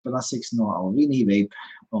klasiks no Alvini, Vape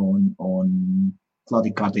un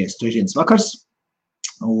klātīgi kārtējais trešdienas vakars.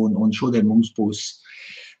 Un šodien mums būs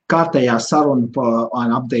kārtējā saruna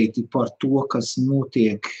un update par to, kas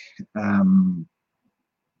notiek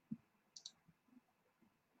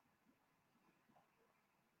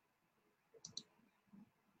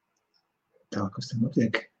tā, kas te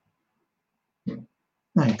notiek?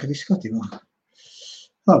 Nē, kad viss skatībā.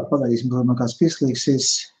 Labi, pagaidīsim, man kāds pieslīgsies.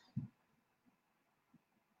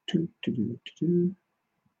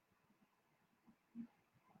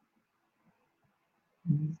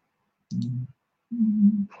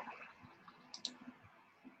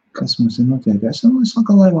 Kas mums ir notiek? Esam mēs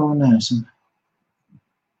atkal laivā un neesam?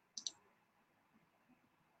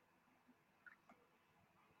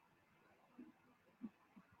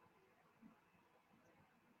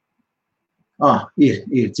 Ir,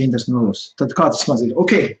 Dzintars nulus. Tad kā tas maz ir?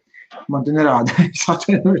 Ok, man te nerāda. Es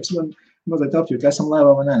atvainojos, man mazliet apjūt, esam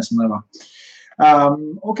laivā vai neesam laivā.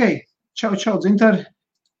 Ok, čau, Dzintar.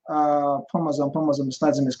 Pamazam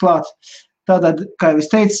slēdzamies klāt. Tātad, kā jau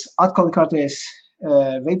es teicu, atkal kārtējais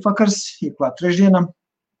Vape vakars, ir klāt trešdienam.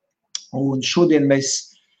 Un šodien mēs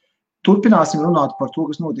turpināsim runāt par to,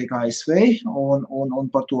 kas notiek ASV un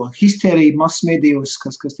par to histēriju masmedijos,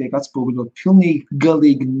 kas tiek atspoguļot pilnīgi,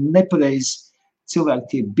 galīgi nepareizi.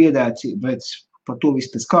 Cilvēki tiek biedēti, bet par to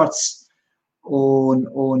viss pēc kārtas.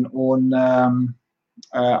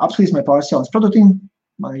 Apskatīsim pāris jaunas produktiņu.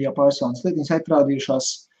 Man jau pāris jaunas lietiņas aizprādījušās.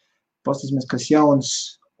 Pastāsimies, kas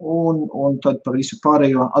jauns. Un tad par visu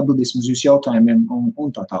pārējo atbildīsim uz jūsu jautājumiem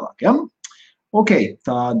un tā tālāk. Ja? Ok,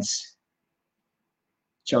 tāds.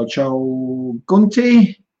 Čau,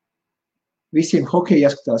 Gunti. Visiem hokeji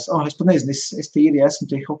jāskatās. Es pat nezinu, es tīri esmu,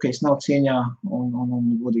 tie hokejs nav cieņā un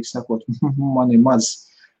godīgi sakot, man ir maz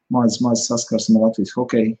saskarsme Latvijas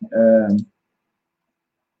hokeji.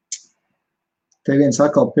 Te viens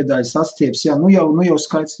atkal pedāļas atstieps, jā, nu jau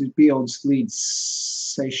skaits ir pieaudzis līdz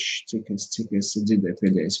 6, cik es dzirdēju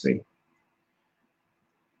pēdējais bija.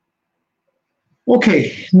 Ok,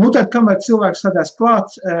 nu tad, kamēr cilvēks sādās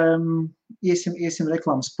klāt, iesim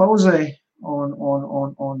reklāmas pauzē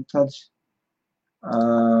un tad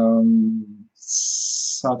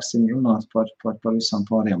sāksim runāt par visām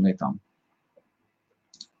pārējām lietām.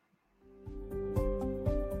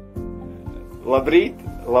 Labrīt,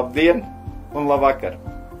 labdien un labvakar.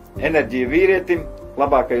 Enerģija vīrietim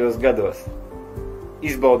labākajos gados.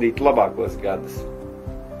 Izbaudīt labākos gadus.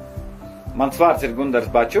 Mans vārds ir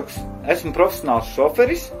Gundars Bačuks, esmu profesionāls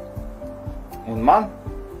šoferis un man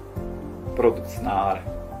produkts nāra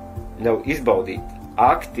ļauj izbaudīt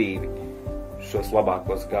aktīvi šos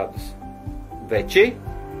labākos gadus. Veči,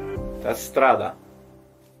 tas strādā.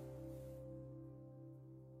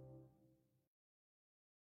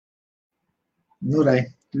 Nu,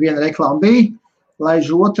 viena reklāma bija,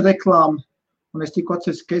 laižu otru reklāmu, un es tikko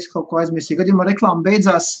atceros, ka es kaut ko aizmirsīju. Gadījumā reklāma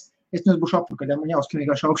beidzās, es būšu apakaļ, ja man jāuzskan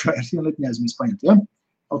vienkārši augšā, es vienu lietni aizmirsu paņemt, ja?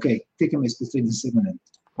 Ok, tikamies pēc 30 sekundēm.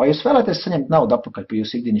 Vai jūs vēlaties saņemt naudu apakaļ par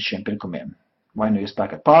jūsu ikdienišķiem pirkumiem? Vai nu jūs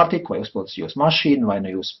pērkat pārtiku, vai uzpildat jūsu mašīnu, vai nu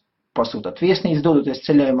jūs pasūtāt viesnīcu, dodoties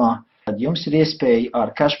ceļojumā, tad jums ir iespēja ar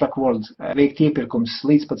Cashback World veikt iepirkums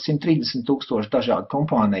līdz pat 130,000 dažādu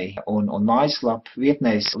kompāniju un mājaslapu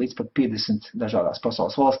vietnēs līdz pat 50 dažādās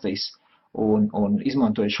pasaules valstīs. Un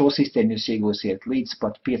izmantojot šo sistēmu, jūs iegūsiet līdz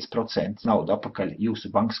pat 5% naudu apakaļ jūsu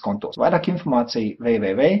bankas kontos. Vairāk informācija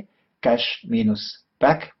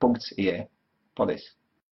www.cash-back.ie. Paldies!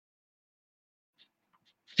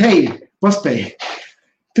 Hei, paspēj!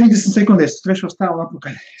 30 sekundēs trešo stāvu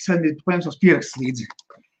atpakaļ. Es vēlreiz paņem savus pierakstus līdzi.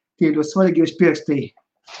 Tie ir ļoti svarīgi, jo es pierakstīju.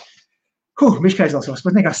 Bišķi aizlasos,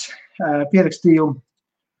 bet nekas. Pierakstīju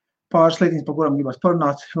pāris lietiņas, par kurām gribās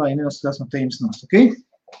parunāt, lai nenoskatās no tēmas nost, ok?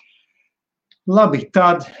 Labi,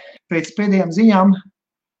 tad pēc pēdējām ziņām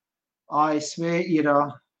ASV ir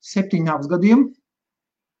 7 nāves gadījumi,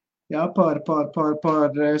 jā, par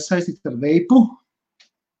saistīt ar Vape.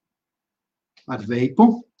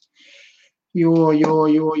 Jo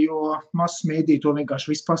masas mēdī to vienkārši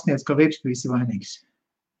viss pasniedz, ka Vapes visi vainīgs.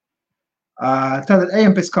 Tātad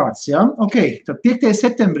ejam pēc kārtas, ja? Ok, tad 5.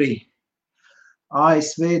 septembrī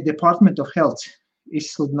ASV Department of Health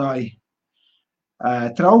izsludināja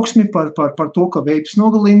trauksmi par to, ka Vapes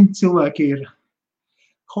nogalina, cilvēki ir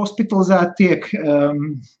hospitalizēti tiek.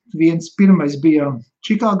 Pirmais bija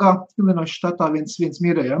Čikāgā, Illinois štatā, viens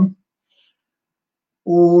mirēja.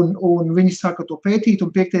 Un viņi sāka to pētīt, un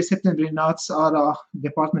 5. septembrī nāca ārā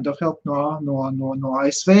Department of Health no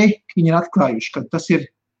ASV. Viņi ir atklājuši, ka tas ir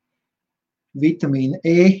vitamīna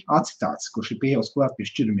E acetāts, kurš ir pieejams klāt pie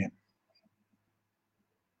šķirumiem.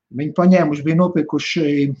 Viņi paņēmuši, bija nopirkuši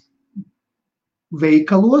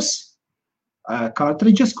veikalos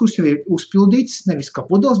kartridžas, kuras jau ir uzpildīts, nevis kā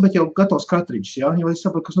pudeles, bet jau gatavs kartridžas. Ja? Jo es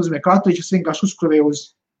saprotu, kas nozīmē kartridžas, vienkārši uzkravē uz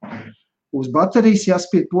baterijas,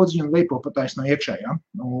 jāspied podziņu un veipo pataisno iekšā. Ja?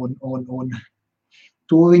 Un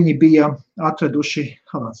to viņi bija atraduši,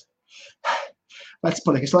 vec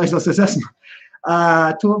paliek, es aizlasies esmu.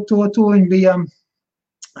 To viņi bija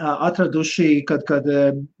atraduši, kad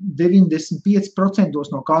 95%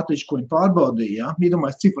 no kartridžu, ko viņi pārbaudīja, ja?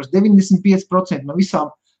 Iedomājies cipars, 95% no visām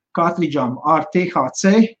kartridžām ar THC,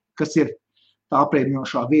 kas ir tā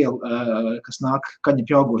apreibinošā viela, kas nāk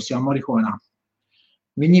kaņepju augos, jā, marihuanā.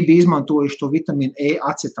 Viņi bija izmantojuši to vitamīnu E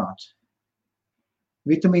acetātu.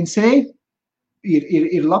 Vitamīns E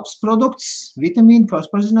ir labs produkts, vitamīni, kā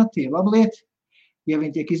jūs pazināt, tie ir laba lieta. Ja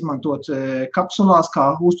viņi tiek izmantot kapsulās, kā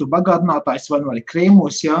uztur bagātinātājs, vai arī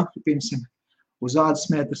krēmos, jā, piemēram, uz ādas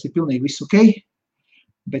smēra, tas ir pilnīgi viss ok,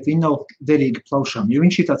 bet viņi nav derīgi plaušām, jo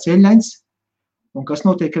viņš ir tāds eļļains, un kas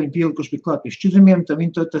notiek, ka viņi pielikuši bija klāt pie šķidrumiem, tad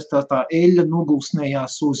viņi tā eļļa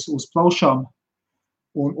nogulsnējās uz plaušām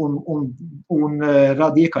un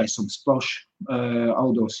rada iekaisums plaušu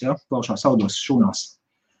audos, ja, plaušās audos šūnās.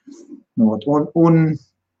 Un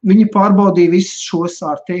viņi pārbaudīja visus šos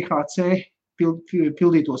ar THC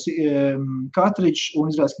pildītos kartridžus, un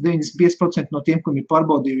izrādās, ka 95% no tiem, ko viņi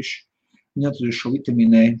pārbaudījuši, viņi atraduši šo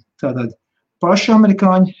vitamīnu E. Tātad paši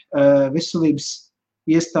amerikāņi veselības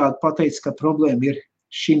iestāde pateica, ka problēma ir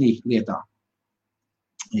šī lietā.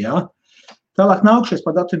 Ja? Tālāk nākušies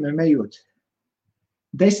par datumiem ejot.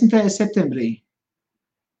 10. septembrī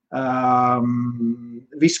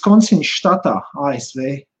Viskonsins štatā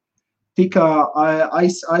ASV tika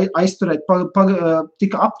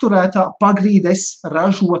apturētā pagrīdes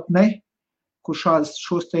ražotne, kur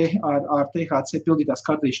šos te ar THC pildītās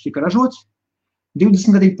kartridžas tika ražots.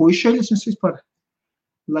 20 gadīgi puišeļus es vispār,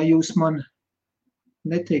 lai jūs man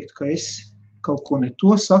neteiktu, ka es kaut ko ne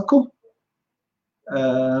to saku,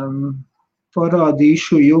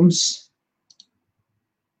 parādīšu jums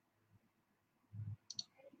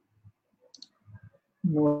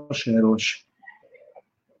nošēroši.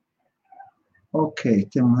 Ok,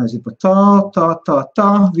 te man aiziet pa tā,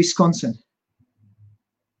 Wisconsin.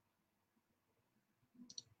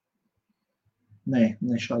 Nē,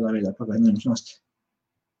 šādā veidā pagaid neņems nost.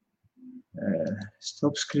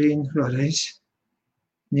 Stop screen, vēlreiz.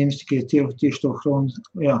 Ņems tikai tieši to chronu,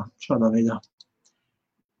 jā, šādā veidā.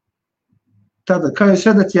 Tātad, kā jūs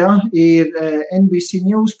redzat, jā, ir NBC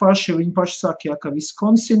News paši, viņi paši saka, jā, ka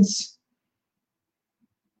Wisconsins,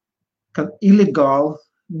 ka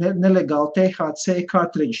nelegāli THC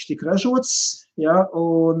kartridžs tika ražots, ja,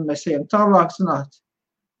 un mēs ejam tālāk, zināt,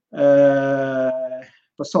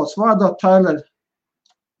 pasaules vārdā, Tyler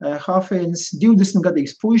Hafens,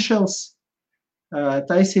 20-gadīgs puišels,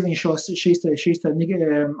 taisīja viņš šīs ar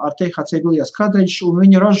THC gulījās kartridžs, un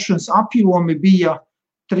viņu ražošanas apjomi bija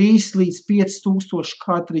 3 līdz 5 tūkstoši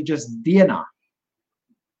kartridžas dienā.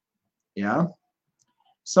 Ja.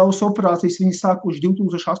 Savas operācijas viņi sākuši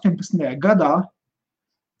 2018. gadā,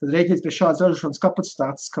 tad rēķinies pie šādas ražošanas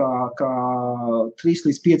kapacitātes kā 3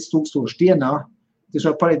 līdz 5 tūkstoši dienā. Tas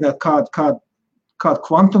var pareizināt, kādu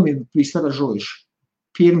kvantumu ir saražojuši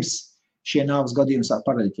pirms šie nāves gadījumi sāk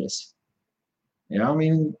parādīties. Ja,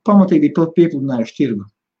 viņi pamatīgi bija piepludinājuši tirgu.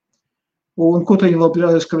 Un ko viņi vēl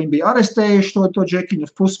pierādījuši, ka viņi bija arestējuši to džekiņu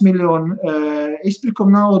uz $500,000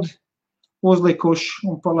 izpirkuma naudu, uzlikuši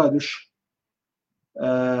un palaiduši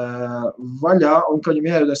vaļā, un ka viņam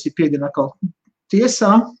ieradās ir piekdiena atkal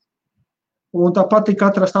tiesā, un tāpat tika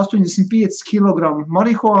atrast 85 kg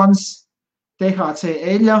marihuānas, THC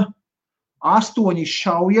eļļa, 8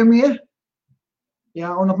 šaujamie, ja,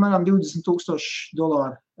 un apmēram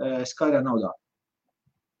 $20,000 skaidrā naudā.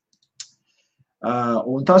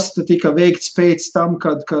 Un tas tika veikts pēc tam,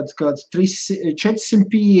 kad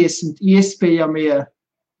 450 iespējamie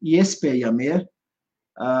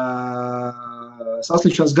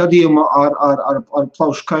saslimšanas gadījuma ar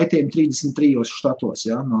plaušu kaitējumu 33 štatos,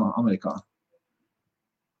 ja, no Amerikā.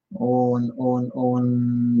 Un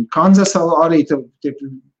Kanzasā arī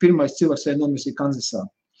pirmais cilvēks nomiris ir Kanzasā.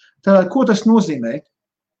 Tātad, ko tas nozīmē?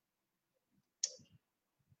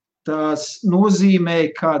 Tas nozīmē,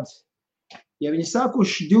 kad ja viņi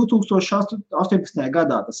sākuši 2018.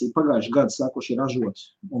 gadā, tas ir pagājuši gadu, sākuši ražot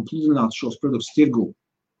un pludināt šos produktus tirgū,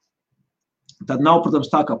 tad nav,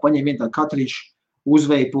 protams, tā, kā paņem vien tādu kartridžu,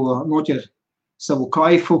 uzveipo, noķer savu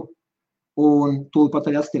kaifu un tūlīt pat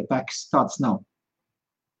arī atstiep pekas. Tā tas nav.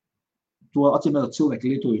 To atcīmēdot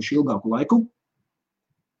cilvēki lietojuši ilgāku laiku,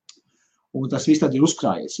 un tas viss tad ir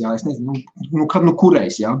uzkrājies. Jā. Es nezinu,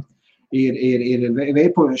 kureiz, jā. Ir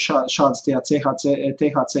veipojuši šādas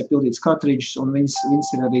THC pildītas kartridžas, un viņas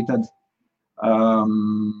ir arī tad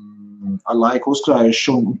ar laiku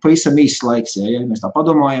uzkrājuši un pavisam īsts laiks, ja mēs tā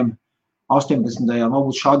padomājam, 18.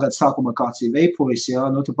 varbūt šā gada sākumā kāds ir veipojis,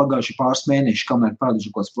 tad pagājuši pāris mēneši, kamēr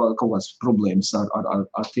parādīšu kaut kādas problēmas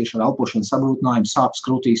ar tieši ar elpošanu, sabrūtinājumu, sāpes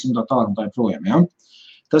krūtīs un tā projām, ja.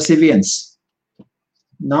 Tas ir viens.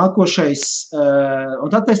 Nākošais, un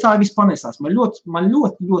tad pēc tā viss panesās. Man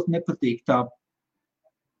ļoti nepatīk tā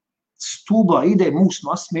stulbā ideja mūsu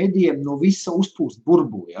masmedijiem no visa uzpūst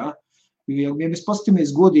burbu, ja. Ja mēs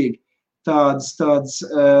paskatāmies godīgi, tāds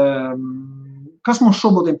kas mums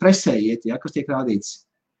šobrīd presē iet, ja, kas tiek rādīts?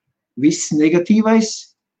 Viss negatīvais,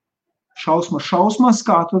 šausmas,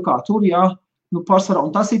 kā tur, ja, pārsvarā,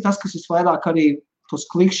 un tas ir tas, kas visvairāk arī tos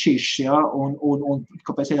klikšķīšs, ja, un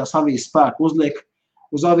kāpēc tās avīzes spēku uzliek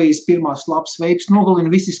uz avīzes pirmās lapas veips, nogalina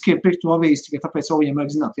visi skrien priekš to avīzes, tikai tāpēc viņiem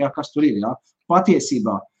vajag zināt, ja, kas tur ir, ja.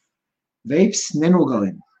 Patiesībā, veips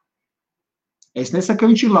nenogalina. Es nesaku, ka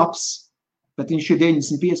viņš ir labs, bet viņš ir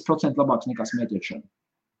 95% labāks nekā smēķēšana.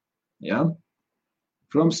 Ja?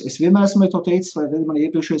 Protams, es vienmēr esmu to teicis, vai man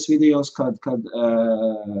iepriekšējos videos, kad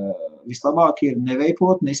vislabāk ir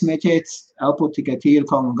neveipot, nesmēķēt, elpot tikai tīru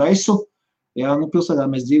kalnu gaisu. Ja, pilsētā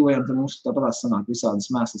mēs dzīvojam, tad mums tāpēc sanāk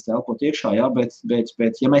visādas mēslas te elpot iekšā, ja,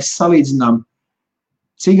 bet ja mēs salīdzinām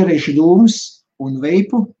cigarešu dūmus un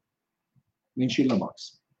veipu, viņš ir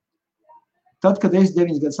labāks. Tad, kad es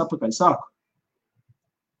 9 gadus atpakaļ sāku,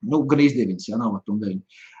 gandrīz 9, ja nav ar 9,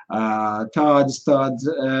 tādas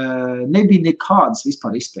nebija nekādas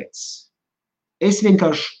vispār izpētes. Es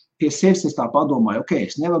vienkārši pie sevis tā padomāju,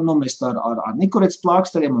 es nevaru nomest ar nikoretes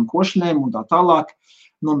plāksteriem un košanēm un tā tālāk,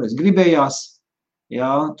 nomest gribējās,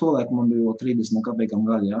 ja, tolaik man bija 30 kāpēkam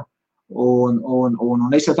gadi, ja, un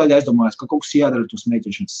es jau tādā aizdomājos, ka kaut kas jādara to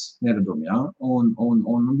smēķēšanas neradumu, ja, un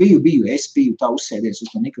es biju tā uzsēdies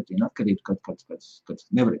uz to nikotīnu atkarību, kad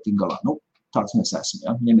nevarēju tikt galā, tāds mēs esam,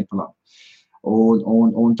 ja, ņemiet pa labi.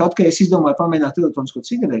 Un tad, kad es izdomāju pamēģināt elektronisko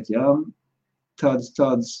cigareti, ja, tas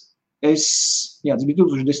bija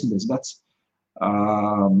 2010. Gads.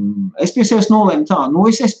 Es pie sevis nolēmu tā,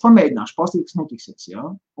 es pamēģināšu, pastāstīt, kas notiksies, ja,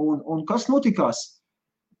 un kas notikās,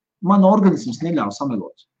 man organisms neļauj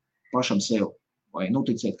samelot pašam sev, vai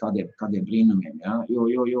ticēt kādiem brīnumiem, ja,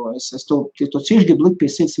 jo es to cieši gribu likt pie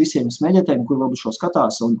sirds visiem smēģētājiem, kuri varbūt šo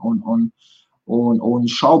skatās un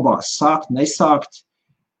šaubās sākt, nesākt.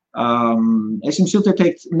 Es jums jūtu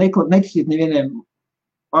teikt, neticiet nevieniem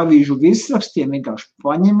avīžu virsrakstiem, vienkārši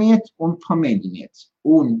paņemiet un pamēģiniet.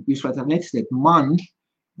 Un jūs varat neticiet man,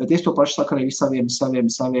 bet es to pašu saku arī saviem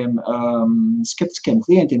skeptiskiem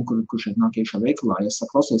klientiem, kur šeit nāk iekšā veikalā. Es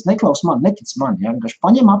saku, klausies, neklaus man, netic man, ja, vienkārši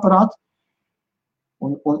paņem aparātu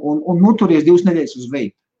un noturies 2 nedēļas uz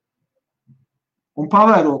Vape. Un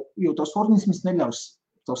pavēro, jo tos organisms neļaus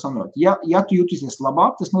to samelot. Ja tu jūtīsies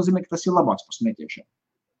labāk, tas nozīmē, ka tas ir labāks par smēķēšanu.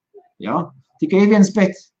 Ja? Tikai ir viens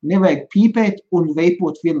bet, nevajag pīpēt un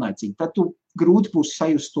veipot vienlaicīgi. Tad tu grūti būs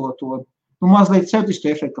sajust to mazliet sevtistu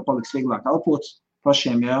efektu, ka paliks vieglāk elpot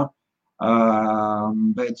pašiem, ja.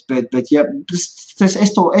 Bet ja,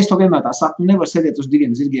 es to vienmēr tā saku, nevar sēdēt uz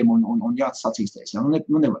 2 zirgiem un jātas sacīsties, ja.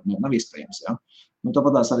 Nav iespējams, ja.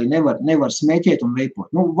 Tāpat tās arī nevar smēķēt un veipot.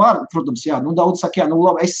 Var, protams, jā, daudz saka, jā,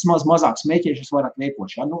 labi, es mazāk smēķēšu, es vairāk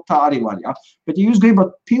veipošu, ja. Tā arī var, ja. Bet ja jūs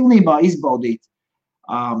gribat pilnībā izbaudīt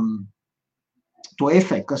to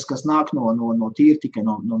efektu, kas nāk no tīri tikai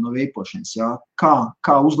no veipošanas, ja?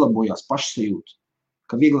 Kā uzlabojās pašsajūta,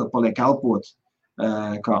 ka vieglāk paliek elpot,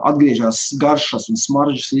 kā atgriežās garšas un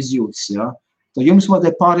smaržas izjūtas, ja? Tad jums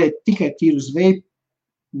vajadzēja pāriet tikai tīri uz veipu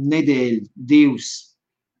nedēļu, 2.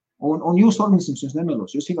 Un jūsu organisms jums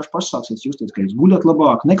nemelos. Jūs vienkārši pašsāksiet justies, ka jūs guļat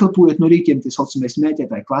labāk, neklapojiet no rītiem, tie saucamie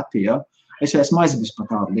smēķētāji klati, ja? Es jau esmu aizbis par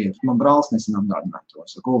tādu lietu. Man brālis nesen atgādināja to.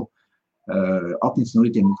 Saku, apnic no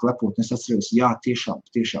rītiem klepot, un es atceros, jā,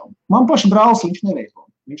 tiešām. Man paša brālis, viņš neveipo,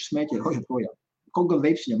 viņš smēķē joprojām. Kaut gan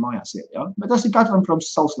veips viņam mājās ir, ja? Bet tas ir katram,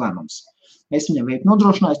 protams, savs lēmums. Es viņam veipu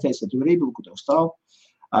nodrošināju, es teicu, ka tu gribi, ko tev stāv,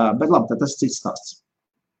 bet labi, tas ir cits stāsts.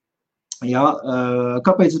 Ja,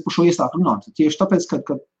 kāpēc es par šo iestāku runāt? Tieši tāpēc,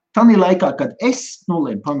 ka tādā laikā, kad es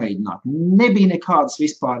nolēmu pamēģināt, nebija nekādas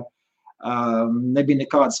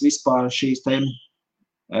vispār šīs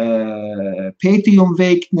pētījumu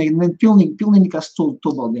veikt, pilnīgi nekas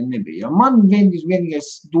tobaldiem nebija. Ja. Man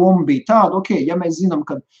vienīgais doma bija tāda, ja mēs zinām,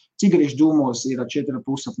 ka cigarešu dūmos ir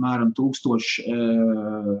 4,5 apmēram 1000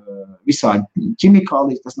 visādi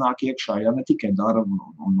ķimikālijas, kas nāk iekšā, ja, ne tikai darba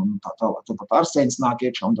un tā tālāk. Tāpat arsēns nāk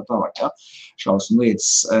iekšā un tā tālāk, ja, šausmu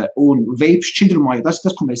lietas. Un veipu šķidrumā, tas,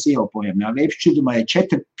 ko mēs ieelpojam, ja, veipu šķidrumā ir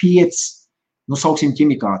 4-5, sauksim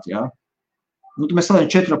ķimikāti, ja. Tad mēs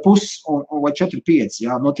salējam 4,5 vai 4,5,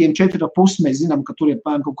 ja. No tiem 4,5 mēs zinām, ka tur ir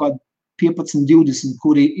kaut kādi 15-20,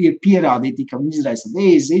 kuri ir pierādīti, ka viņi izraisa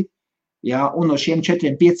vēzi, ja, un no šiem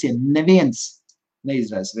 4-5 neviens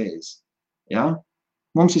neizraisa vēzi. Ja.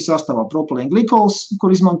 Mums ir sastāvā propilēna glikols,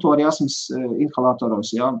 kur izmanto arī asmas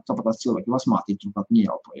inhalatoros, ja, tāpat tās cilvēki asmātīgi turpat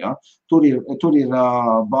neelpo. Ja. Tur ir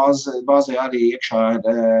bāzē arī iekšā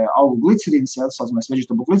augu glicerīns, ja, tas saucamais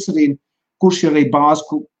vegetable glicerīn, kurš ir arī bāze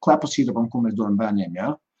klepu sīrapam, ko mēs dodam bērniem. Ja.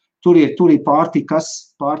 Tur ir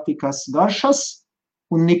pārtikas garšas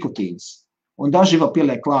un nikotīns. Un daži vēl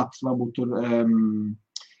pieliek klāt, varbūt tur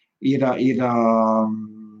ir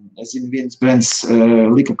es zinu, viens brands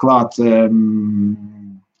lika klāt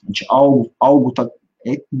viņš augu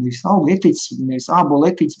nevis augu etīts, nevis ābolu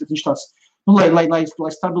etīts, bet viņš tāds, nu, lai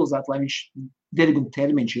stabilizētu, lai viņš derīguma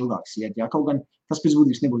termiņš ilgāks iet. Ja? Kaut gan tas pēc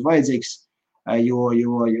būtības nebūtu vajadzīgs, jo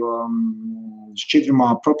šķidrumā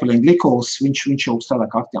propilēna glikols, viņš jau strādā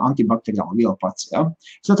kā antibakteriāla viela pats. Ja?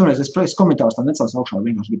 Es atvainojos, es komentārus tā necels augšā,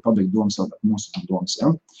 vienkārši gribu pabeigt domas, vēl mūsu domas. Ja?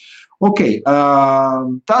 Ok,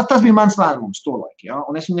 tas bija mans lēmums tolaik, ja?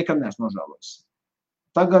 Un es viņu nekad neesmu nožēlojis.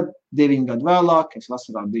 Tagad, 9 gadu vēlāk, es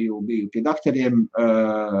vasarā biju pie dakteriem,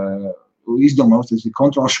 izdomāju, tas ir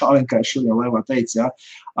kontrols šāviņ, kā es šodien laivā teicu, ja?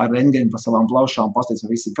 Ar rentgeni pa savām plaušām, pasteicu,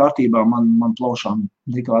 vai viss ir kārtībā, man plaušām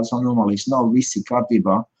nekādas anomālijas nav, viss ir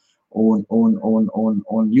kārtībā. Un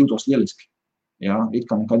jūtos lieliski. Ja? It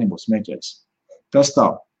kā nekad nebūs smēķējis. Tas tā.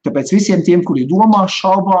 Tāpēc visiem tiem, kuri domā,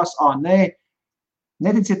 šaubās, nē,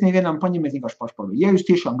 neticiet nevienam, paņemiet vienkārši pašpārdu. Ja jūs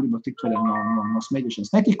tiešām gribat tikt vaļā no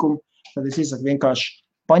smēķēšanas netikumu, tad es iesaku vienkārši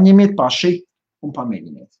paņemiet paši un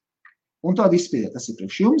pamēģiniet. Un tādu izspiediet. Tas ir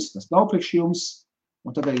priekš jums, tas nav priekš jums,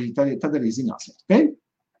 un tad arī zināsiet. Okay?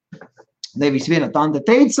 Nevis viena tante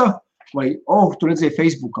teica, vai, tu redzēji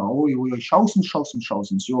Facebookā,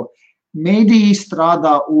 šausmas, jo mēdīji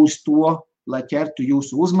strādā uz to, lai ķertu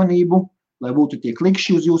jūsu uzmanību, lai būtu tie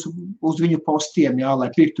klikšķi uz viņu postiem, ja,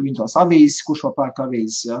 lai pirktu viņu tās avīzes, kurš vēl pērk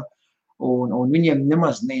avīzes, ja, un viņiem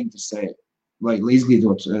nemaz neinteresē, lai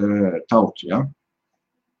izglīdot tautu, ja.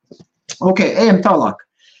 Ok, ejam tālāk.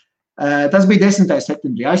 Tas bija 10.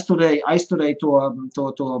 septembrī. Aizturēja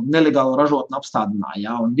to nelegālo ražotni apstādināja,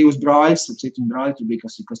 ja, un 2 brāļus, citu brāļi tur bija,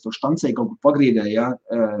 kas to štancēja, kaut kur pagrīdēja, ja,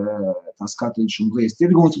 tās kartridžas un blies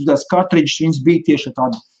tirgumus. Tās kartridžas, viņas bija tieši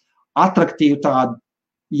tādu atraktīvu, tādu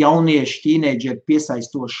jauniešu, tīneidžeri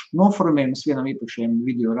piesaistošu noformējumu. Es vienam iepriekšējiem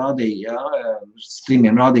video rādīju, ja,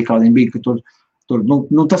 streamiem rādīju, kā viņi bija, ka tur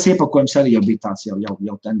tas iepakojums arī jau bija tāds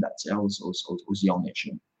jau tendēts, ja, uz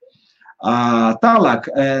jauniešiem.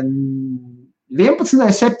 Tālāk,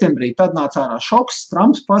 11. septembrī tad nāca ārā šoks,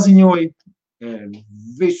 Trumps paziņoja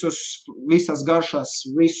visas garšas,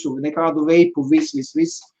 nekādu veipu,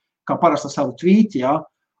 viss, kā parasta savu tvīti, ja,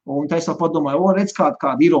 un tā es vēl padomāju, redz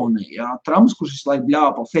kāda ironija, ja, Trumps, kurš visu laiku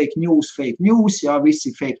bļāpa fake news, ja,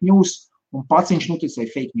 visi fake news, un pats viņš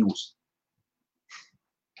noticēja fake news.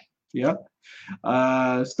 Ja.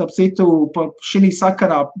 Starp citu, šī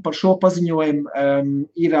sakarā par šo paziņojumu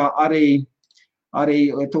ir arī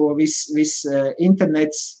to viss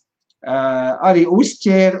internets arī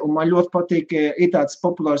uzķēra, un man ļoti patīk, ir tāds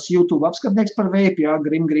populārs YouTube apskatnieks par Vape, ja,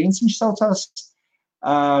 Grim Greens viņš saucās,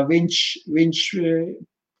 viņš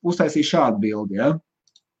uztaisīja šādu bildi, ja.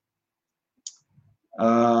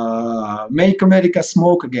 Make America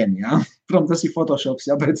Smoke Again, ja. Protams, tas ir Photoshops,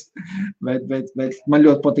 ja, bet man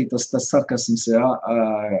ļoti patīk tas sarkasms, ja,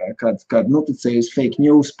 kad noticējis fake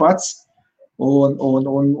news pats un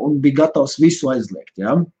bija gatavs visu aizliegt,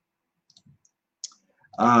 ja.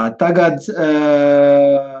 Tagad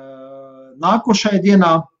nākošajā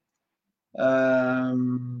dienā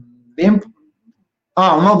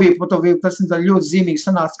un vēl bija, tas ļoti zīmīgi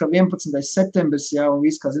sanāca, ka 11. septembris, ja, un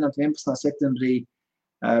viss, kā zināt, 11. septembrī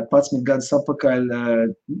 11 gadus atpakaļ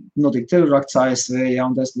notika terorakts ASV, ja,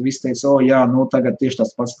 un tas viss teica, jā, tagad tieši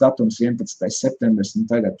tas pats datums 11. septembris, un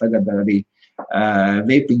tagad arī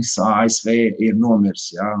vapings ASV ir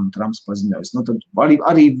nomirs, ja, un Trumps paziņojas. Tad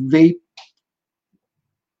arī vape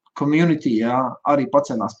community, ja, arī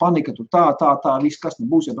pacēlās panika, tur tā, viss, kas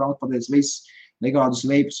nebūs, ja Trumps pateica viss, nekādus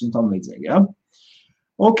vapes un tam līdzīgi, ja.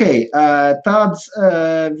 Ok, tāds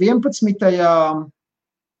 11.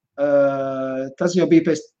 Tas jau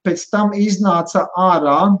bija pēc tam iznāca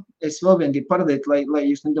ārā, es vēl vien gribu parādīt, lai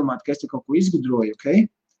jūs nedomājat, ka es te kaut ko izgudroju, ok?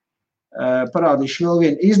 Parādīšu vēl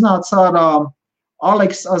vien, iznāca ārā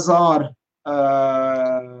Alex Azar,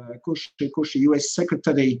 kurš ir US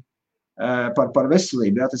Secretary par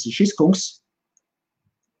veselību, jā, tas ir šis kungs.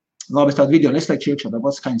 Labi, es tādu video neslēgšu iekšā,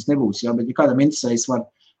 tāpat skaņas nebūs, jā, bet ja kādam interesējas, var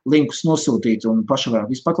linkus nosūtīt un paši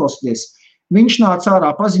varat visu paklausīties. Viņš nāca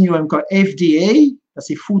ārā paziņojumu, ka FDA, tas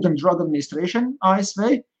ir Food and Drug Administration, ASV,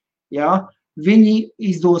 jā, viņi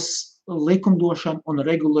izdos likumdošana un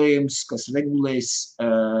regulējums, kas regulēs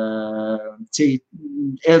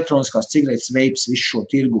elektroniskās cigaretes, vapes, visu šo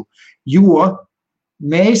tirgu. Jo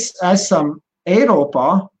mēs esam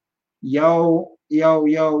Eiropā jau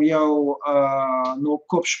no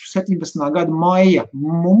kopš 17. gada maija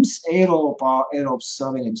mums Eiropas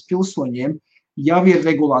Savienības pilsoņiem jau ir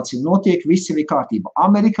regulācija notiek, visi ir kārtība.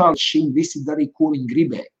 Amerikā šīm visi darīja, ko viņi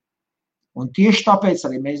gribēja. Un tieši tāpēc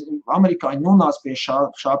arī amerikāņi nonāca pie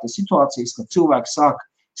šādas situācijas, ka cilvēki sāk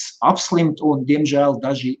apslimt un, diemžēl,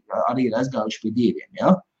 daži arī ir aizgājuši pie dieviem,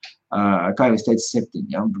 ja? Kā jau es teicu, 7,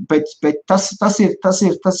 ja? Bet tas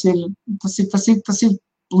ir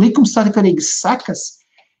likumsakarīgas sekas,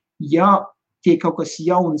 ja tiek kaut kas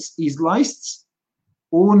jauns izlaists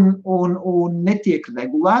un netiek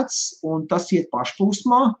regulēts, un tas iet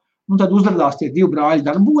pašplūsmā, un tad uzradās tie 2 brāļi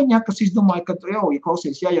darboņi, kas izdomāja, ka jau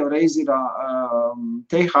klausies, ja jau reiz ir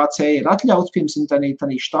THC ir atļauts, piemēram,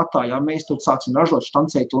 tādā štatā, ja mēs tur sāksim ražot,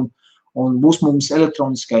 štancēt, un būs mums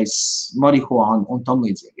elektroniskais marihuāna un tam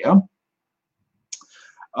līdzīgi, ja?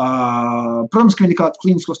 Protams, ka viņi kādu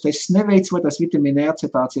klīniskos testus neveic, vai tas vitamīna E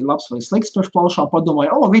acetāts ir labs vai slikts priekš plaušām,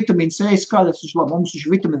 padomāja, vitamīns E skādās, mums ir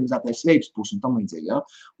vitaminizētais veids pūs un tam līdzīgi, ja?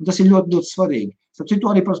 Un tas ir ļoti, ļoti svarīgi. Starp citu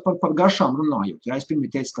arī par garšām runājot, ja? Es pirmie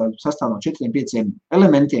teicu, ka sastāv no 4-5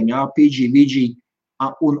 elementiem, ja? PG, VG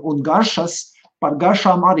un garšas. Par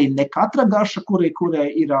garšām arī ne katra garša, kurai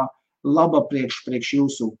ir laba priekš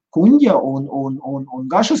jūsu kuņģa un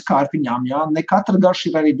garšas kārpiņām, ja? Ne katra garša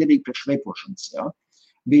ir arī derīga priekš veipošanas, ja?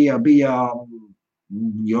 Bija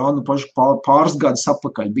pāris gadus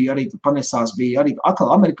atpakaļ, bija arī panesās, bija arī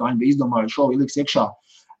atkal amerikāņi bija izdomājuši šo ieliks iekšā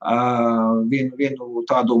vienu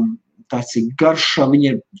tādu, tāds ir garša, viņa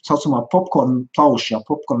ir saucamā popcorn plauši, ja,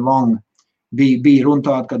 popcorn long, bija runa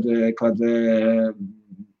tāda, kad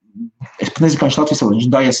es pat nezinu, kā viņš Latvijas vēl, viņš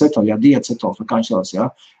diacetol, ja, diacetol, kā viņš vēl,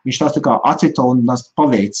 ja, viņš tās tā kā acetol un tās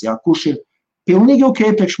paveic, ja, kurš ir pilnīgi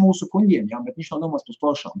ok priekš mūsu kuņģiem, ja, bet viņš nav domās pēc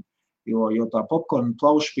plaušām. Jo tā popcorn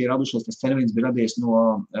plauši bija radušies, tas termins bija radies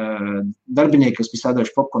no darbinieki, kas bija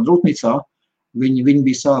strādājuši popcorn rūpnīcā, viņi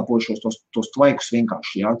bija sāpojušos tos tvaikus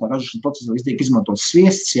vienkārši, jā, tā ražošanas procesā tiek izmantot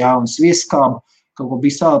sviests, jā, un sviestkāba, kaut ko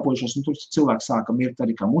bija sāpojušos, un tur cilvēki sāka mirt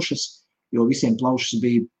arī kā mušas, jo visiem plaušas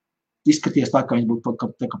bija izskaties tā, kā viņi būtu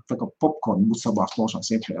tā kā popcorn, būtu sabās plaušās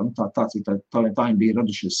iekšā, jā, tā viņi bija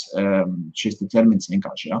radušies šis termins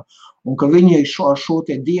vienkārši, jā, un ka viņi šo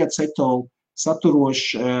te diacetolu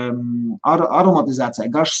saturoši aromatizēts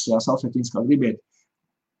garšas, jā, sauciet viņas kā gribiet,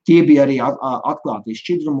 tie bija arī atklāti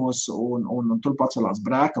šķidrumos un tur pacelās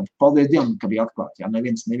brēka. Paldies Dievam, ka bija atklāti, jā,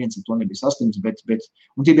 neviens ar to nebija saslims,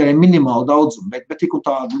 un tie bija arī minimāli daudzumi, bet tik un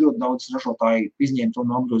tā ļoti daudz ražotāji izņēma to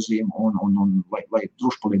no apgrozījuma un lai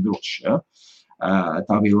droši paliek drošs, jā.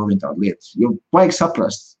 Tā bija vēl viena tāda lieta. Jo vajag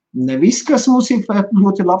saprast, ne viss, kas mums ir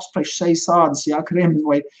ļoti labs priekš sejas ādas, jā, krēmi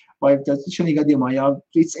vai šajā gadījumā, jā,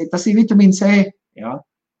 tas ir vitamīns E, jā,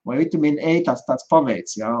 vai vitamīna E tāds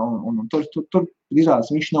paveids, jā, un tur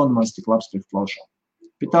izrādās, viņš nav nemaz tik labs priekš plaušām.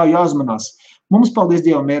 Pie tā jāuzmanās. Mums, paldies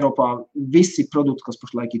Dievam, Eiropā visi produkti, kas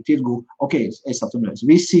pašlaik ir tirgu, ok, es atvainojos,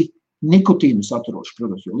 visi nikotīnu saturoši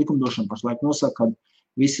produkti, jo likumdošana pašlaik nosaka, ka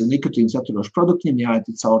visi nikotīnu saturoši produktiņi jāiet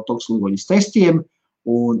caur toksikoloģijas testiem,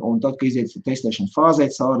 un tad, kad iziet testēšanas fāzē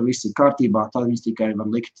cauri, viss ir kārtībā, tad viņas tikai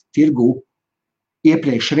var likt tirgu,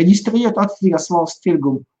 iepriekš reģistrējot attiecīgās valsts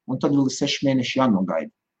tirgumu, un tad vēl ir 6 mēneši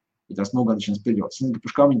jānogaida. Ja tās nogaidīšanas periods. Es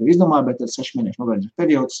nezinu, kā viņi to izdomāja, bet ir 6 mēneši nogaidīšanas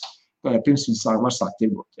periods, pirms viņi var sākt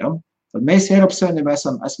tirgot. Ja? Tad mēs Eiropas Savienībā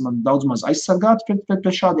esam daudz maz aizsargāti pret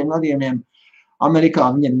šādiem gadījumiem. Amerikā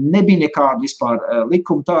viņiem nebija nekāda vispār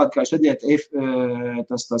likuma tāda, kā jūs redzēt,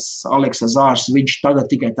 tas Aleksa Zārs, viņš tagad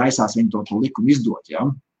tikai taisās viņu to likumu izdot. Ja?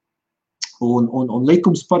 Un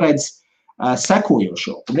likums paredz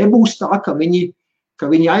sekojošo. Nebūs tā, ka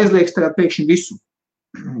viņi aizliegs tagad pēkšņi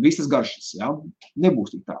visas garšas, ja?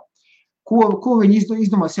 Nebūs tik tā. Ko viņi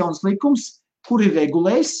izdomās jaunas likums, kur ir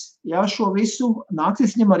regulējis, ja, šo visu,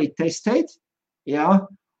 nāksies viņam arī testēt, ja,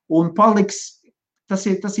 un paliks, tas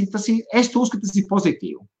ir, es to uzskatu, tas ir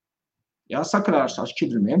pozitīvi, ja, sakarā ar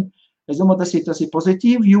šķidrumiem. Es domāju, tas ir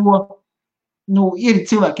pozitīvi, jo, ir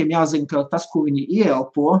cilvēkiem jāzina, ka tas, ko viņi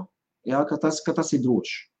ieelpo, ja, ka tas ir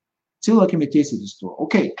droši. Cilvēkiem ir tiesības to.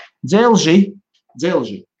 Ok, dzelži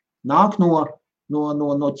nāk no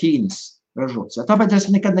Ķīnas ražots. Ja? Tāpēc es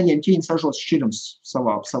nekad neņēmu Ķīnas ražots šķirums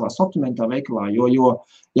savā sortimentā veikalā, jo,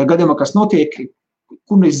 ja gadījumā kas notiek,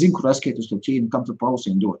 kur es zinu, kur aizskiet uz to Ķīnu, kam tur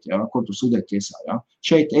pausiņu dot, ja? Kur tur sūdēt tiesā. Ja?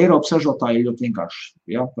 Šeit Eiropas ražotāji ir ļoti vienkārši.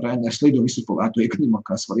 Ja? Par ēnēs lidu visu polētu iegadījumā,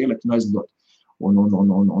 kas var ielikt un aizdot un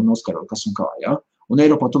noskarot, kas un kā. Ja? Un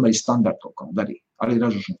Eiropā tomēr ir standarti kaut kā darīt, arī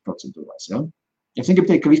ražošanas procedūrās. Ja? Es negribu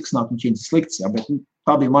teikt, ka viss, kas nāk no Ķīnas, ir slikts, ja? Bet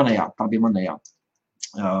Tā bija manējā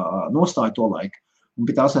nostāja to laiku, un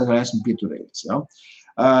pie tās arī esmu pieturējies. Ja?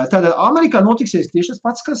 Tātad Amerikā notiksies tieši tas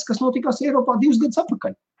pats, kas notikās Eiropā 2 gadus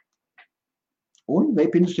atpakaļ. Un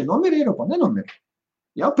vape industrija nomira Eiropā? Nenomira.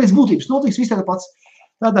 Ja? Pēc būtības notiks viss tāda pats.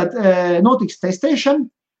 Tātad notiks testēšana,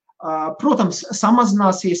 protams,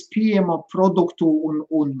 samazināsies pieejamo produktu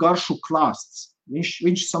un garšu klāsts.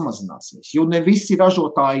 Viņš samazināsies, jo ne visi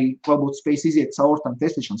ražotāji varbūt spējas iziet caur tam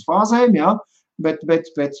testēšanas fāzēm, ja? bet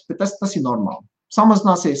tas ir normāli.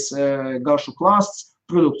 Samazināsies garšu klāsts,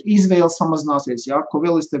 produktu izvēle samazināsies, ja? Ko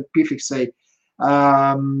vēl es te piefiksēju.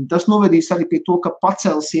 Tas novedīs arī pie to, ka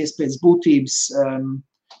pacelsies pēc būtības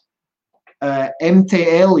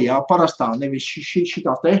MTL, ja? Parastā, nevis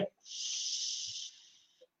šitā te.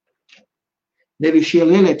 Nevis šie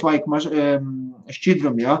lielie tvaiku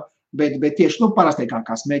šķidrumi, ja? Bet tieši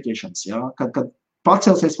parastākā smēķēšanas, ja? Kad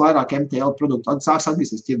pacelsies vairāk MTL produktu, sāks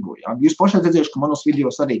atgriezties tirgu. Ja? Jūs pašai redzējuši, ka manos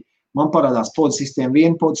videos arī man parādās podu sistēma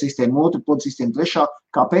 1, podu sistēma 2, podu sistēma 3.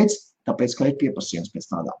 Kāpēc? Tāpēc, ka ir pieprasījums pēc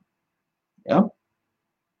tādām. Ja?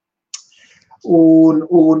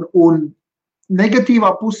 Un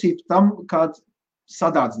negatīvā pusī tam, kad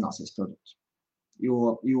sadārdzināsies produkts.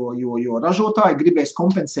 Jo ražotāji gribēs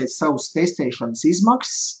kompensēt savus testēšanas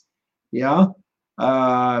izmaksas, ja?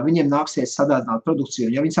 Viņiem nāksies sadārdzināt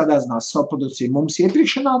produkciju. Ja viņi sadārdzinās savu produkciju mums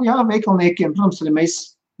iepirkšanā, jā, veikalniekiem, protams, arī mēs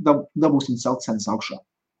dabūsim celt cenas augšā.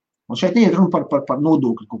 Un šeit neiet runa par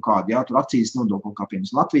nodokli kaut kādu, jā, tur akcijas nodokli, kā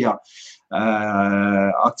piemēram Latvijā,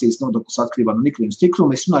 akcijas nodoklis atkarībā no nikliem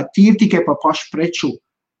stikluma. Es runāju tīri tikai par pašu preču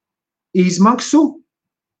izmaksu,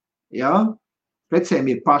 jā, precēm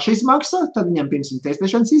ir paša izmaksa, tad viņam, piemēram,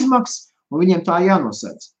 testēšanas izmaksas, un viņiem tā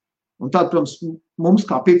jānosēdz. Un tad, protams, mums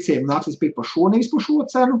kā pircējiem nāksies pirkt par šo, nevis par šo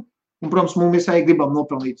cenu. Un, protams, mēs arī gribam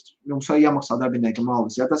nopelnīt, mums arī jāmaksā darbiniekam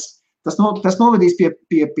algas. Ja? Tas novedīs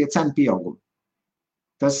pie cenu pieauguma.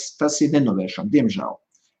 Tas ir nenovēršami, diemžēl.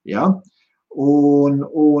 Ja?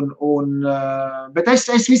 Bet es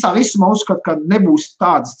visu uzskatu, ka nebūs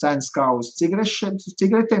tādas cenas kā uz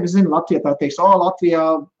cigaretēm. Es zinu, Latvijā tā teiks,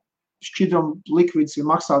 Latvijā šķidrum likvids ir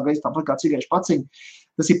maksā gaiz tāpat kā cigarešu paciņi.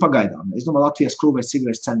 Tas ir pagaidām. Es domāju, Latvijas skrūvēs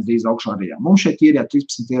cigaretes cenas drīz augšā arī. Mums šeit ir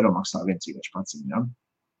 13 eiro maksā viena cigarešu paciņa. Ja?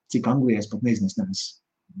 Cik Anglijā es pat nezinu,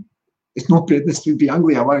 es nopietni, es biju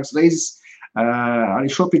Anglijā vairākas reizes,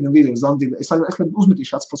 arī šopīnu video es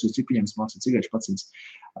uzmetīšu atspasūs, cik viņiem maksā cigarešu paciņas.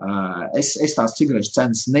 Es tās cigarešu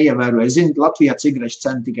cenas neievēroju. Es zinu, Latvijā cigarešu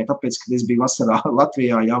cena tikai tāpēc, ka es biju vasarā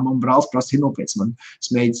Latvijā, jā, man brālis prasīja nopēc, man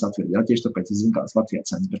smēģis atvērt, jā, tieši tāpēc es zinu, kādas Latvijā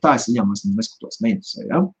cenas. Bet tā es viņam neskatos,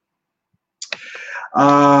 neinteresēju, jā.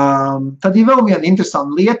 Tad ir vēl viena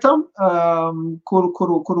interesanta lieta,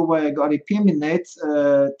 kuru vajag arī pieminēt.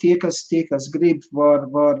 Tie, kas grib, var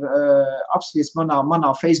apskatīties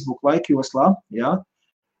manā Facebook laikjoslā. Ja?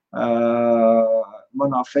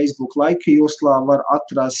 Manā Facebook laikjoslā var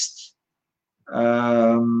atrast,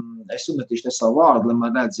 es uzmetīšu te savu vārdu, lai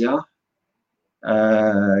man redz, ja?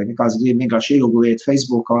 Kāds grib vienkārši iegūliet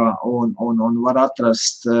Facebookā un var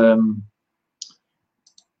atrast.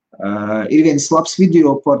 Ir viens labs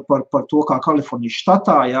video par to, kā Kalifornijas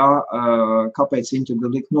štatā, jā, kāpēc viņi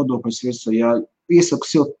tur likt nodokļus virsū. Jā. Iesaku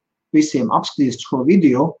silti visiem apskatīt šo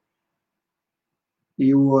video,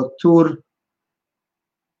 jo tur,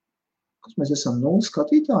 kas mēs esam 0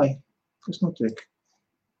 skatītāji, kas notiek?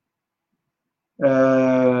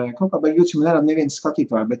 Kaut kā beig YouTube nerad neviens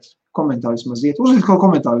skatītāji, bet komentāri vismaz iet. Uzlikt kaut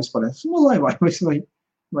komentāri vispār. Nu, lai vai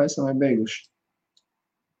esam vai beiguši.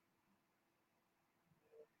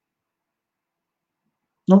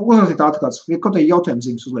 Nu, uzrakstīt kāds, kaut kādi jautājums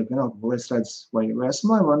zīmes uzliek, vienalga, lai es redzu, vai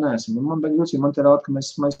esam vai neesam. Man beig ļoti, man te rāda, ka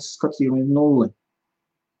mēs skatījumi 0.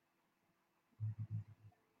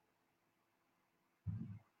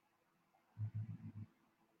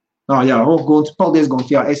 Jā, Gunti, paldies,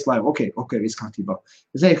 Gunti, jā, es laivu, ok, viss kārtībā.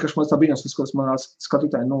 Es zinu, ka tā brīnās, kas manā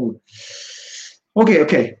skatītāji 0. Ok,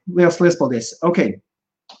 liels paldies, ok.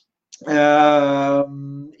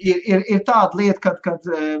 Ir tāda lieta, kad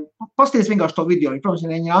pasties vienkārši to video, protams,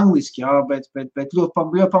 viņi ir angliski, jā, bet ļoti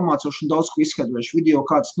pamācoši un daudz ko izskaidrojuši video,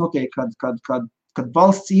 kāds notiek, kad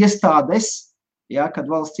valsts iestādes, jā, kad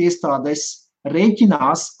valsts iestādes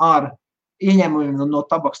rēķinās ar ieņēmumiem no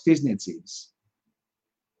tabaks tirdzniecības.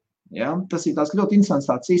 Ja? Tas ir tās ļoti interesants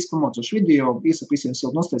tāds īsti pamācošs video, iesaku visiem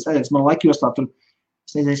silti nostēs, man laikjoslā tur,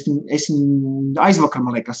 es aizvakar,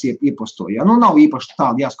 man liekas, iepostoju. Ja? Nu, nav īpaši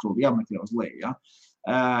tādi jāskrūda, jāmet jau uz leju. Ja?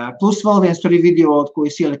 Plus vēl viens tur ir video, ko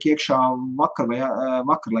es ieliku iekšā vakar,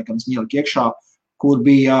 laikam es ieliku iekšā, kur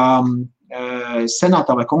bija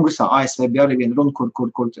senātā vai kongresā ASV bija arī viena runa,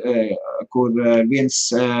 kur viens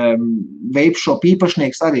vape shop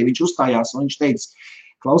īpašnieks arī, viņš uzstājās un viņš teica,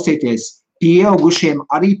 klausieties, Pieaugušiem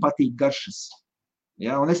arī patīk garšas.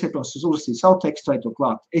 Ja, un es, protams, uzrakstīju savu tekstu, vai to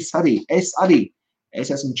klāt. Es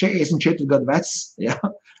esmu 44 gadu vecs, ja,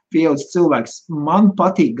 pieaudzis cilvēks. Man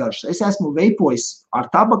patīk garšas. Es esmu veipojis ar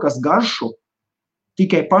tabakas garšu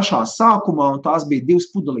tikai pašā sākumā, un tās bija 2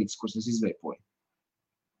 pudelītes, kuras es izveipoju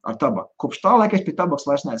ar tabaku. Kopš tā laika es pie tabaks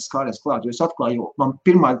vairs neesmu skāries klāt, jo es atklāju, man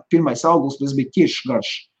pirmais auglis, tas bija tieši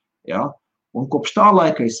garš. Ja? Un kopš tā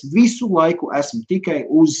laika es visu laiku esmu tikai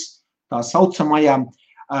uz tā saucamajām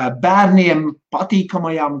bērniem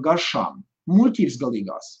patīkamajām garšām. Muļķības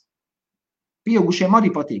galīgās. Pieaugušiem arī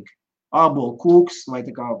patīk. Ābolu kūks vai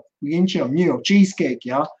tā kā Linčiem, New York cheesecake,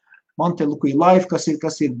 ja? Mantelukuja life, kas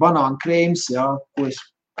ir banāna krēms, ja? Ko es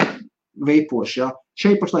veipošu. Ja?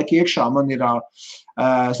 Šeit pašlaik iekšā man ir,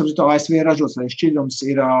 sapratu, ASV ražots vai šķidrums,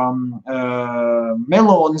 ir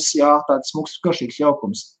melonis, ja? Tāds smuks garšīgs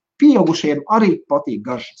jaukums. Pieaugušiem arī patīk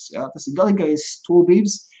garšas. Ja? Tas ir galīgais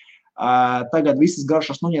stulbības. Tagad visas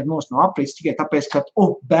garšas noņemt no aprīts tikai tāpēc, ka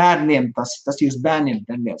bērniem tas jūs bērniem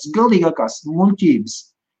tendences. Galīgākās muļķības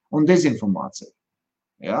un dezinformācija.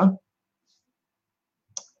 Ja?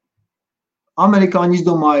 Amerikāņi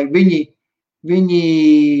izdomāja, viņi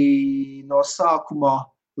no sākumā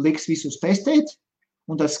liks visus testēt,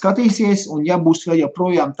 un tad skatīsies, un ja būs vēl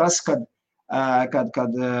joprojām tas, kad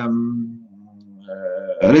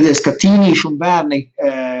redzēs, ka tīnīši un bērni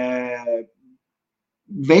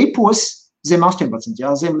veipos zem 18,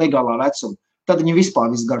 ja, zem legālā vecuma, tad viņi vispār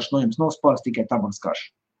visu garšu noņems, nospārs tikai tabaks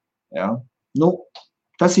garšu. Ja. Nu,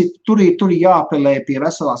 tur ir jāapelē pie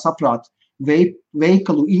veselā saprāta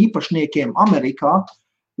veikalu īpašniekiem Amerikā,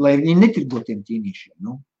 lai viņi netirgo tiem tīnīšiem.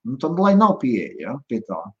 Nu, tad, lai nav pieeja, ja, pie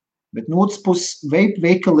tā. Bet no otras puses,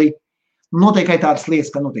 veikali, notiek tādas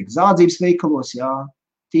lietas, ka notiek zādzības veikalos, ja,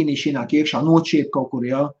 tīnīši ienāk iekšā, nočiep kaut kur,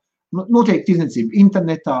 ja. Notiek tirdzniecība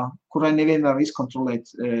internetā, kurai nevienmēr var izkontrolēt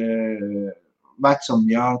vecumu,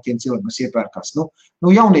 jā, tiem cilvēkiem, kas iepērkās. Nu,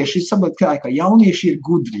 jaunieši, saprotu, ka jaunieši ir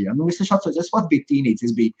gudri, ja. Nu, es taču atceros, es pat biju tīnīts,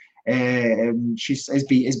 es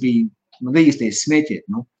biju reģistrējies smēķēt.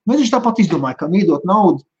 Nu, es taču tāpat izdomāju, ka iedot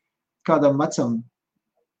naudu kādam vecam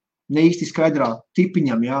neīsti skaidrā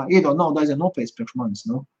tipiņam, jā, iedot naudu aizvien nopēc priekš manis,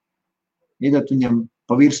 nu. Iedot viņam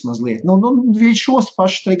pa virs mazliet. Nu, viņš šos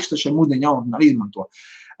pašus trikus taču mūsdienu jaunu arī izmanto.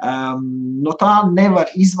 No tā nevar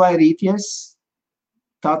izvairīties,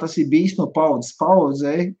 tā tas ir bijis no paudzes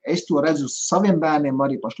paudzē, es to redzu uz saviem bērniem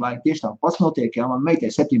arī pašlaik, tieši tā pats notiek, jā, man meitai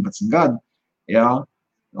 17 gadi, jā,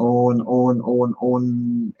 un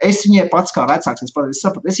es viņai pats kā vecāks, es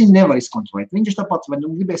sapratu, es viņu nevaru izkontrolēt, viņš tāpat, vai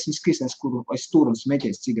gribēs viņu skriesies, kur es tur un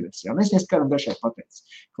smēķēs cigaretes, jā, un es neskaidram dažai pateicu,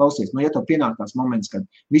 klausies, ja tev pienāk tās moments, kad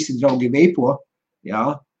visi draugi veipo,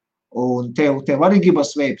 jā, un tev arī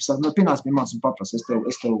gribas veipes, tad pienāc pie manis un papras, es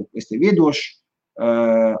tev iedošu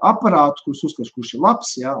aparātu, kurš ir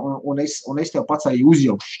labs, ja, un es tev pats arī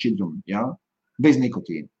uzjaukšu šķidrumu, ja, bez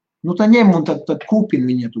nikotīna. Nu, tad ņem un tad kūpini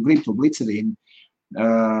viņu, ja tu gribi to glicerīnu,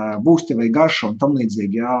 būs tev vai garša un tam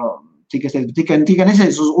līdzīgi, ja, tikai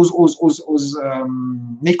nesēdz uz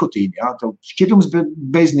nikotīnu, ja, tev šķidrums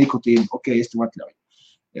bez nikotīna, ok, es tev atļauju,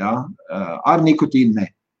 ja, ar nikotīnu ne.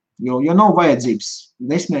 Jo nav vajadzības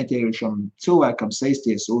nesmēķējušam cilvēkam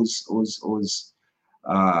seisties uz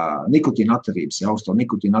nikotīna atkarības, ja, uz to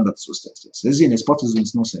nikotīna adatas uztaisties. Es zinu, es pats uz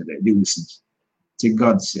viņas nosēdēju 20 cik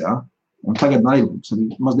gadus, ja, un tagad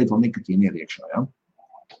mazliet vēl nikotīna ir iekšā, ja.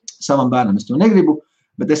 Savam bērnam es to negribu,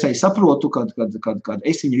 bet es arī saprotu, kad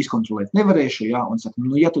es viņu izkontrolēt nevarēšu, ja, un saku,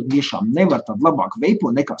 nu, ja tu tiešām nevar, tad labāk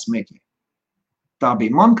veipo nekā smēķē. Tā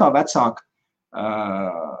bija man kā vecāk,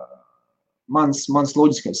 mans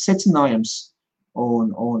loģiskais secinājums,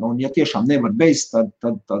 un ja tiešām nevar bez, tad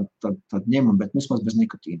ņemam, bet vismaz bez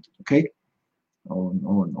nikotīna, ok?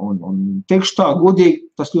 Un teikšu tā, godīgi,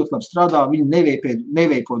 tas ļoti labi strādā, viņi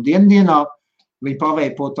neveipo dienā, viņi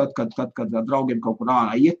paveipo tad, kad draugiem kaut kur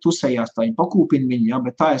ārā iet, tusējās, tā viņi pakūpina viņu, ja,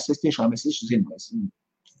 bet tā es tiešām zinu.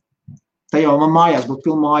 Te jau man mājās būtu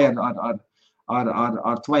pilna māja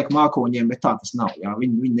ar tvaiku mākoņiem, bet tā tas nav, ja,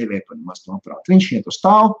 viņi neveipo nemaz to aprātu. Viņš iet uz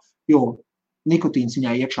stāv, jo nikotīns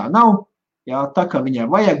viņai iekšā nav, jā, tā kā viņai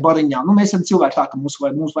vajag bariņā, nu mēs esam cilvēki tā, ka mums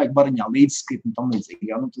vajag bariņā līdzskrit un tam līdzīgi,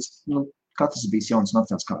 jā, nu katrs bijis jauns un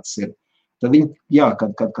atcerās, kā tas ir. Tad viņi, jā,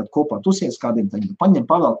 kad kopā tusies kādiem, tad viņi paņem,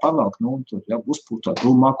 pavelk, nu, tur, jā, uzpūst tā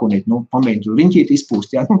trūmu mākonīt, nu, pamēģi tur riņķīt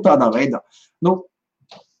izpūst, jā, nu, tādā veidā. Nu,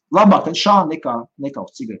 labāk tad šā nekā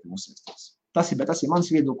uz cigareti uzsēsties. Tas ir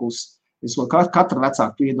mans viedoklis, es vēl katra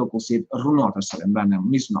vecāka viedoklis ir runāt ar saviem bērniem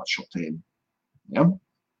un izrunāt šo tēmu, jā.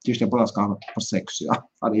 Tieši tāpēc kā par seksu, jā,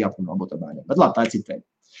 arī jāpanāk būt ar bērniem. Bet labi, tā ir citēji.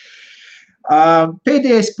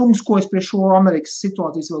 Pēdējais punkts, ko es pie šo Amerikas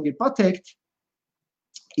situācijas vēl gribu pateikt,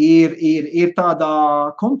 ir tāda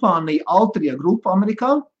kompānija Altria grupa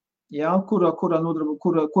Amerikā, ja,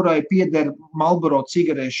 kurai pieder Marlboro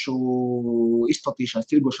cigarešu izplatīšanas,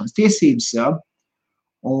 tirgošanas tiesības, ja,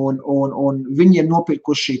 un viņi ir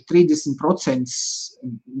nopirkuši 30%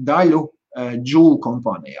 daļu Juul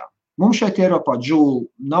kompānijā. Mums šeit Eiropā Juul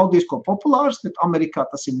nav diezko populārs, bet Amerikā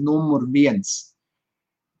tas ir numur 1.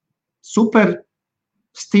 Super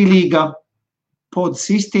stilīga pod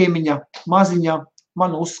sistēmiņa, maziņa.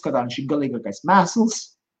 Man uzskatā, viņš ir galīgākais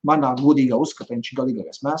mēsls. Manā godīgā uzskatā, viņš ir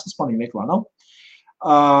galīgākais mēsls. Man viņa veiklā nav.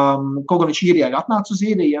 Kaut gan viņš Īrijā ir atnācis uz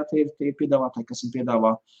Īriju, ja, tie ir piedāvātāji, kas viņu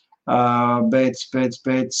piedāvā.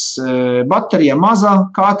 Pēc baterija mazā,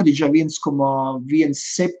 kārtridža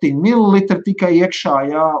 1,17 ml tikai iekšā,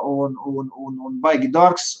 ja, un baigi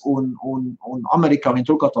dārgs, un Amerikā viņi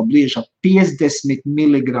turklāt blieža 50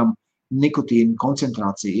 mg nikotīna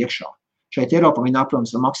koncentrācija iekšā. Šeit Eiropā viņa,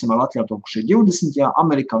 protams, ir maksimāli atļautu, kurš ir 20, jā,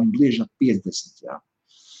 Amerikā viņa blieža 50, jā.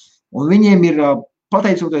 Un viņiem ir,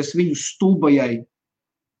 pateicoties viņu stulbajai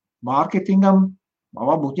mārketingam,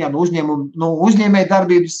 varbūt, jā, no uzņēmēja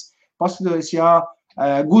darbības, paskatoties, jā,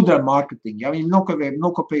 gudra mārketinga, jā, viņi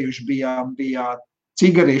nokopējuši bija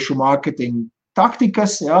cigarešu mārketinga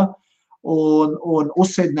taktikas, jā, un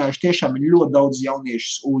uzsēdinājuši tiešām ļoti daudz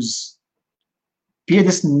jauniešus uz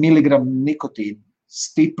 50 mg nikotīnu,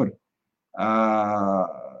 stipru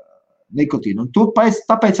nikotīnu. Un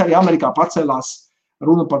tāpēc arī Amerikā pacēlās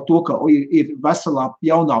runa par to, ka ir veselā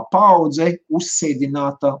jaunā paudze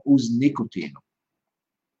uzsēdināta uz nikotīnu.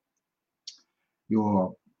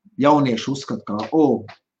 Jo jaunieši uzskata, ka,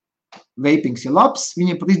 vapings ir labs,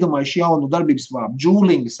 viņiem pat izdomājuši jaunu darbības vārdu,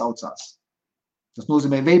 džūlingi saucās. Tas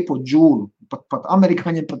nozīmē vapot džūlu. Pat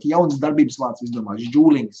amerikāņiem pat jaunas darbības vārds izdomājuši,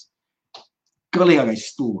 džūlings. Galīgākais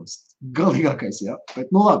stūlis. Galīgākais, jā. Bet,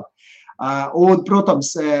 nu labi. Un,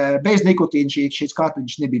 protams, bez nikotīna šīs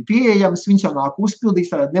kārtridžas nebija pieejamas, viņas jau nāk uzpildīt,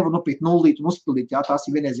 tad nevar nopirkt nullīt un uzpildīt, jā, tās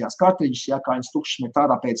ir vienreizējās kārtridžas, jā, kā viņas tukšas met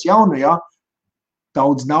ārā pēc jaunu, jā.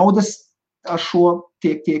 Daudz naudas ar šo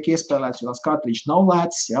tiek iespēlēts, jo tās kārtridžas nav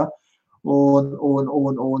lētas, jā. Un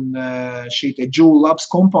šī te Juul Labs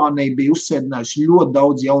kompānija bija uzsēdinājusi ļoti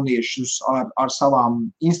daudz jauniešus ar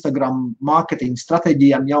savām Instagram marketinga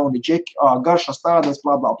stratēģijām, jauni džeki, garšas tādas,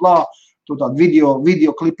 blā, blā, blā. Tur tādi video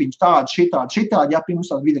klipiņi tādi, šitādi, jā, pie mums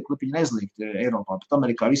tādi video klipiņi nezliegt Eiropā, bet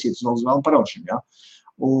Amerikā visi iet uz vēlmu paraušiem, jā.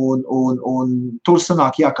 Un tur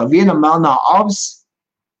sanāk, jā, ka viena melnā avs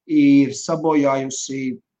ir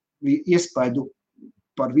sabojājusi iespaidu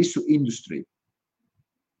par visu industriju.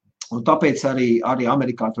 Un tāpēc arī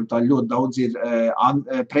Amerikā tur tā ļoti daudz ir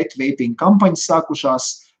pret-vaping kampaņas sākušās,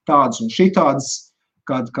 tādas un šitādas,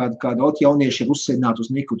 kad jaunieši ir uzsēdināti uz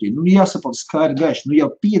nikotīnu. Nu, jāsaprot skaidri gaiši, nu jau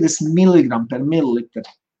 50 mg per mililitru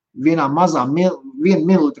vienā mazā 1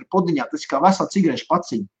 mililitra pudiņā, tas ir kā vesela cigarešu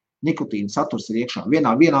paciņa, nikotīna saturs ir iekšā.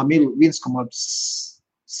 Vienā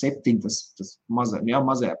 1,7 tas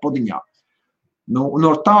mazajā pudiņā. Nu, un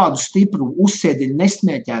ar tādu stipru uzsēdiņu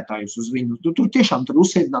nesmēķētājus uz viņu, tur tiešām tur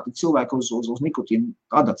uzsēdināti cilvēki uz nikotīnu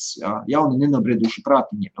adats, jā, jauni nenobrieduši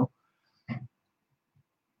prātiņi, nu.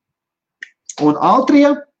 Un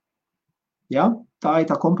Altria, jā, tā ir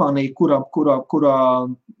tā kompānija, kurā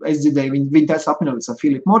es dzirdēju, viņi taisa apvienoties ar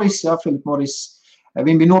Philip Morris, jā, Philip Morris,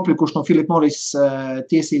 viņi bija nopirkuši no Philip Morris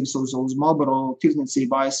tiesības uz Marlboro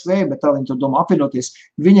tirdzniecību ASV, bet tā viņi to domā apvienoties.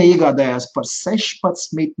 Viņa iegādājās par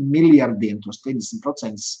 16 miljardiem, tos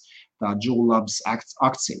 30% tā Juul Labs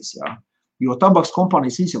akcijas, jā. Jo tabaks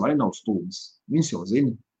kompānijas, viņas jau arī nav stulbas, viņas jau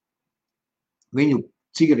zina. Viņu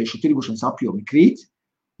cigarešu tirgošanas apjomi krīt,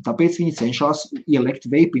 tāpēc viņi cenšas ielikt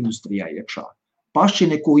vape industrijā iekšā. Paši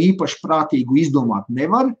neko īpaši prātīgu izdomāt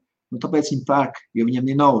nevar, nu tāpēc viņi pērk, jo viņiem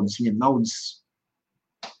ir naudas, viņiem naudas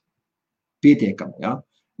pietiekami, jā.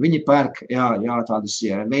 Viņi pērk, jā, tādas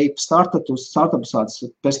vape startupus, tādas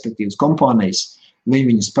perspektīvas kompānijas, viņi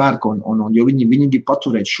viņas pērk, jo viņi grib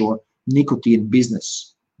paturēt šo nikotīnu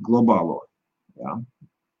biznesu globālo, jā.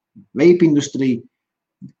 Vape industrija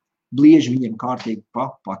bliež viņiem kārtīgi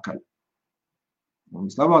pakaļ. Un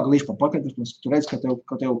vislabāk līdz pakaļ, tu redz, ka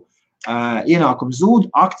tev ienākums zūd,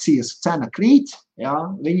 akcijas cena krīt, jā,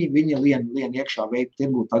 viņi lien iekšā vape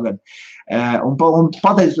tirgu tagad. Un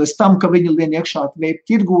pateicoties tam, ka viņi lien iekšā vape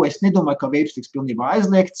tirgu, es nedomāju, ka vapes tiks pilnībā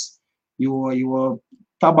aizliegts, jo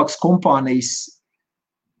tabaks kompānijas,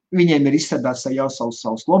 viņiem ir izstrādāts jau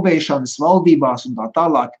savus lobēšanas valdībās un tā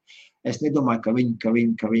tālāk. Es nedomāju, ka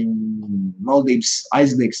viņi valdības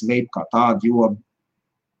aizliegs vape kā tādu,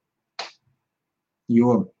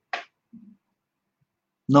 jo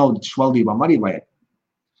naudas valdībām arī vajag.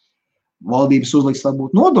 Valdības uzliks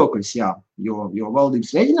varbūt nodokļus, jā, jo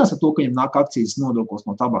valdības rēķinās ar to, ka viņam nāk akcijas nodoklis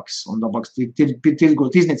no tabakas, un tabakas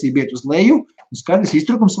tirgot izniecība iet uz leju, un skaidrs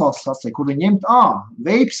iztrukums valsts atstāja, kur viņi ņemt,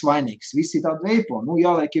 veips vainīgs, visi tādi veipo,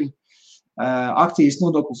 jāliek ir akcijas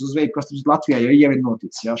nodoklis uz veipu, kas Latvijā jau ir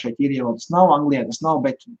noticis, jā, šeit ir jau tas nav, Anglijā tas nav,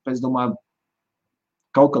 bet es domāju,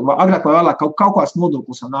 agrāk vai vēlāk kaut kāds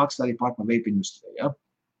nodoklis nāks arī pār par veipu industriju, jā.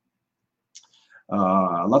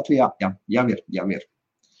 Latvijā, jā, jau ir.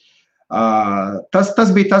 Tas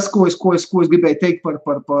bija tas, ko es gribēju teikt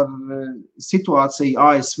par situāciju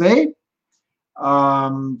ASV.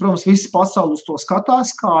 Protams, visas pasaules to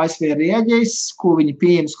skatās, kā ASV reaģēs, ko viņi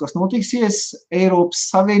pieņems, kas notiksies. Eiropas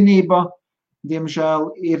Savienība,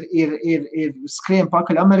 diemžēl, ir skrien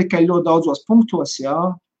pakaļ Amerikai ļoti daudzos punktos, jā,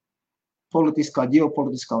 politiskā,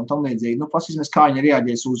 ģeopolitiskā un tam līdzīgi. Pasīsimies, kā viņi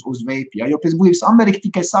reaģēs uz vape, jā, jo pēc būtības Amerika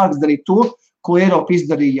tikai sāks darīt to, ko Eiropa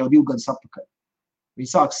izdarīja jau 2 gadus atpakaļ.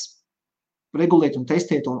 Viņi sāks regulēt un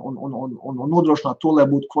testēt un nodrošināt to, lai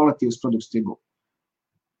būtu kvalitīvs produkts tirgu.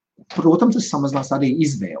 Protams, tas samazinās arī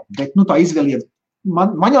izvēli, bet tā izvēle ir,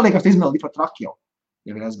 man jau liekas, izvēle ir pat traki jau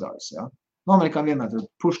ir aizgājusi, jā. Amerikā vienmēr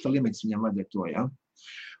push the limits viņam vajadzēja to, jā.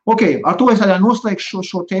 Ok, ar to es arī noslēgšu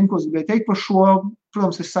šo tēmu, ko es gribēju teikt par šo.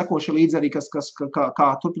 Protams, es sekošu līdzi arī, kā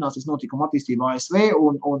turpināsies notikuma attīstība ASV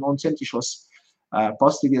un centīšos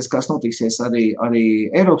paskatīties, kas notiksies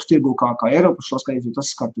arī Eiropas tirgu, kā Eiropas šo skatītu, tas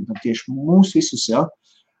skatu tieši mūs visus, ja?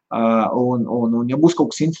 Un ja būs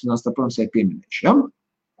kaut kas interesants, tad, protams, ir pieminēšu, ja?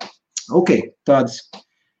 Ok, tāds.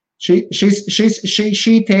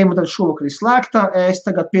 Šī tēma tad šovakar ir slēgta. Es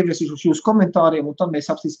tagad pievērsīšos jūsu komentāriem, un tad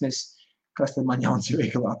mēs apstīsimies, kas tad man jauns ir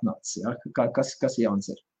veikalā atnācis, ja? Kas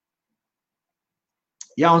jauns ir.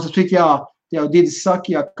 Jauns, jā, jau Didis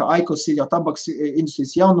saka, ja, ka Aikos ir jau tabaks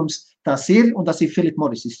industrijas jaunums, tas ir, un tas ir Philip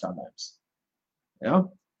Morris izstrādājums. Ja?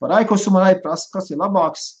 Par Aikosu man prasa, kas ir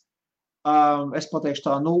labāks. Es pateikšu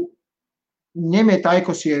tā, ņemiet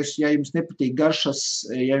Aikos, ja jums nepatīk garšas,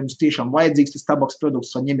 ja jums tiešām vajadzīgs tas tabaks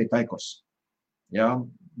produkts, tad ņemiet Aikos. Ja?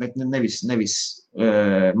 Bet nevis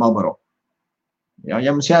Marlboro.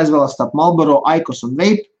 Ja mums jāizvēlas starp Marlboro, Aikos un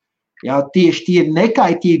Vape, ja? Tieši tie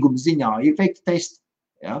nekaitīguma ziņā ir veikti testi.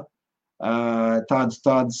 Ja?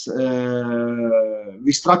 Tāds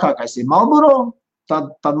vistrakākais ir Marlboro,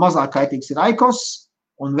 tad mazāk kaitīgs ir Aikos,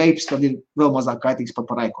 un Vapes tad ir vēl mazāk kaitīgs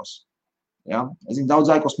par Aikos. Ja? Es zinu,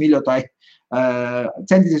 daudz Aikos mīļotāji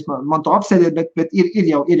centīsies man to apsēdēt, bet ir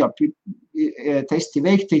jau testi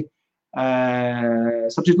veikti.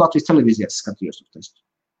 Sapratu, Latvijas televīzijās skatījos to testu.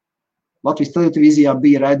 Latvijas televīzijā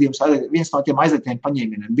bija raidījums, viens no tiem aizliegtiem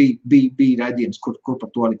paņēmieniem bija raidījums, kur par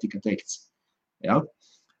to arī tika teikts. Ja?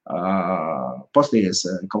 Paskatīties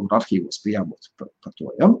kaut kur arhīvos bija jābūt par to,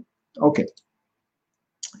 ja? Ok.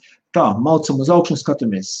 Tā, maucam uz augšu un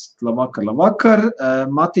skatāmies. Labvakar.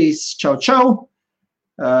 Matīs, čau.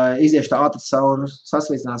 Iziešu tā ātri cauri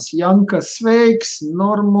sasveicinās Janka, sveiks,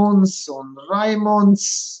 Normunds un Raimonds,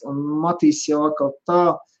 un Matīs jau atkal tā.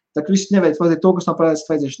 Tā, ka viss neveic vajadzēt to, kas nav pareizes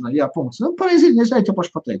vajadzēšanā. Jā, punkts. Pareizi, es jau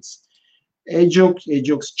paši pateicis.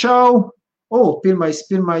 Eģuks, čau. Pirmais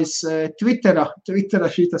Twittera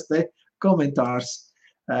šitas te komentārs.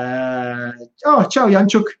 Čau,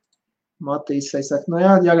 Jančuk. Matīs, es saku,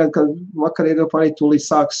 jāgad, ka vakar Eiropā arī tūlīt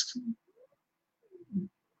sāks.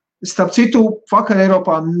 Starp citu, vakar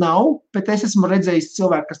Eiropā nav, bet es esmu redzējis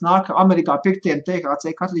cilvēku, kas nāk Amerikā pirktiem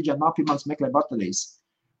THC kartridžā, nāk pie manis meklē baterijas.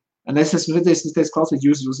 Un es esmu redzējis, es teicu, klausies,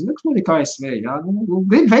 jūs uzzināt, ir kā ASV, jā,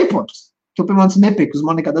 grib veipotus. Tu pie manis nepirkt, uz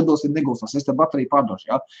mani nekad atbilst ir negulstās, es te bateriju pārdošu,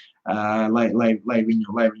 jā, lai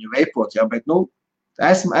viņu veipot, jā, bet,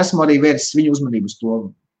 esmu arī vērsis viņu uzmanību uz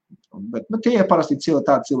to, bet, tie ir parasti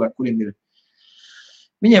tādi cilvēki, kuriem ir,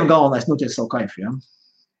 viņiem galvenais notiek savu kaifu, jā.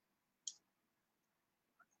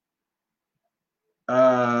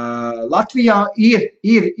 Latvijā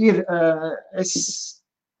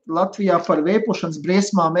Latvijā par veipošanas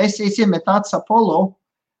briesmām, es iemet tāds Apollo,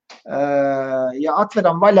 ja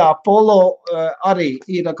atveram vaļā Apollo, arī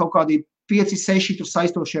ir kaut kādi 5-6 tur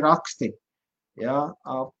saistoši raksti. Ja,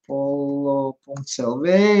 Apollo.lv,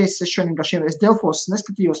 es Delfos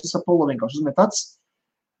neskatījos, es Apollo vienkārši uzmet tāds.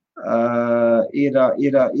 Ir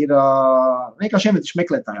vienkārši iemetuši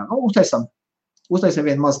meklētājā. Uztaisam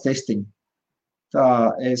vienu mazu testiņu. Tā,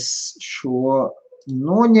 es šo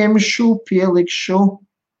noņemšu, pielikšu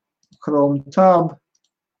Chrome tab,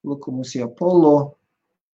 lūk, mums ir Apollo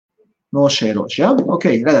nošēroši, ja? Ok,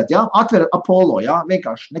 redzat, ja? Atver Apollo, ja?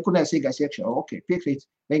 Vienkārši, nekur neesīgais iekšā, ok, piekrīt,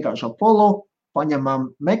 vienkārši Apollo, paņemam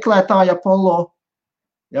meklētāju Apollo,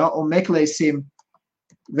 ja? Un meklēsim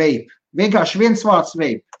Vape. Vienkārši viens vārds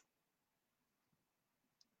Vape.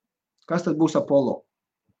 Kas tad būs Apollo?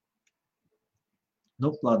 Nu,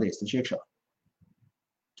 lādējies taču iekšā.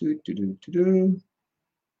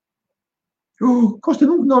 Kas te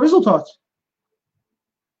nav rezultāts?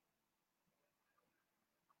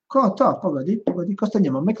 Kā tā? Pagaidi, kas te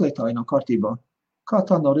ņemam? Meklētāji nav kārtībā. Kā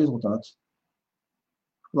tā nav rezultāts?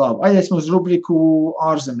 Labi, aiziesim uz rubriku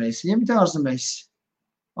ārzemēs. Ņemiet ārzemēs.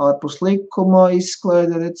 Ārpus likuma,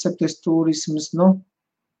 izklaide, receptes, turismas, nu.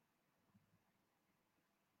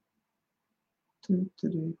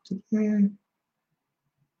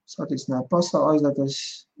 Satīcināt pasauli, aizdētais,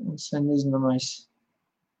 sen nezināmais.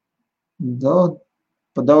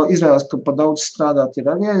 Izrādās, ka pa daudz strādāt ir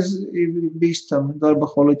arī bīstam, darba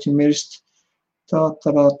holiķi mirst. Tā.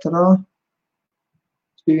 Tas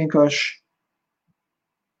bija vienkārši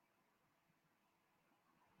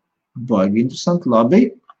baigi interesanti, labi.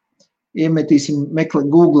 Iemetīsim,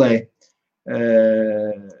 googlē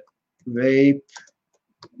Vape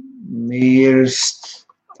mirst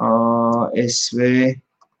ASV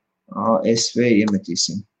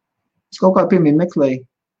iemetīsim. Es kaut kā piemēr meklēju.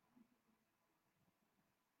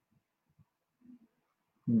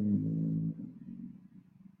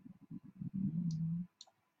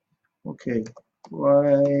 Ok,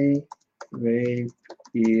 vai vape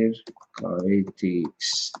ir kaitīgs?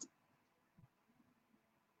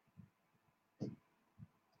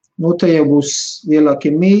 Nu, te jau būs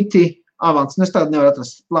lielākie mīti. Avans, es tādu nevaru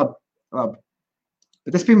atrast. Labi.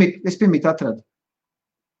 Bet es pirmīt atradu.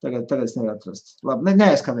 Tagad es nevaru atrast. Labi,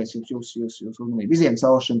 neaizskavēs jūs uzmanību. Iziem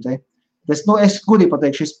caur šim te. Es gudīgi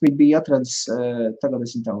pateikšu, es biju atradis, tagad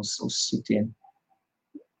es viņu tā uz sitienu.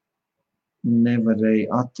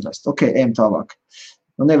 Nevarēju atrast. Ok, ejam tālāk.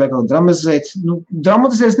 Nu, nevajag vēl dramatizēt. Nu,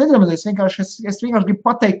 nedramatizēt, vienkārši es vienkārši gribu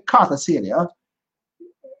pateikt, kā tas ir, jā?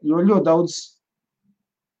 Jo ļoti daudz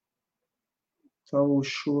tavu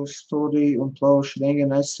šo storiju un plaušu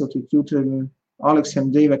rengenu aizsūtīt YouTube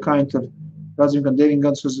Aleksiem Dīvai, kā viņi tur redzim, gan 9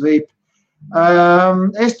 gadus uz Vape.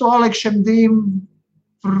 Es to Aleksiem Dīm,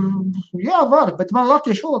 jā, var, bet man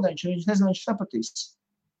latviešu valodā viņš nezinu, viņš sapratīs.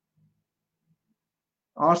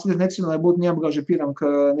 Ārsti necinu, lai būtu neapgāži piram,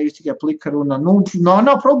 ka nevis tikai plika runa. Nu,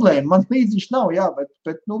 nav problēma, man līdz viņš nav, jā,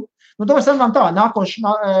 bet nu tāpēc sarunām tā, nākoši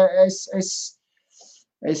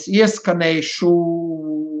es ieskanēšu,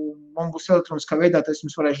 man būs elektroniskā veidā, tad es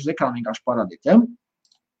jums varēšu uz ekrānu vienkārši parādīt, ja?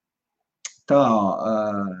 Tā,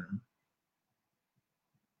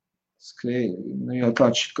 nu jau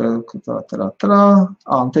tāds, ka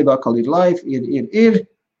un te atkal ir live, ir.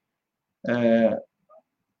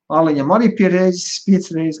 Āliņam arī 5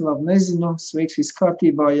 reizes, labi, nezinu, sveiks, viss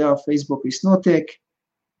kārtībā, jā, Facebook viss notiek.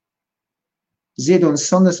 Ziedonis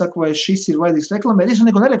Sonde saka, vai šis ir vajadzīgs reklamēt, es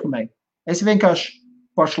neko nereklamēju. Es vienkārši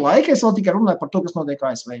pašlaik, es vēl tikai runāju par to, kas notiek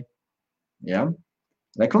ASV. Ja?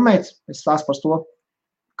 Reklamēt, es stāstu par to,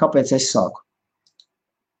 kāpēc es sāku.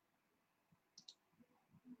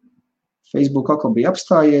 Facebook atkal bija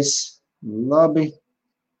apstājies, labi.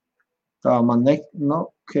 Tā man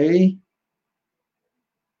ok.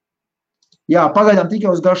 Jā, pagaidām tikai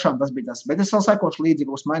uz garšām tas bija tas, bet es vēl sekošu līdzi,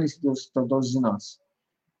 būs mainīs, jūs to zinās.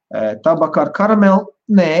 Tabaka ar karamelu,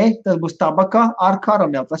 nē, tas būs tabaka ar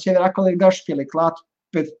karamelu, tas jau ir atkal ir garšas pieliek klāt,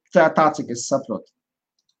 bet tā, cik es saprotu.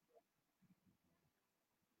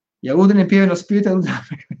 Ja ūdenim pievienos spīti,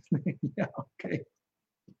 jā, ok.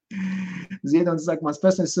 Ziedonis saka, mans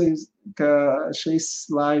personis, ka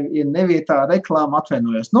šis live ir nevietā reklāma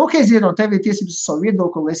atvainojos. Nu, ok, Ziedon, tev ir tiesības uz savu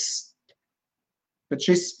viedokli, bet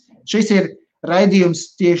šis ir raidījums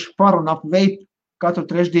tieši par un ap Vape katru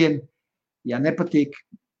trešdienu. Ja nepatīk,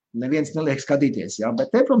 neviens neliek skatīties, jā,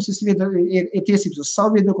 bet te, protams, ir tiesības uz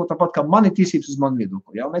savu viedokli, tāpat kā man ir tiesības uz manu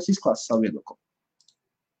viedokli, jā, un es izklāstu savu viedokli.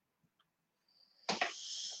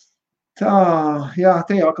 Tā, jā,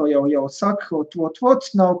 te jau saka,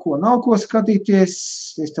 nav ko skatīties,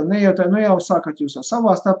 es tev nejautāju, nu jau sākat jūs jau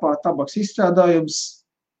savā starpā, tabaks izstrādājums.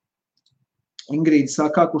 Ingrīda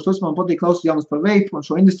saka, kurš man patīk klausīt jaunas par Vape un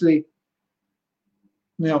šo industriju.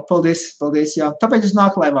 Nu jā, paldies, jā. Tāpēc es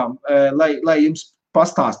nāku laivām, lai jums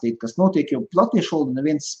pastāstītu, kas notiek, jo latviešu valodu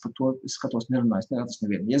neviens par to skatos nerunājas, nerātas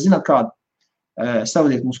nevienu. Ja zināt kādu,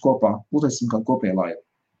 savadiet mums kopā, uztaisīsim kādu kopēju laivu.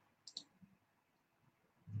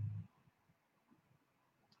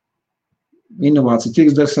 Inovācija,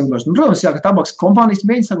 tirgus daļas saglabāšana. Nu, protams, jā, ka tabaks kompānijas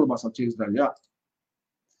mēģina saglabāt savu tirgus daļu, jā.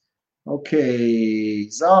 Ok,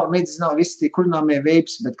 zāle, mēdzi nav visi tie kurināmie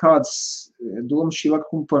vapes, bet kādas domas šī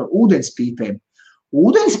vakuma par ūdenspīpēm?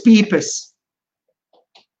 Ūdenspīpes?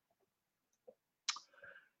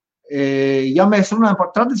 Ja mēs runājam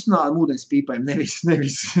par tradicionāliem ūdenspīpēm,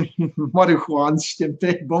 nevis marihuānas šitiem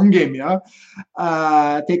te bongiem, ja,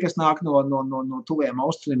 tie, kas nāk no tuviem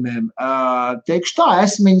austrumiem, teikšu tā,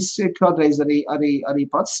 esmu viņas kādreiz arī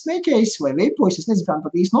pats smēķējis vai veipojis, es nezinu, kā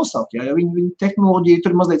pat īsti nosaukt, ja, jo viņu tehnoloģija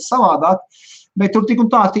tur mazliet savādāk, bet tur tik un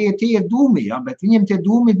tā tie ir dūmi, ja, bet viņiem tie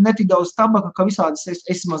dūmi ir netik daudz tabaka, ka visādas,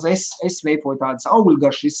 es veipoju tādas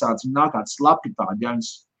augļgaršas visādas, un nāk tāds slapi tādi, ja,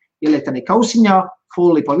 viņas ieliek tādā kausiņā,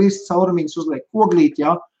 folija pa virs caurumiņas, uzliek koglīt,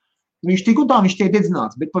 ja, viņš tik un tā, viņš tiek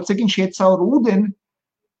dedzināts, bet pat cik viņš iet cauri ūdeni,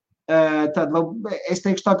 tad es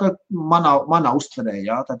teikšu tā, ka manā uztverē,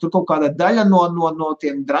 ja, tad tur kaut kāda daļa no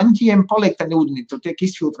tiem draņķiem paliek tādā ūdenī, tur tiek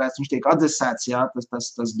izfiltrēts, viņš tiek atdzesēts, ja,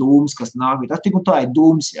 tas dūms, kas nāk, tas tik un tā ir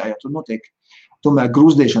dūms, ja, jo tur notiek tomēr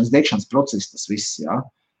grūzdēšanas, degšanas process tas viss, ja.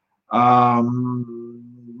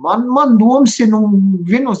 Man domas ir,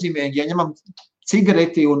 viennozīmīgi, ja ņemam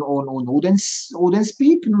cigareti un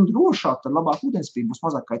ūdenspīpi, drošāk, tad labāk ūdenspīpi būs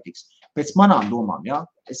mazāk kaitīgs. Pēc manām domām, ja.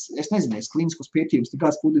 Es nezinu, es klīniskus pētījumus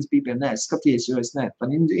tikās par ūdenspīpiem neesmu skatījies, jo es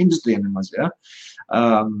par industriju nemaz, ja.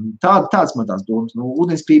 Tāds man tās domas.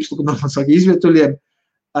 Ūdenspīps, man saka, izvietuļiem.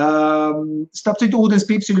 Starp citu,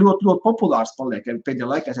 ūdenspīps ir ļoti populārs paliek. Pēdējā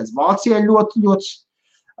laikā es Vācijā ļoti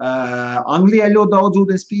Anglijā ļoti daudz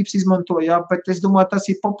ūdenspīps izmanto, jā, bet es domāju, tas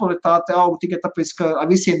ir popularitāte auga tikai tāpēc, ka ar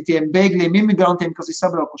visiem tiem bēgļiem imigrantiem, kas ir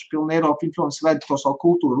sabraukuši pilnu Eiropu, viņi, protams, ved to savu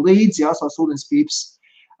kultūru līdzi, jā, savas ūdenspīps.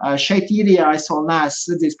 Šeit Īrijā es vēl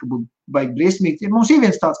neesmu redzējis, ka būtu baigi briesmīgi. Mums ir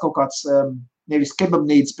viens tāds kaut kāds, nevis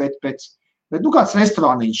kebabnīts, bet kāds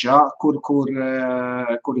restorāniņš, jā, kur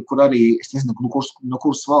arī, es nezinu, no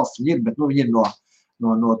kuras valsts viņi ir, bet viņi ir no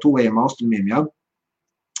tuvējiem austrumiem, jā.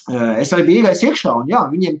 Es arī biju iegājis iekšā, un jā,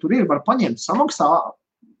 viņiem tur var paņemt, samaksā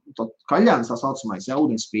kaļāns tā saucamais, jā,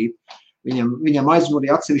 ūdenspīpi. Viņam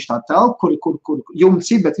aizmurīja atsevišķi tā telpa, kur jumts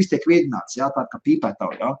ir, bet viss tiek viedināts, jā, tā kā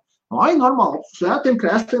pīpētavu, jā. Normāli, šajā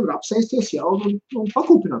krēstiem var apsēsties, jā, un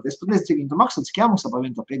pakūpināties. Pat nezinu, cik viņi to maksā, cik jāmaksā par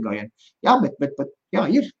vienu to piegājienu. Jā, bet jā,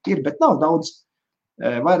 ir, bet nav daudz.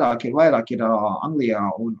 Vairāk ir Anglijā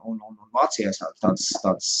un Vācijā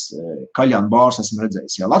tāds kaļānu bārs esmu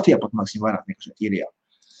redzējis, jā. Latvijā pat maksim vairāk nekā šeit Īrijā.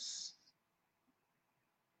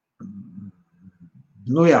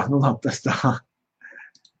 Jā, labi, tas tā.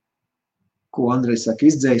 Ko Andrejs saka,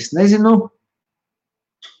 izdzējis, nezinu.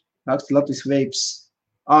 Raksta Latvijas vapes.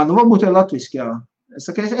 Varbūt ir latviski, jā. Es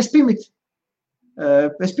saku, es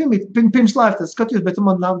pirms laiva tad skatījos, bet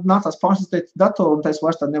man nācās pārstāstīt datoru, un es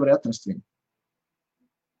vairs tādu nevarēju atrast viņu.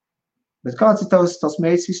 Bet kāds ir tavs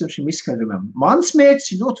mērķis visam šim izskaidrojumam? Mans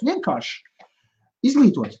mērķis ir ļoti vienkārši.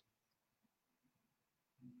 Izglītot.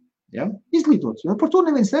 Ja? Izglītot, jo par to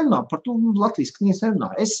neviens nerunā, par to latviski neviens nerunā.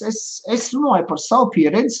 Es runāju par savu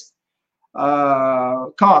pieredzi,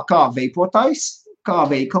 kā veipotājs, kā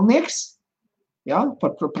veikalnieks, ja?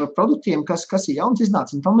 Par produktiem, kas ir jauns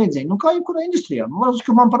iznācis un tam līdzīgi. Kā jebkurā industrijā.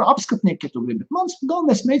 Man par apskatnieku, ja tu gribi, bet mans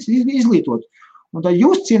galvenais mērķis ir izglītot. Un tad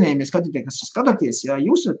jūs cienējamies, kas skatāties, ja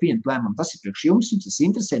jūs varat pieņemt lēmumu, tas ir priekš jums, tas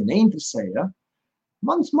interesē, neinteresē, ja?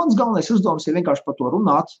 Mans galvenais uzdevums ir vienkārši par to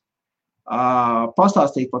runāt,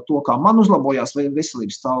 pastāstīt par to, kā man uzlabojās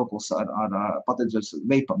veselības stāvoklis ar pateicoties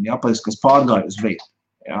veipam, jā, kas pārgāja uz veipu.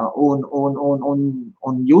 Jā,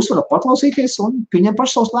 un jūs varat paklausīties un pieņemt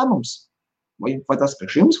paši savus lēmumus. Vai tas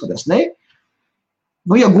priekš jums, vai tas ne?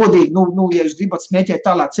 Ja godīgi, ja jūs gribat smēķēt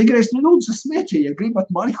tālāk cigaretes, lūdzu smēķējiet, ja gribat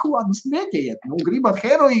marihuānu, smēķējiet, gribat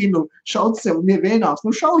heroīnu, šaut sev vienās,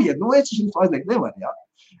 šaujiet, es jums aizliegt nevar, jā.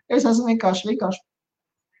 Es esmu vienkārši,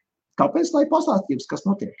 kāpēc, lai pastāstības, kas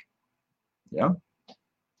notiek. Ja?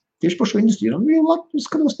 Tieši par šo industriju.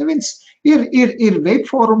 Skatos, neviens ir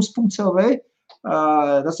vapeforums.lv,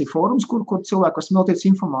 tas ir forums, kur cilvēki var smelties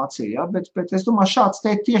informāciju, ja? Bet es domāju, šāds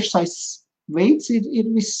tiešsaistes veids ir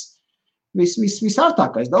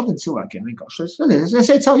visārtākais daudziem cilvēkiem vienkārši. Es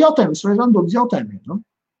eju savu jautājumu, es varu atdot uz jautājumiem.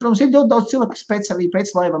 Protams, ir daudz cilvēku, kas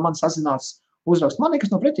pēc laiva man sazinās uzrakst. Man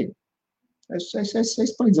nekas nav pretī.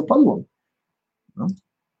 Es palīdzu padomu.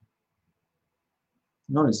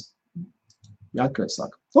 Jāatkarēs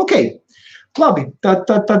sāk. Ok, labi, tad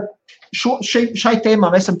šai tēmā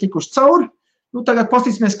mēs esam tikuši cauri. Tagad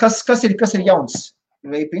pastīsimies, kas ir jauns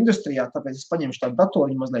vape industrijā, tāpēc es paņemšu tādu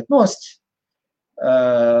datoriņu mazliet nost.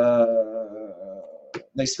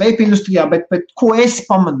 Nevis vape industrijā, bet ko es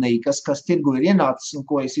pamanīju, kas tirgu ir ienācis un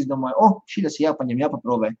ko es izdomāju, šitas jāpaņem,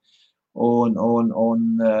 jāpaprovē un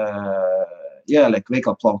jāliek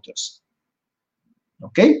veikala plauktos.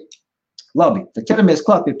 Ok? Labi, tad ķeramies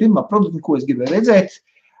klāt pie pirmā produkta, ko es gribēju redzēt.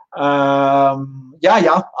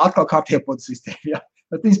 Jā, atkal kārtiepotu sistēmu, jā.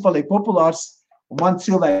 Bet viņas paliek populārs, un man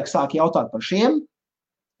cilvēki sāk jautāt par šiem,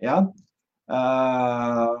 jā.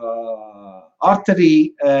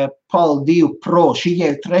 Artery PAL 2 Pro, šī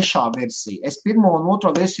ir 3. versija. Es 1. un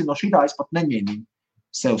 2. versiju no šitā es pat neņēmu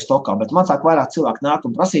sev stokā, bet man sāk vairāk cilvēki nāk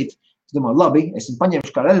un prasīt. Es domāju, labi, es viņu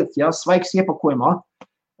paņemšu kā relikt, jā, svaigs iepakojumā.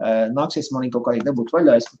 Nāksies man kaut kā dabūt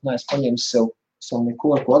vaļā, es pat neesmu paņēmis sev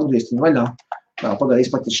neko, ko atgriezt viņu vaļā. Jā,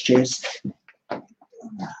 pagaidīs pat ir šķērs.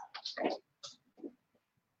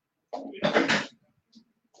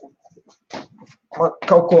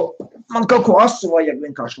 Man kaut ko asu vajag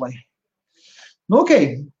vienkārši, lai. Nu, ok,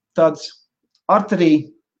 tāds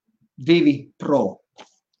Artery 2 Pro.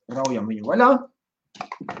 Raujam viņu vaļā.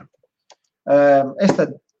 Es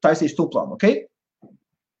tad taisīšu tuplānu, ok?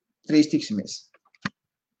 3 tiksimies.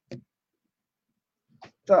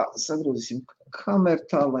 Tā, sagrūzīsim kameru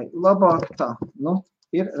tā, lai labāk tā. Nu,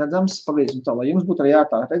 ir redzams, pagaidim tā, lai jums būtu arī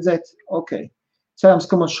tā redzēt. Ok. Cerams,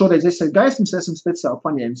 ka man šoreiz ir gaismas, esmu speciāli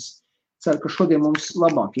paņēmis. Ceru, ka šodien mums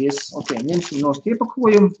labāk ies. Ok, ņemsim nost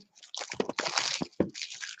iepakojumu.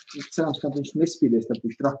 Cerams, ka viņš nespīdies tā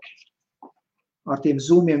tik traki. Ar tiem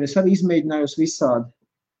zoomiem es arī izmēģinājos visādi.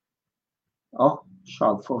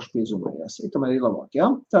 Šādi forši piezumējās. Tomēr ir labāk, jā?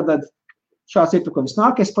 Tātad šāds iepakojums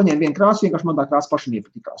nāk. Es paņēmu vienu krāsu, vienkārši man tā krāsa pašam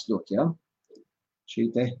iepatikās ļoti, jā? Šī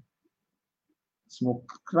te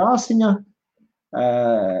smuka krāsiņa.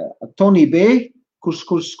 Tony B,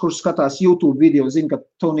 kurš skatās YouTube video, zina, ka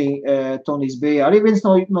Tonijs B arī viens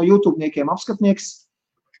no YouTubeniekiem apskatnieks.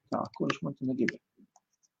 Tā, kurš man te negrib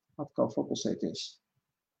atkal fokusēties.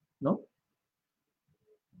 Nu?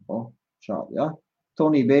 Šādi, jā.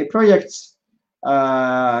 Tony B projekts.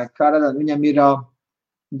 Kā redzat, viņam ir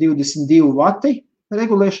 22 vati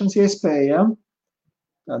regulēšanas iespēja.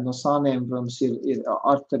 Tad no sāniem, protams, ir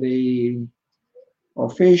Artery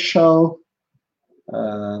Official.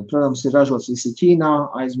 Protams, ir ražots visi Ķīnā.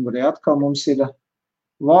 Aizmugurē atkal mums ir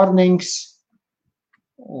warnings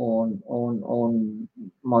un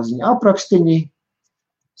maziņi aprakstiņi,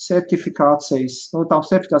 certifikācijas. Nu, tām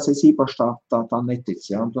certifikācijas īpaši tā netic,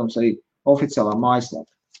 jā. Protams, arī oficiālā mājaslapa.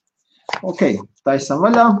 Ok, taisam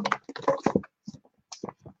vaļā.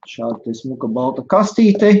 Šāda smuka balta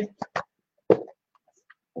kastīte.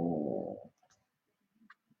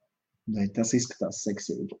 Tas izskatās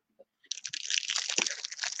seksīgi.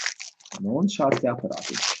 Nu, un šāds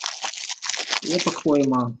aparāti.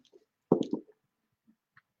 Iepakojumā.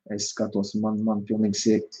 Es skatos, man pilnīgi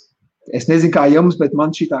siek. Es nezinu, kā jums, bet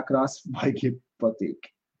man šitā krāsa baigi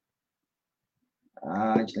patīk.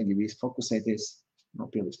 Viņš negrib īsti fokusēties. Nu,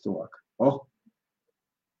 pielīst tuvāk.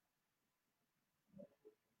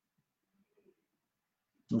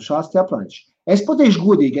 Nu, šāds te aparāts. Es pateikšu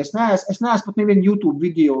godīgi, es neesmu pat nevienu YouTube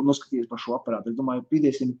video noskatījies par šo aparātu. Es domāju,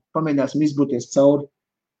 pamēģināsim izbrūties cauri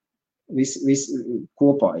viss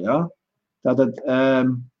kopā, jā. Tātad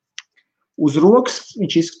uz rokas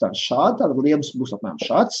viņš izskatās šādi, tātad liebums būs apmēram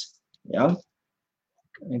šāds, jā.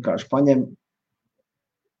 Vienkārši paņem,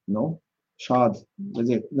 nu, šādi,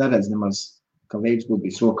 redziet, neredz nemaz, ka veids būtu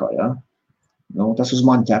bijis rokā, jā. Nu, tas uz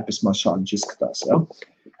mani ķepes maz šādi viņš izskatās, jā.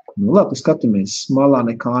 Nu, labi, skatāmies, malā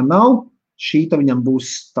nekā nav. Šīta viņam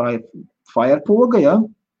būs, tā ir firepoga, jā.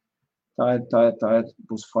 Tā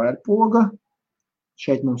būs firepoga.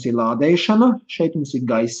 Šeit mums ir lādēšana, šeit mums ir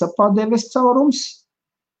gaisa padeves caurums.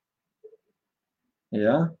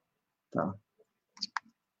 Jā, tā.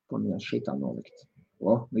 Pamēģinās šitā nolikt.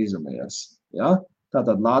 Izumējās. Jā,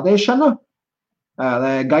 tātad lādēšana,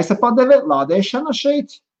 gaisa padeve, lādēšana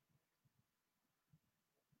šeit.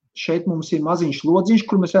 Šeit mums ir maziņš lodziņš,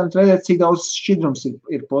 kur mēs varam redzēt, cik daudz šķidrums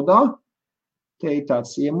ir podā. Te ir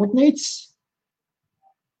tāds iemutnīts,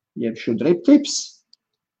 jeb šo driptips.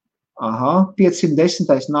 510.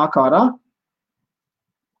 nāk ārā.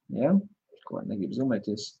 Jā, ko negrib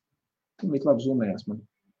zoomēties. Viņš labi zoomējās man.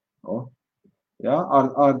 Jā,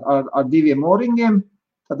 ar 2 moringiem.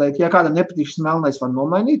 Tad, ja kādam nepatīk melnais, var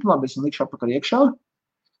nomainīt. Labi, es likšu apakar iekšā.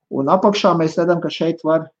 Un apakšā mēs redzam, ka šeit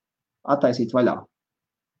var attaisīt vaļā.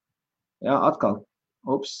 Jā, atkal.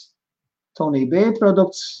 Tony B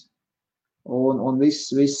produkts. Un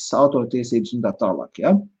viss autortiesības un tā tālāk,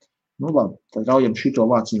 jā. Nu, labi, tad raujam šito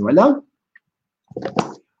vāciņu vaļā.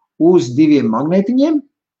 Uz 2 magnētiņiem.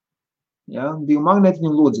 Jā, 2 magnētiņu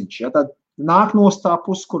un lodziņš. Jā, tad nāk no tā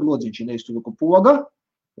puses, kur lodziņš ir. Nevis tur, kur poga.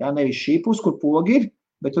 Jā, nevis šī puse, kur poga ir,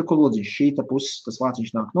 bet tur, kur lodziņš. Šīta puses, tas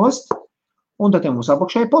vāciņš nāk nost. Un tad mums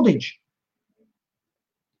apakšā ir podiņš.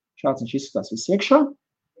 Šāds viņš izskatās viss iekšā.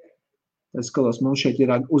 Es skatos, mums šeit ir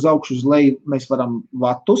uz augšu, uz leju, mēs varam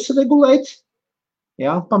vatus regulēt.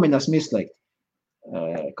 Jā, pamēģināsim ieslēgt.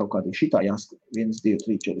 Kaut kādi šitā jāskat. 1, 2,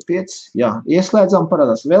 3, 4, 5. Jā, ieslēdzam,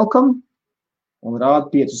 parādās welcome. Un rāda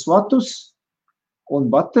 5 vatus. Un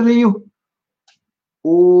bateriju.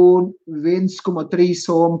 un 1,3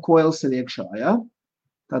 ohm koils ir iekšā, ja?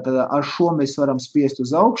 Tātad ar šo mēs varam spiest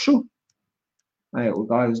uz augšu,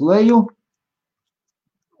 uz leju.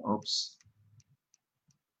 Ops.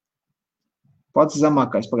 Pats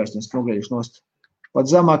zemākais, pagaidām, nogriežu nost.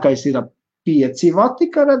 Pats zemākais ir 5 vati,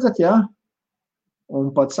 kā redzat, ja?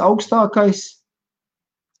 Un pats augstākais,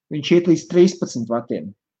 viņš iet līdz 13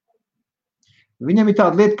 vatiem. Viņam ir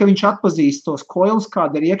tāda lieta, ka viņš atpazīst tos koils,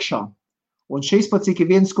 kāda ir iekšā. Un šis pats, cik ir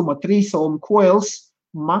 1,3 ohm koils,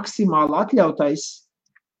 maksimāli atļautais,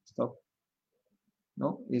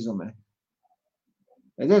 izumē.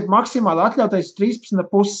 Redziet, maksimāli atļautais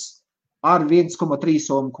 13,5 ar 1,3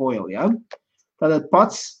 ohm koili, ja? Tātad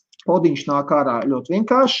pats podiņš nāk ārā ļoti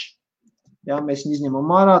vienkārši. Ja, mēs viņu izņemam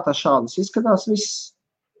ārā, tā šādas izskatās viss.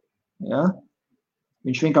 Ja?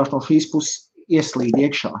 Viņš vienkārši no šīs puses ieslīd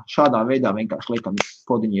iekšā. Šādā veidā vienkārši liekam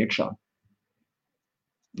podiņu iekšā.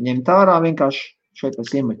 Ņemt ārā vienkārši šeit pēc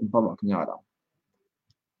iemetņu pavākņu ārā.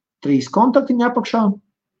 3 kontaktiņi apakšā.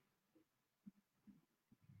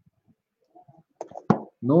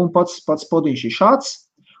 Nu, un pats podiņš ir šāds.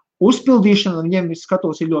 Uzpildīšana viņiem,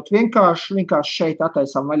 skatos, ir ļoti vienkārši. Vienkārši šeit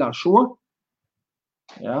attaisām vaļā šo.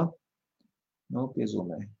 Ja? Nu,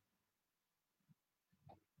 piezūmē.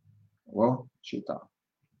 Šitā.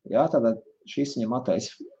 Ja, tātad šis viņam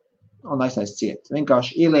attais un aiztais ciet.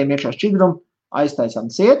 Vienkārši ielējam iekšā šķidrumu,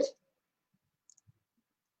 aiztaisām ciet.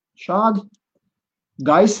 Šādi.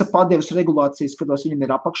 Gaisa padevas regulācijas, skatos, viņam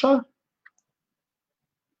ir apakšā.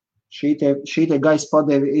 Šī te gaisa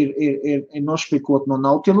padevi ir nošpikot no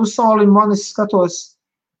nautilusāli, manis skatos,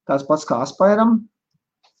 tās pats kā aspairam.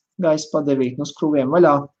 Gaisa padevīt no skrūviem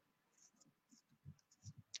vaļā.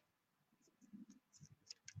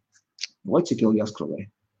 Vai cik ilgi jāskrūvē.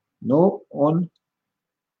 Nu, un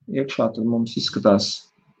iekšā tad mums izskatās,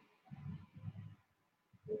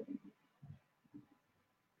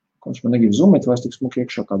 ko viņš man negrib zoomēt, vai es tik smuki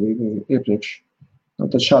iekšā kā bija iepriekš. Nu,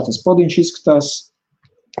 tad šāds tas podiņš izskatās.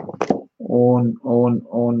 Un,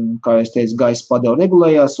 kā es teicu, gaisa padev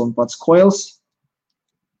regulējās, un pats koils.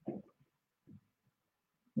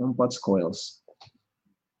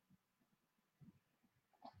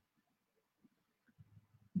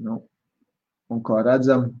 Nu, un kā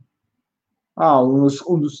redzam, un uz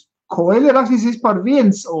koili rakstīts vispār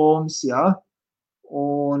 1 ohms, ja?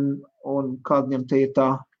 Un kād viņam te ir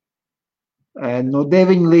tā, no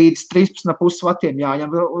 9 līdz 13,5 vatiem, jā,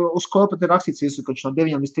 uz koili pat ir rakstīts visu, ka viņš no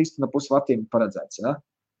 9 līdz 13,5 vatiem paredzēts, ja?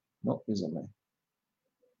 Nu, izumē.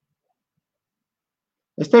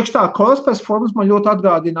 Es teikšu tā, koils pēc formas man ļoti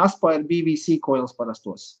atgādina Aspire BBC koils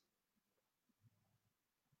parastos.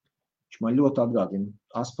 Viņš man ļoti atgādina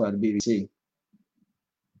Aspire BBC.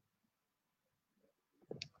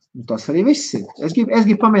 Un tas arī viss ir. Es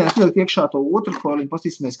gribu pamēģināt ielikt iekšā to otru koiliņu,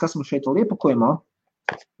 pastīsimies, kas mums šeit vēl iepakojumā.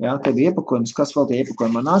 Jā, te bija iepakojums, kas vēl tie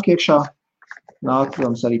iepakojumā nāk iekšā. Nāk,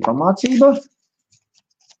 protams, arī pamācība.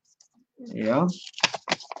 Jā.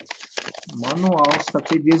 Manuāls,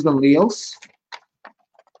 tad ir diezgan liels.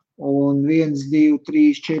 Un 1, 2,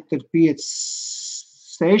 3, 4, 5,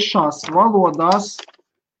 6 valodās.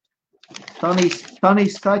 Tanī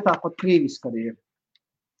skaitā pat krīviski arī ir.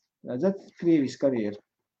 Redzat, krīviski arī ir.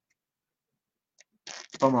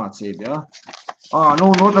 Pamācība, jā.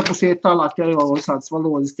 Nu, un otrā pusē ir tālāk, ja arī vēl visādas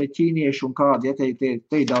valodas, te ķīnieši un kādi, ja te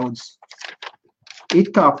ir daudz.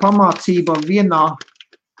 It kā pamācība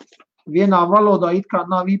vienā valodā it kā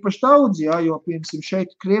nav īpaši daudz, jā, jo, piemēram,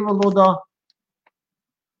 šeit krievvalodā,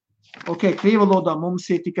 krievvalodā mums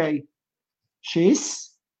ir tikai šis,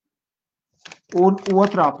 un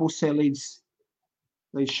otrā pusē līdz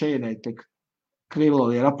šeit,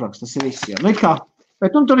 krievvalodā ir apraksts, tas ir viss, jā. Nu, it kā,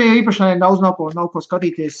 bet tur ir īpaši daudz nav ko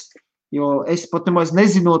skatīties, jo es pat nemaz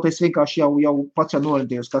nezinot, es vienkārši jau pats jau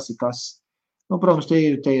norintījos, kas ir kas. Nu, protams, te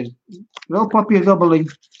ir vēl papīra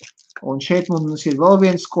gabaliņi, un šeit mums ir vēl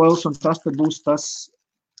viens koils, un tas te būs tas,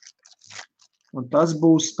 un tas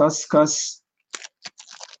būs tas, kas,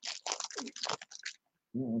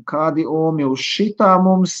 kādi ohmi uz šitā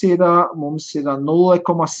mums ir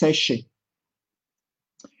 0,6.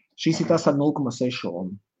 Šis ir tas ar 0,6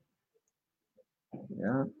 ohmi.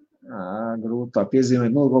 Jā. Grūti tā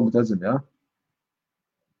piezīmēt, bet redzam, jā.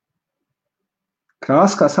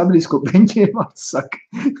 Krās kā sabiedrisko beņķiem atsaka.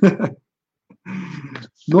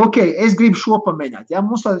 Nu, es gribu šo pamēģināt, jā.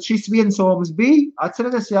 Mums šis 1 ohms bija,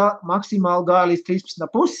 atcerieties, jā, maksimāli gāja līdz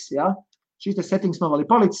 13,5, jā. Šis te settings man vēl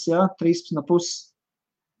ir palicis, jā, 13,5.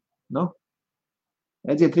 Nu,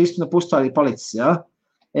 redziet, 13,5 tā arī palicis, jā.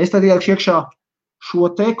 Es tad ielikšu iekšā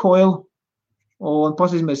šo te koilu. Un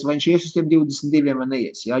pasīsimies, vai viņš ies uz tiem 22 vai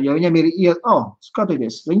neies. Ja? Jo viņam ir,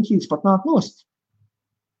 skatieties, riņķītis pat nāk nost.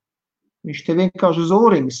 Viņš te vienkārši uz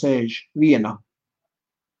ūrimi sēž viena.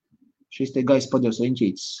 Šis te gaisa padevs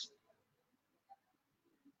riņķītis.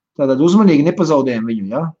 Tātad uzmanīgi nepazaudējam viņu,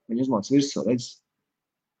 ja? Viņu uzmāc virsū, redz.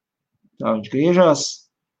 Tā viņš griežās.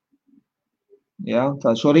 Ja?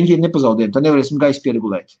 Tātad šo riņķīti nepazaudējam, tad nevarēsim gaisa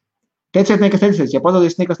pieregulēt. Teciet, nekas necēs, ja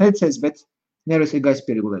pazaudīs, nekas necēs, bet nevarēsim gaisa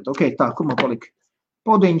pieregulēt. Ok, tā, kur man palika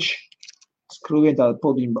podiņš. Skrūv vien tādu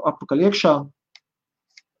podiņu atpakaļ iekšā.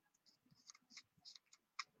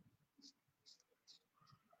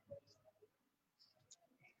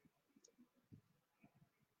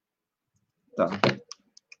 Tā.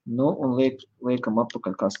 Nu, un liekam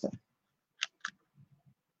atpakaļ kastē.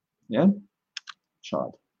 Ja?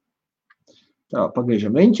 Šādi. Tā,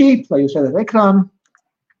 pagriežam riņķī, lai jūs redzat ekrānu.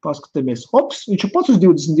 Paskatāmies, hops, viņš ir pats uz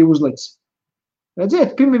 22 uzlec.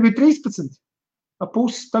 Redziet, pirmie bija 13, ap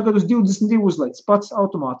pusi, tagad uz 22 uzlec, pats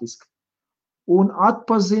automātiski. Un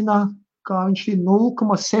atpazina, kā viņš ir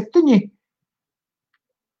 0,7.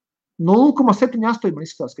 0,78 man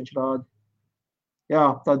izskatās, ka viņš rāda. Jā,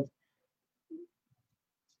 tad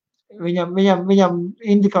viņam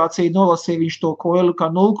indikācija nolasīja viņš to koilu kā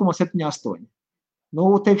 0,78. Nu,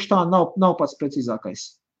 teikšu tā, nav pats precīzākais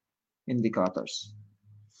indikātors.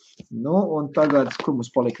 Nu, un tagad, kur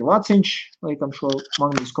mums palika vāciņš, liekam šo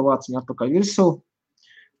magnītisko vāciņu atpakaļ virsū.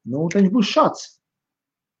 Nu, tad viņš būs šāds.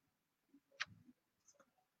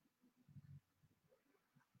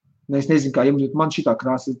 Es nezinu, kā jums, man šitā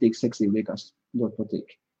krāsa tik seksīva liekas. Ļoti patīk.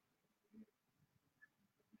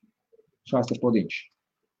 Šāds te podiņš.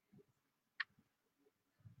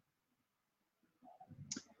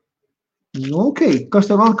 Nu, ok, kas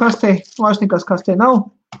te vēl kastē? Vairs nekas kastē nav.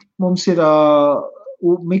 Mums ir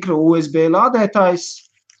mikro USB lādētājs.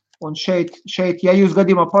 Un šeit, ja jūs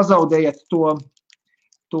gadījumā pazaudējat to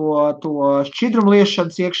šķidrumu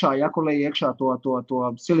liešanas iekšā, ja, kur lej iekšā to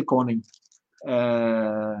silikoniņu,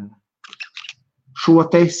 šo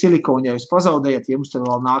te silikonu, ja jūs pazaudējat, ja jums te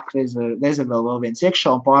vēl nāk reize vēl viens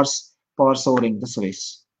iekšā un pāris oriņi, tas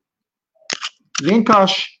viss.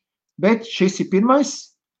 Vienkārši, bet šis ir pirmais,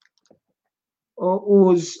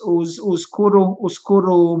 uz kuru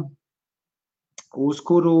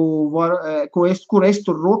es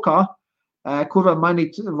tur rokā, kur var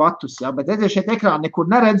mainīt vatus, ja? Bet redziet, šeit ekrāna nekur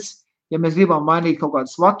neredz, ja mēs gribam mainīt kaut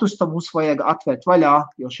kādus vatus, tad mums vajag atvērt vaļā,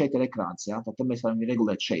 jo šeit ir ekrāns, ja? Tad mēs varam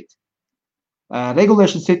regulēt šeit.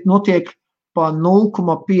 Regulēšanas notiek pa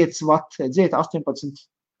 0,5 vatu, redziet, 18,5,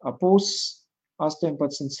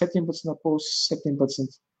 18, 17,5,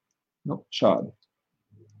 17, nu, šādi,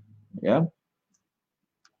 ja?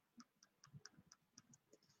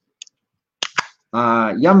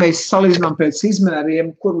 Ja mēs salīdzinām pēc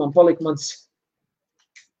izmēriem, kur man palika mans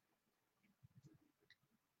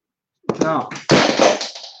tā,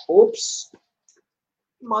 ups,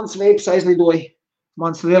 mans vapes aizlidoja,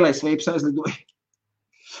 mans lielais vapes aizlidoja.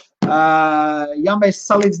 Ja mēs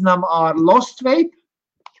salīdzinām ar Lost Vape,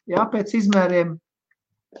 ja, pēc izmēriem,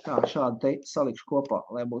 tā, šādi te salikšu kopā,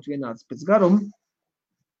 lai būtu vienāds pēc garuma,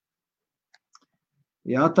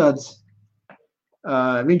 ja, tad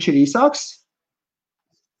viņš ir īsāks.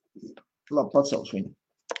 Labi, pacelšu viņu.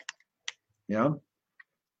 Ja.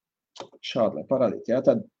 Šādi, lai parādītu. Ja.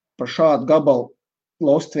 Tad par šādu gabalu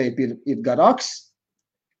Lost Vape ir garāks,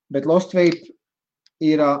 bet Lost Vape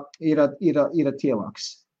ir tievāks.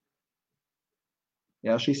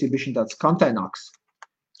 Ja, šis ir bišķiņ tāds kantēnāks.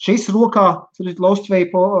 Šis rokā, Lost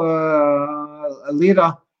Vape lira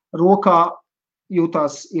rokā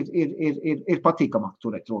jūtās ir patīkamāk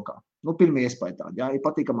turēt rokā. Nu, pirmie iespēja tādi, ja, ir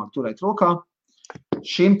patīkamāk turēt rokā.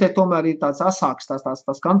 Šim te tomēr ir tāds asāks,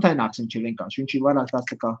 tās kantēnāks viņš ir vienkārši. Viņš ir vairāk tāds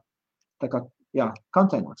tā kā, jā,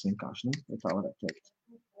 kantēnāks vienkārši, nu, ja tā varētu teikt.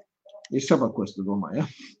 Es saprotu, ko es tu domāju, ja?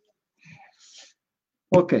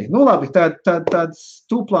 Ok, nu labi, tad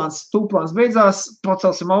tūplāns beidzās,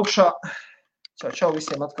 pacelsim augšā. Čau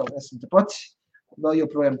visiem atkal esam tepat, vēl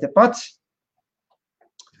joprojām tepat.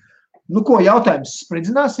 Nu ko, jautājums,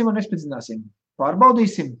 spridzināsim vai nespridzināsim?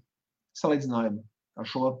 Pārbaudīsim salīdzinājumu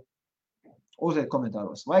ar šo. Uziet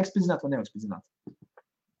komentāros, vajag spridzināt vai nevajag spridzināt.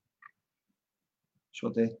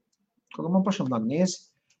 Šo te, kaut kā man pašam nāk niezi,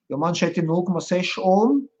 jo man šeit ir 0,6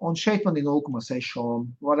 ohm, un šeit man ir 0,6 ohm.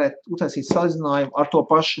 Varētu utaisīt salīdzinājumu ar to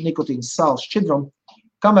pašu nikotīnas sāls šķidrumu.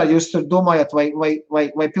 Kamēr jūs tur domājat,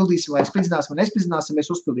 vai pildīsim, vai spridzināsim, vai nespridzināsim,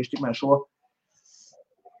 es uzpildīšu tikmēr šo.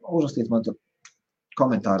 Uzrastiet man tur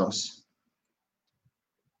komentāros.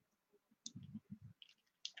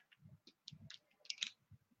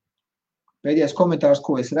 Pēdējais komentārs,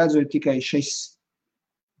 ko es redzu, ir tikai šis.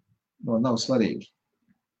 No, nav svarīgi.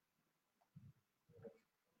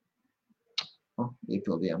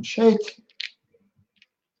 Iepildījām šeit.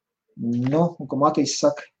 Nu, un ko Matīs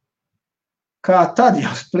saka? Kā tad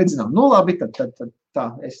jau spridzinām? Nu, labi, tad tā,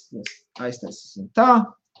 es aiztaisīsim tā.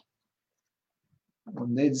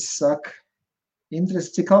 Un Deidzis saka,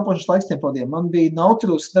 interesi, cik kalpošanas laiks tiem pavadiem. Man bija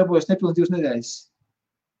Nautilus, darbojos nepilnīgi 2 nedēļas.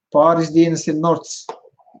 Pāris dienas ir Nords.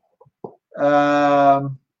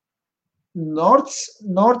 Nords,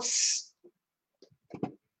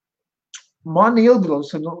 man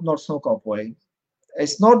ilgdilus ir Nords nokalpoja.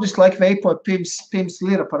 Es Nordus laiku veipoju pirms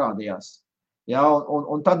lira parādījās. Jā,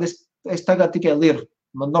 un tad es tagad tikai liru.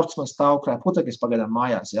 Man Nords man stāv krāj putekļi, es pagaidām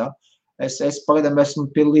mājās, jā. Es pagaidām esmu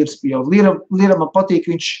pie liras, jo lira man patīk,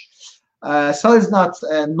 viņš salīdzināt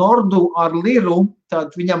Nordu ar liru,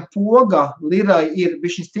 tad viņam poga lirai ir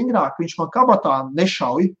bišķiņ stingrāk, viņš man kabatā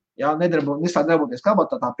nešauj, jā, nesāk darboties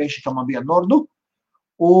kabatā, tā pēkšņi, ka man bija Nordu.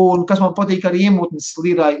 Un kas man patīk arī iemūtnes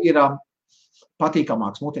lirai ir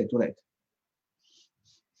patīkamāks mutē turēt.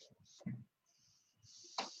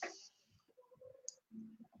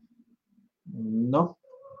 Nu.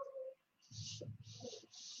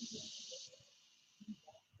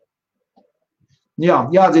 Jā,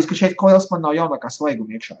 jāatzīst, ka šeit koils man nav jaunākā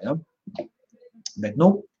svaiguma iekšā, ja? Bet,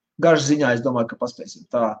 nu, garš ziņā es domāju, ka paspēsim.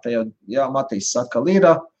 Tā, te jau, jā, Matīs saka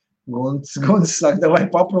lira, Guns saka, vai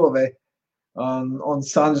paprovē, un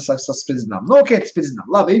Sandra saka, tas spridzinām. Nu, ok, tas spridzinām.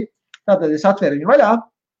 Labi, tātad es atvēru viņu vaļā,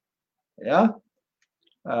 ja?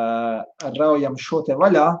 Raujam šo te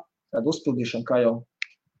vaļā, tad uzpildīšanu kā jau.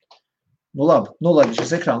 Nu, labi, nolaidīšu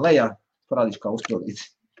uz ekrānu lejā, parādīšu, kā uzpildīt,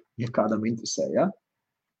 ja kādam interesē, ja?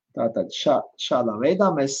 Tātad šādā veidā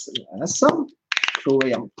mēs esam,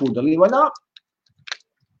 šūvējam pudelī vaļā.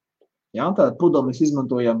 Ja, tātad pudeli mēs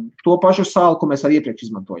izmantojam to pašu sāli, ko mēs arī iepriekš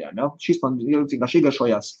izmantojām. Ja? Šis man vienkārši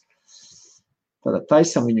iegaršojās. Tātad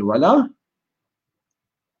taisam viņu vaļā.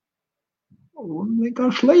 Un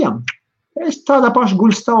vienkārši lejam. Es tādā paša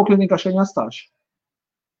guļu stāvokļa vienkārši viņu atstāšu.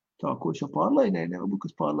 Tā, ko es jau pārlēju? Nē, varbūt,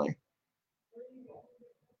 kas pārlēju.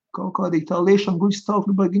 Kaut kādīgi tā liešana guļu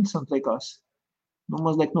stāvokļa baigi interesanti liekās. Nu,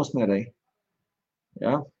 mazliet nosmērēju.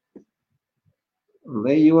 Ja?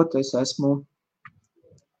 Lejot, es esmu,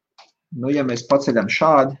 nu, ja mēs paceļam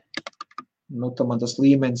šādi, nu, tad man tas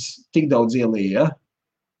līmenis tik daudz ielīja, ja?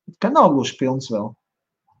 Ka nav gluži pilns vēl.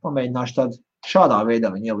 Pamēģināšu tad šādā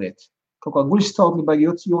veidā viņu ieliet. Kaut kā guļu stāvokļa baigi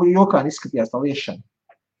jokāni izskatījās tā liešana.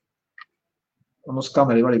 Un uz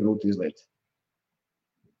kameru arī grūti izliet.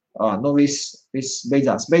 Nu, viss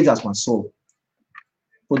beidzās man sulu.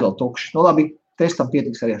 Pudeli tukši. Nu, labi. Testam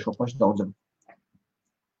pietiks arī ar šo pašu daudzumu.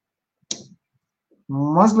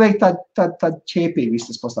 Mazliet tā ķēpīgi viss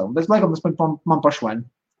tas pastāv. Bet, laikam, tas man pašvaini.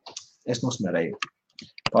 Es nosmērēju.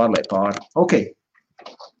 Pārlēju pāri. Ok.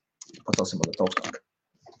 Pacelsim mazliet augstāk.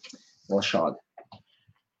 Vēl šādi.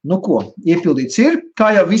 Nu ko, iepildīts ir. Kā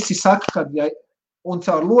jau visi saka, kad, ja, un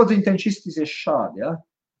caur lodziņu te viņš izskatīsies šādi, ja?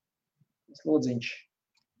 Tas lodziņš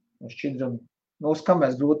šķidram, nu, uz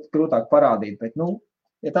kameras grūtāk parādīt, bet, nu,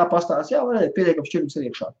 ja tā pastāstās, jā, varētu pietiekams šķidrums ir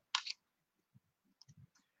iekšā.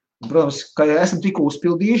 Un, protams, ka ja esam tikko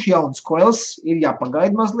uzpildījuši, jauns koils ir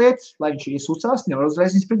jāpagaida mazliet, lai viņš iesūcās, nevar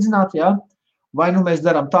uzreiz izspridzināt, jā. Vai nu mēs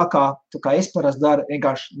darām tā kā es parasti daru,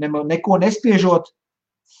 vienkārši neko nespiežot,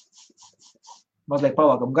 mazliet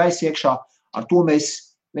pavākam gaisu iekšā, ar to mēs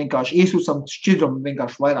vienkārši iesūcam šķidrumu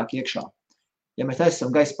vienkārši vairāk iekšā. Ja mēs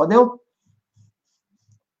taisam gaisa padevu,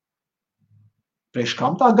 priekš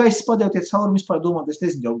kam tā gaisa padeva tie caurumi vispār domāt, es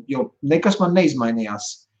nezinu, jo nekas man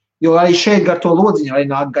neizmainījās. Jo arī šeit gar to lodziņu arī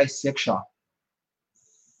nāk gaisa iekšā.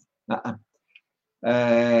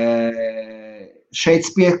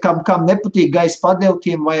 Šeit kam nepatīk gaisa padevu,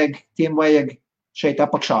 tiem vajag šeit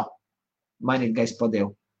apakšā mainīt gaisa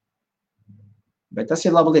padevu. Bet tas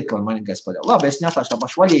ir laba lieta, ka mainīt gaisa padevu. Labi, es viņu atstāšu tā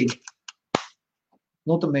pašu vaļīgi.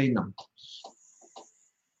 Nu, tad mēģinām.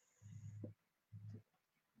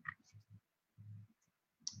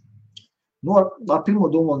 Nu, ar pirmo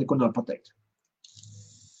domu vēl neko nevar pateikt.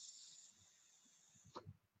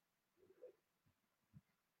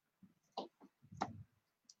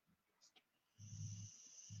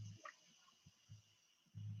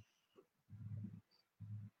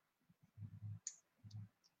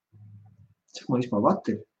 Cik man vispār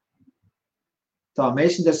vati ir? Tā,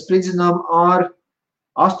 mēs viņu spridzinām ar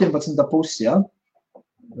 18,5, ja?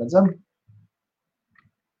 Redzam?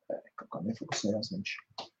 Kaut kā nefokusējās viņš.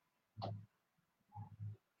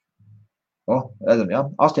 Redzam, jā,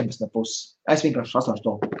 18,5. Es vienkārši atstāšu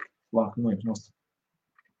to vāku no jums nost.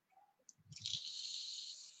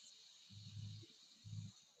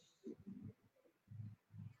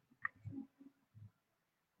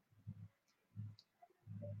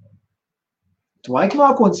 Laika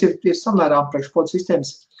mākonis ir samērā priekš kodu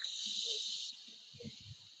sistēmas.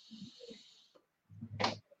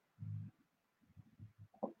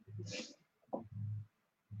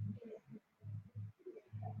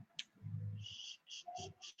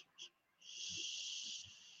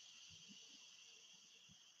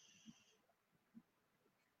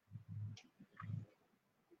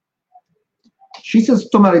 Šis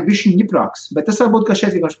tomēr ir bišķiņ ņiprāks, bet tas varbūt, ka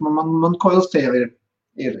šeit vienkārši man koils te jau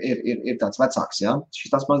ir tāds vecāks, ja?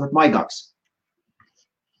 Šis tāds mazliet maigāks.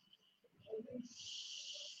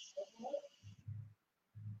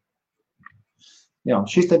 Jā,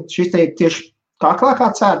 šis te ir tieši kaklā kā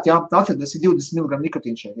cērt, jā, tātad tas ir 20 mg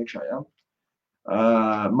nikotīna šeit iekšā, jā.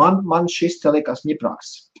 Man šis te liekas ņiprāks.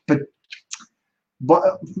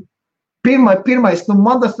 Pirmais, nu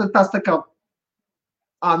man tas tā kā,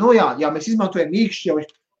 nu jā, mēs izmantojam mīkšķi,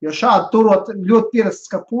 jo šādi turot ļoti pierasts,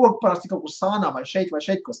 ka pogu parasti kaut kur sānā vai šeit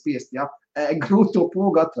ko spiest, jā. Grūti to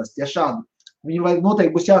pogu atrast, ja šādi. Viņu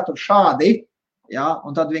noteikti būs jātur šādi, jā,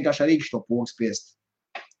 un tad vienkārši ar rīkšķi to pogu spiest.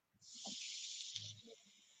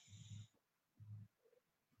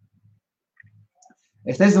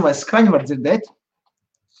 Es nezinu, vai skaņu var dzirdēt,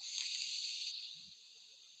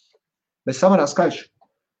 bet samērā skaļš.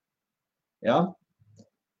 Jā.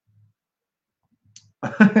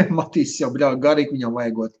 Matīs jau bļauj gariku viņam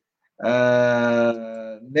vajagot.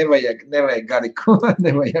 Nevajag gariku,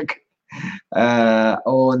 nevajag.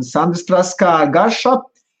 Un Sandrs prasa, kā garša.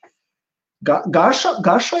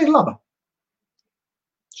 Garša ir laba.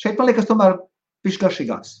 Šeit paliekas tomēr pišķi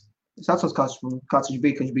garšīgāks. Es atceros, kāds viņš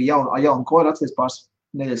bija, ka viņš bija jaunu koru atceries pāris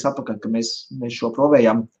nedēļas atpakaļ, ka mēs šo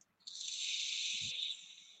provējām.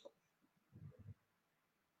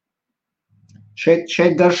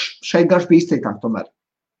 Šeit garš bija izteikāk tomēr.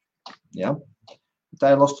 Ja?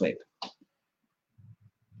 Tā ir Lost Vape.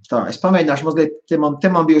 Tā, es pamēģināšu mazliet, te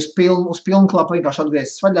man bija uz pilnu klāpu, vienkārši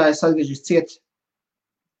atgriezis vaļā, es atgriežos ciet.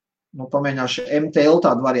 Nu, pamēģināšu MTL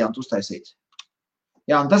tādu variantu uztaisīt.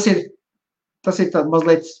 Jā, un tas ir tād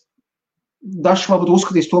mazliet, dažs varbūt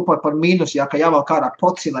uzskatīs to par mīnus, jā, ka jāvēl kārā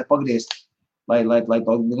poci, lai pagriezt, lai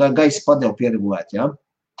gaisa padevu pieregulēt, jā.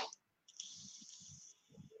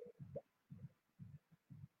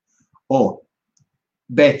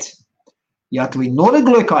 Bet, ja tu viņu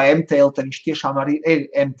noregulē kā MTL, tad viņš tiešām arī ir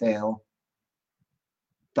MTL.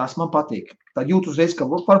 Tas man patīk. Tad jūt uzreiz, ka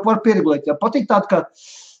var pieregulēt. Ja patīk tāda, ka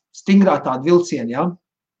stingrā tāda vilciena, ja?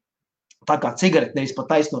 Tā kā cigarete, nevis pat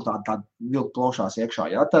taisno tāda vilku plošās iekšā,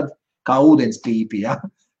 ja? Tad kā ūdens pīpi, ja?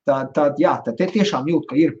 Tad te tiešām jūt,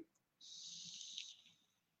 ka ir.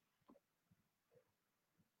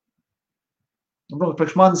 Un, protams,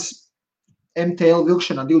 priekš manis MTL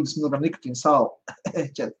vilkšanā 20 mg nikotīna sāla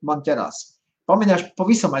man ķerās. Pamēģināšu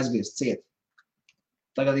pavisam aizgriezt ciet.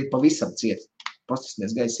 Tagad ir pavisam ciet.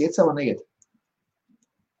 Pastāsimies, gaisa iet savā neiet.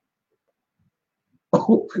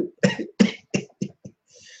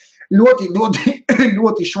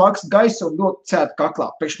 Ļoti švaks gaisa un ļoti cēta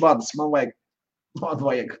kaklā. Priekš manis man vajag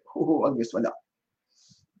atgriezt vaļā.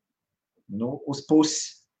 Nu, uz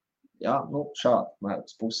pusi. Jā, nu, šādi,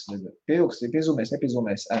 uz pusi. Pievilks, piezumēs,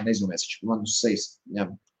 nepiezumēs, neizumēs, man uz sejas,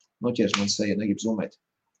 ņem, noķers man seja, negrib zumēt.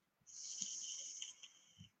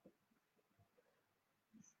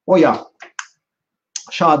 Jā,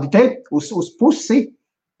 šādi te uz pusi,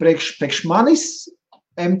 priekš manis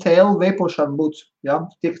MTL veipošana būtu, jā,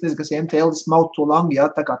 tie, kas nezinu, kas ir MTL, es mautu to langu, jā,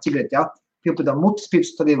 tā kā cigareti, jā, pilpēdām mutis,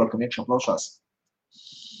 pirps, tad ievelkam iekšā plaušās.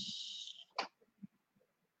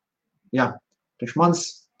 Jā, priekš manis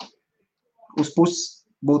uz puses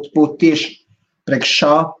būtu tieši priekš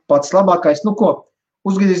šā pats labākais. Nu ko,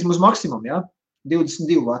 uzgriezīsim uz maksimum, jā?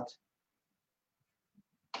 22 vati.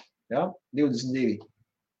 Jā, 22.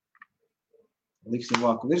 Liksim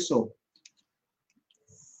vāku virsū.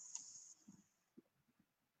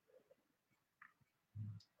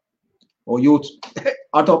 Jūt,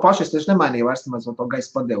 ar to pašu es tieši nemainīju vairs, nemaz to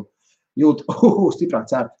gaisa padevu. Jūt,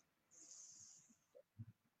 stiprāk cērt.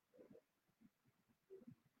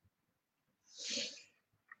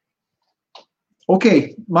 Ok,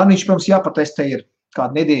 man viņš, protams, jāpatestē ir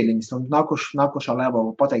kāda nedēļiņas, un nākošā lēbā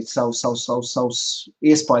var pateikt savus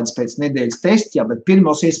iespējas pēc nedēļas testi, jā, bet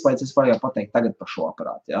pirmos iespējas es varu jau pateikt tagad par šo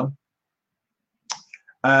aparātu, jā.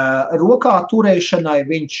 Rokā turēšanai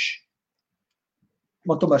viņš,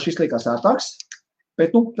 man tomēr šis liekas ērtāks,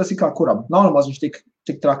 bet, nu, tas ir kā kuram. Nav nemaz viņš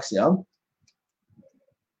tik traks, jā.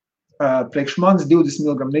 Priekš manis 20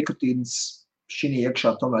 mg nikotīnas šī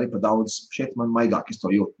iekšā tomēr ir pa daudz. Šeit man maigāk, es to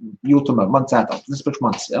jūtu tomēr, man cētāk. Tas priekš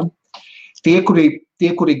manis, ja? Tie, kuri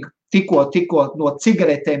tikko no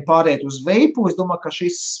cigaretēm pāriet uz veipu, es domāju, ka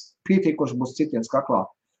šis pietiekoši būs citiens kaklā.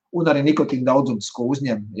 Un arī nikotīna daudzums, ko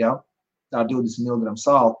uzņem, ja? Tā 20 mg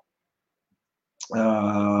sāla,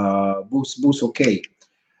 būs ok.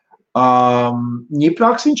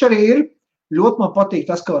 Ņiprāks viņš arī ir. Ļoti man patīk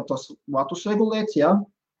tas, ka var tos vatus regulēt, ja?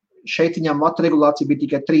 Šeit viņam vatu regulācija bija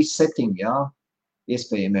tikai 3 settingi, ja?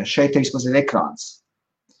 Iespējamie. Šeit vismaz ir ekrāns.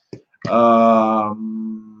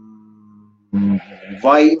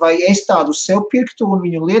 Vai es tādu sev pirktu un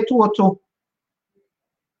viņu lietotu?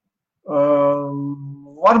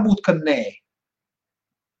 Varbūt, ka nē.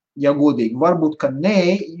 Ja godīgi, varbūt, ka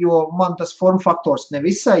nē, jo man tas forma faktors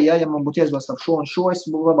nevisai, ja man būtu jāizvēlas ar šo un šo, es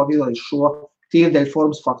būtu labāk izvēlēšu šo tīri dēļ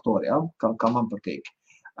formas faktori, ja, kā man patīk.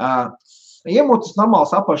 Iemūtas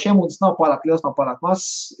normāls apaļš, iemūtas nav pārāk liels, nav pārāk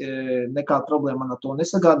mazs, nekāda problēma man ar to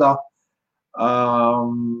nesagādā.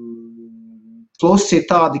 Plus ir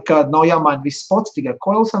tādi, ka nav jāmaina viss spots, tikai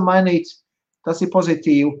koils var mainīt, tas ir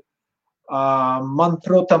pozitīvi. Man,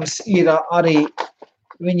 protams, ir arī,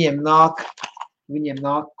 viņiem nāk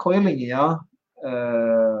koiliņi, jā,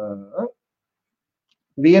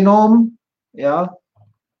 vienom, jā,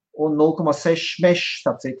 un 0,6 mešs,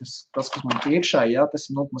 tas, kas man iekšā, jā, tas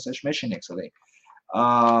ir 0,6 mešinieks arī.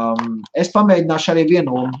 Es pamēģināšu arī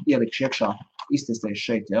vienom ielikšu iekšā, iztestēšu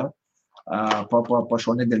šeit, jā, pa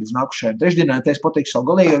šo nedēļu uz nākušajiem trešdienā, es pateikšu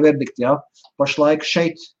savu galējo verdiktu, jā, pašlaik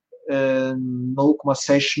šeit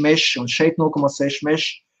 0,6 mešs un šeit 0,6 mešs,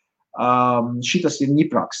 šitas ir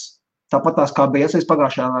ņiprāks. Tāpat tās kā bija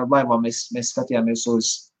pagājušajā laivā, mēs skatījāmies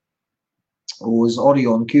uz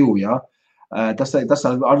Orion Q, ja? Tas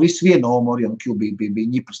ar visu vienomu Orion Q bija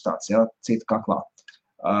ņipras tāds, ja? Cita kaklā.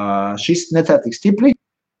 Šis necēr tik stipri,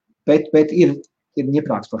 bet ir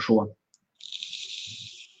ņiprāks par šo.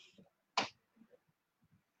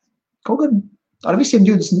 Kaut gan ar visiem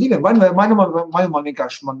 22, vai man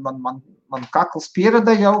vienkārši man kakls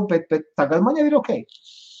pierada jau, bet tagad man jau ir ok.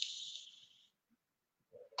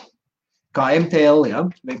 Kā MTL, ja,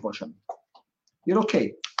 veipošana. Ir ok.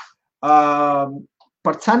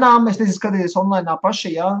 Par cenām, es nezinu, skatīties online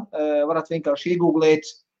paši, ja, varat vienkārši iegooglēt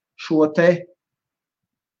šo te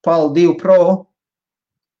PAL 2 Pro,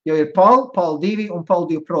 jo ir PAL 2 un PAL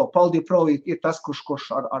 2 Pro. PAL 2 Pro ir tas, kurš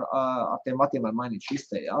ar tiem vatiem var mainīt šis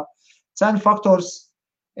te, ja. Cenu faktors,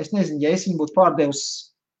 es nezinu, ja es viņu būtu pārdevis,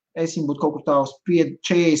 es viņu būtu kaut kur tā uz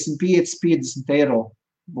 45-50 eiro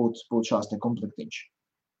būtu šās te komplektiņš.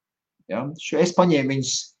 Ja? Es paņēmu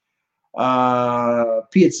viņus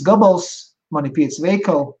 5 gabals, man ir 5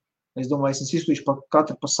 veikali. Es domāju, es izsūtīšu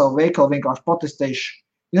katru pa savu veikalu, vienkārši potestēšu.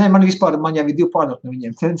 Ja, man jau ir 2 pārdot no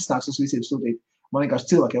viņiem, tad nāks uz visiem sūtīt. Man vienkārši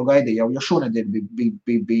cilvēki jau gaidīja, jau šonedēļ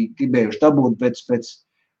bija gribējuši dabūt, bet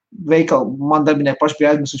veikali, man darbinieki paši bija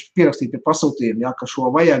aizmirsuši pierakstīt pie pasūtījumu, ja, ka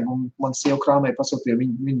šo vajag, un man sieva krāmēja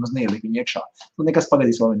pasūtījumu, viņi maz neielika viņu iekšā. Nu, nekas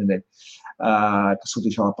pagaidīs vēl vienu nedēļu, ka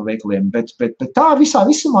sūtīšu vēl pa veikaliem, bet tā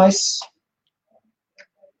visumā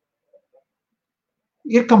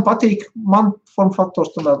ir, kam patīk, man forma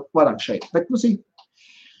faktors tomēr vairāk šeit, bet,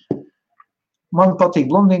 man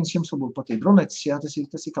patīk blondīnas, jums varbūt patīk brunetis, jā, tas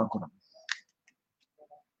ir kā kuram.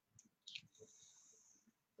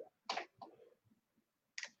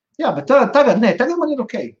 Jā, bet tagad man ir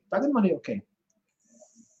ok.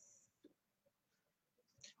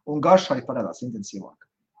 Un garš arī parādās intensīvāk.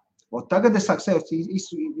 Un tagad es sāku sev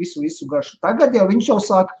visu garšu. Tagad jau viņš jau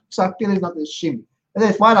sāk pielīdzināties šim.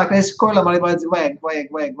 Redzēt, vairāk reizes koilam arī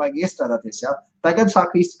vajag iestrādāties, jā. Tagad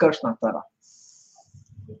sāk īsti garš nākt ārā.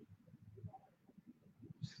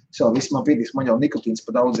 Viss man pietīks, man jau nikotīns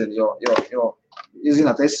pa daudz ir, jo, jūs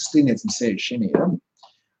zināt, es slīniecim sēžu šinī, jā.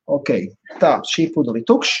 Ok, tā, šī pudeli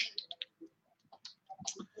tukšs.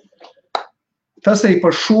 Tas arī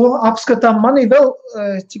par šo apskatām. Man ir vēl,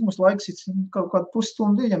 cik mums laiks ir, kaut kādu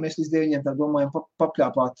pusstundu, ja mēs līdz 9 tā domājam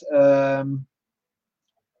papļāpāt.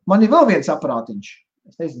 Man ir vēl viens aparātiņš.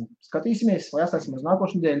 Es nezinu, skatīsimies, vai atstāksim uz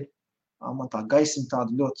nākošu nedēļu. Man tā gaisma tāda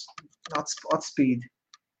ļoti atspīd.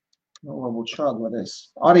 Nu, varbūt šādu varēs.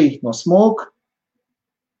 Arī no smoke.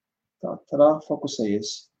 Tā, fokusējies.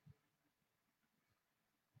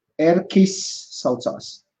 Erkis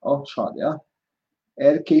saucās. Šādi, jā.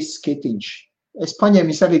 Erkis sketiņš. Es paņēmu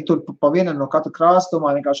viņus arī tur pa vienam no katra krāsa,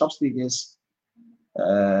 domāju, vienkārši apstīties.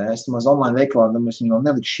 Es maz online veikalā, es viņu vēl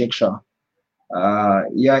nelikšu iekšā.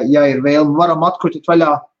 Ja ir vēlme, varam atkurtīt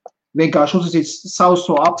vaļā, vienkārši uzsīt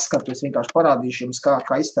sauso apskatu, es vienkārši parādīšu jums, kā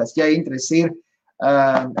izstāst. Ja interesi ir,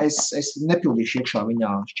 es nepildīšu iekšā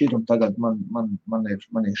viņā šķidrumu tagad, man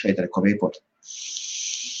ir šeit arī ko veipot.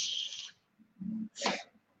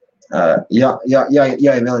 Jā,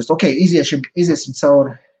 vēlreiz. Ok, iziesim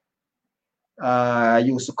cauri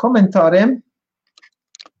jūsu komentāriem.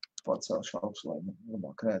 Pacelšu augstu, lai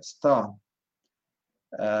labāk redz. Tā.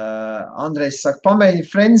 Andrejs saka, pamēģini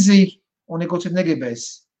Frenzy un neko citu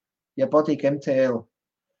negribēs, ja patīk MTL.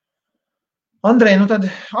 Andrej, nu tad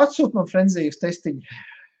atsūt man Frenzy uz testiņu.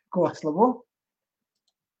 Ko, slabo?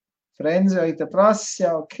 Frenzy arī te prasa,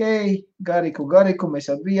 jā, ok, gariku, mēs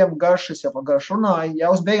jau bijām garš, es jau par garšu runāju,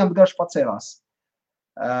 jau uz beigām garš pacēlās.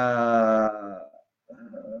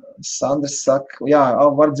 Sandrs saka, jā,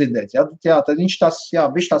 var dzirdēt, jā, tad viņš tās, jā,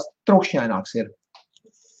 viņš tās trokšņaināks ir.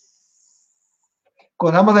 ko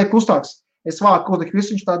mazliet klustāks. Es vāku kodekļu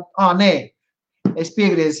visu, viņš tādu, nē, es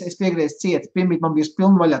piegriezu ciet. Pirmīt man bija uz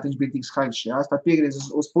pilnu vaļā, viņš bija tik skaļš, jā. Es tā piegriezu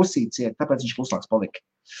uz pusīt ciet, tāpēc viņš klustāks palika.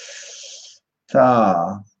 Tā.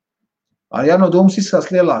 Ar Jaunu dūmus izskatās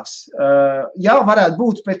lielāks. Jā, varētu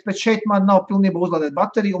būt, bet šeit man nav pilnībā uzlādēt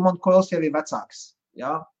bateriju, un man koils jau ir vecāks.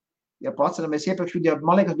 Jā, ja atceramies iepriekš video,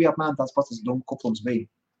 man liekas, bija apmēram tās pats dūmu kuplums bija.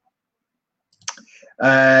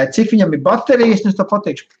 Cik viņam ir baterija, es to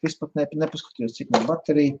pateikšu, es pat nepaskatījos, cik man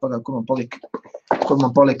baterija, pagāju, kur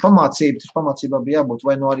man palika pamācība, tas pamācībā bija jābūt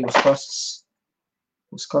vai no arī uz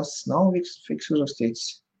kastes nav fiks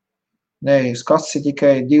uzrakstīts. Nē, uz kastes ir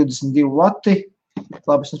tikai 22 vati.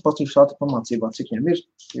 Labi, es paskatīšu tātad pamācībā, cik viņam ir.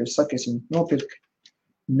 Jo es saku, es viņu nopirku.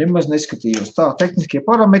 Nemaz neskatījos. Tā, tehniskie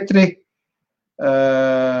parametri.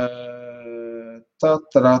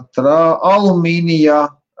 Alumīnija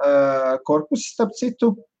korpus, starp citu.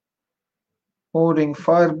 O-ring,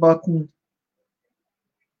 fire button.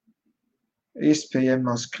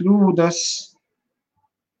 Iespējamās kļūdas.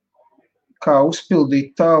 Kā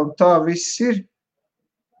uzpildīt tā un tā viss ir.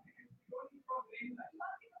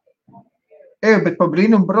 Bet pa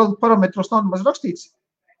brīnumu parametros nav nemaz rakstīts.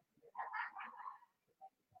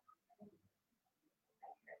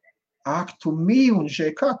 Ak, tu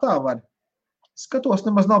mīunžē, kā tā var? Skatos,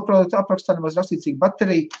 nemaz nav aprakstā nemaz rakstīts, cik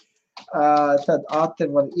baterija. Tad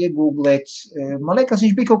ātri var iegūglēt. Man liekas,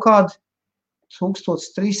 viņš bija kaut kādi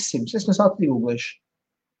 1300. Es nes ātri iegūglēšu.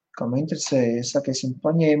 Kā man interesēja, es saku, es viņu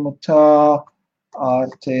paņēmu tā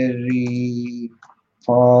ātri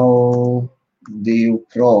PAL 2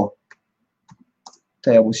 Pro.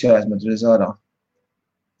 Tā jau būs jāizmet reiz ārā.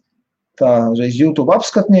 Tā, reiz YouTube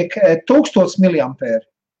apskatnieki, 1000 mAh.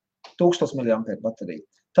 1000 mAh baterija.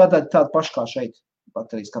 Tāda paša kā šeit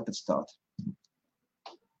baterijas kapacitāte.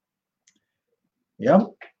 Ja?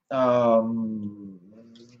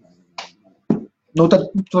 Nu, tad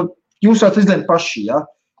jūs varat izlēmt paši, ja?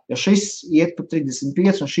 Ja šis iet pa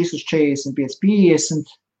 35 un šis uz 45,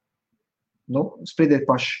 50, nu, spriediet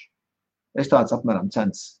paši. Es tāds apmēram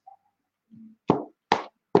cenas.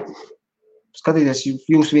 Skatīties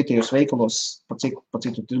jūsu vietējos veikalos, pa cik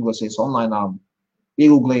tu tirgosies online,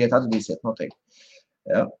 iegūglējiet, atradīsiet noteikti.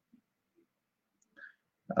 Ja.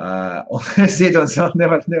 Un es iedodas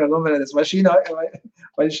nevar nomērēties,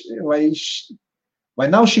 vai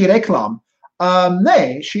nav šī reklāma. Nē,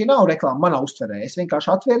 šī nav reklāma manā uztverē. Es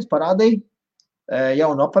vienkārši atvēru, parādīju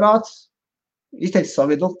jaunu aparātu, izteicu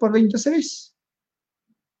savu viedokli par viņu, tas ir viss.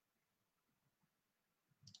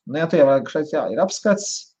 Nu, jā, tu jau vajag šeit, jā, ir apskats.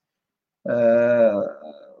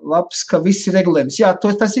 Labs, ka viss ir regulējums. Jā,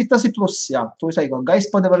 tas ir pluss, jā. To es vajag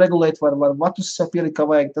gaisa pade var regulēt, var vatus sev pielikt, kā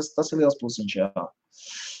vajag. Tas ir liels plusiņš, jā.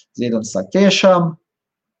 Ziedonis saka, tiešām.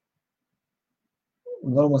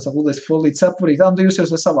 Normāls saka, lūdēs folīt sapurīt. Tu jūs jau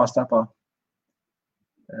savā stāpā.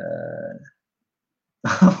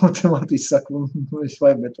 Automātiski saka, es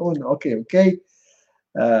vai, bet ok.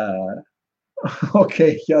 Ok,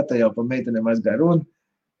 jā, tā jau pa meitenēm aizgāja runa.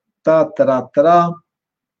 Tā.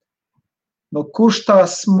 Nu, kurš tā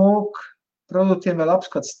smoke produktiem vēl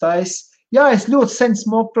apskats tais? Jā, es ļoti sen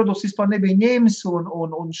smoke produktus vispār nebiju ņēmis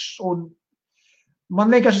un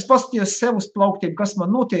man vienkārši es paskatījos sev uz plauktiem, kas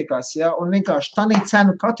man notiekās, ja, un vienkārši tādā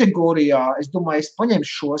cenu kategorijā, es domāju, es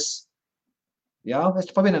paņemšu šos, ja,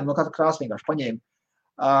 es pa vienam no katra krāsa vienkārši paņēmu,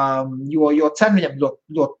 jo cena viņam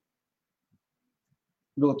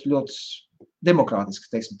ļoti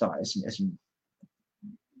demokrātiski, teiksim tā, es viņu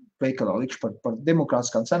veikalā likšu par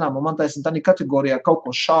demokrātiskām cenām, un man taisnība tādā kategorijā kaut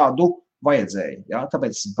ko šādu vajadzēja, jā,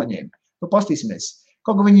 tāpēc es paņēmu. Nu, pastīsimies.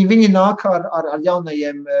 Kaut kā viņi nāk ar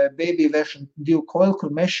jaunajiem baby version 2 coil,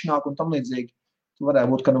 kur mesh nāk un tam līdzīgi. Tu varētu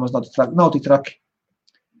būt, ka nemaz nav tik traki.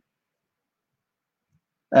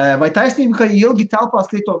 Vai taisnība, ka ilgi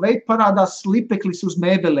telpās lieto Vape parādās slipeklis uz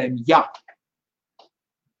mēbelēm? Jā.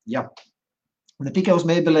 Jā. Ne tikai uz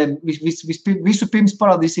mēbelēm, visu pirms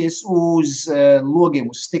parādīsies uz logiem,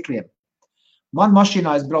 uz stikliem. Man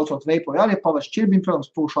mašīnā es braucot veipoju arī pavars čirbim, protams,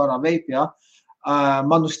 pūšu ārā veipu, jā.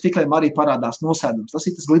 Man uz stikliem arī parādās nosēdums. Tas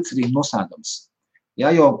ir tas glicerīna nosēdums. Jā,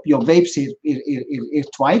 jo veips ir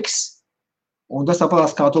tvaiks, un tas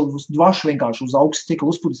tāpēc kā tu dvašu vienkārši uz augstu stikla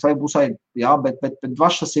uzpūtis, vai būs arī, jā, bet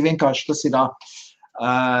dvašs tas ir vienkārši,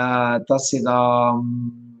 tas ir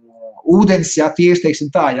ūdens, jā, tieši, teiksim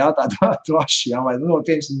tā, jā, tā dvaši, jā, vai,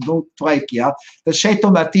 tvaiki, jā. Tad šeit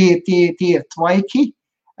tomēr tie ir tvaiki,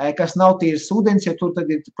 kas nav tīrs ūdens, jo tur tad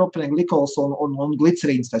ir propilēna glikols un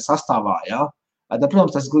glicerīns tā sastāvā, jā. Tad,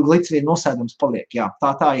 protams, tas glicerīna nosēdums paliek, jā,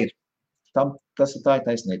 tā ir. Tā ir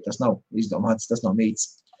taisnība, tas nav izdomāts, tas nav mīts.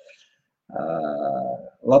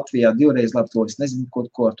 Latvijā divreiz labi to, es nezinu,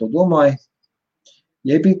 ko ar to domāju.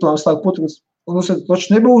 Ja bija plāns slēgt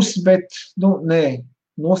Taču nebūs, bet,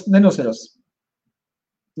 nenosēžās.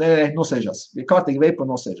 Nosēžās. Ja kārtīgi veipa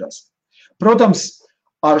nosēžās. Protams,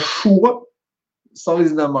 ar šo,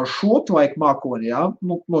 salīdzinām ar šo tvaiku mākoni, jā,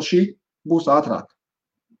 no šī būs ātrāk.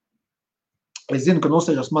 Es zinu, ka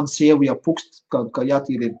nosēžās man sievu, ja pukst, ka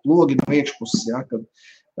jātīri logi no iekšpuses, jā, kad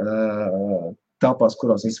tāpās,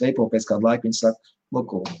 kurās es veipo pēc kādu laiku, viņi saka, lūk,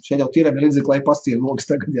 šeit jau tīrēm ir līdzekļi, lai pastīri logas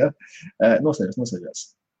tagad, jā, nosēžās.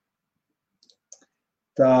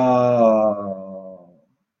 Tā,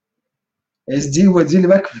 es dzīvoju dziļi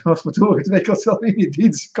veikalos, bet to, veikals vēl viņi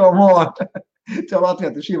dīdz, come on, tev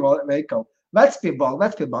Latvijā tu šī veikala.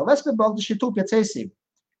 Vecpiebalgi šī tūp pie Ceisīm.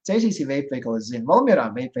 Ceisīs ir vape veikali, es zinu, Valmierā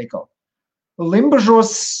vape veikali.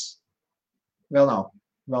 Limbažos vēl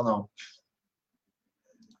nav.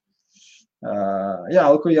 Jā,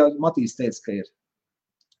 ko jau Matīs teica,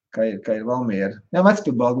 ka ir Valmiera. Jā,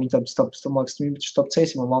 Vecpiebalgi, viņi starp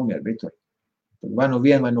Ceisīm un Valmieru bija tur. Vai no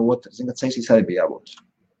viena, vai no otra. Zinu, ka Ceisīs arī bija jābūt.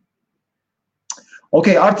 Ok,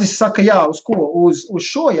 Artis saka, jā, uz ko? Uz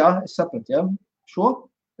šo, jā, es sapratu, jā. Šo?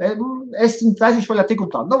 Es viņu taisīšu vaļā tik un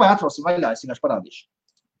tā. Nu, vai atrosim vaļā, es vienkārši parādīšu.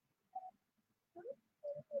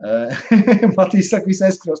 Matīs saka, visu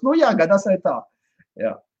aizskros. Nu, jā, gadās arī tā.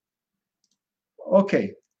 Jā. Ok,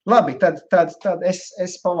 labi, tad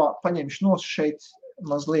es paņemšu no šeit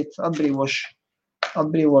mazliet atbrīvošu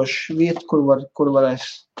vietu, kur varēs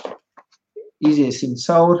iziesim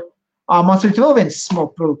cauri. Man šeit vēl viens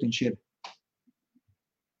smoke produktiņš ir.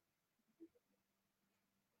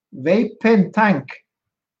 Vape pen tank.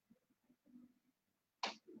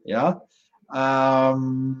 Jā.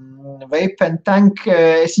 Vape pen tank,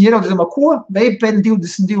 es ieraudzīju, ko? Vape pen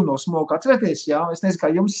 22 no smoke, atcerieties, jā? Es nezinu, kā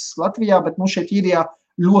jums Latvijā, bet mums šeit īrijā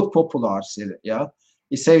ļoti populārs ir, jā?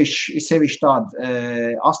 Ir sevišķi tādi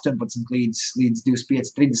 18 līdz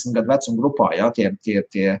 25, 30 gadu vecuma grupā, jā,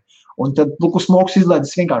 tie. Un tad, lūk, smoks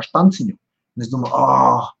izlaidis vienkārši tanciņu. Un es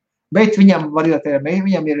domāju, bet viņam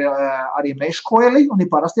ir arī meža koeli un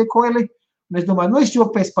ir parastie koeli. Un es domāju, es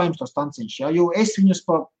jokpēc paņemšu tos tanciņus, jā, jo es viņus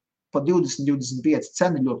pa 20-25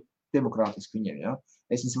 ceni ļoti demokrātiski viņiem, jā.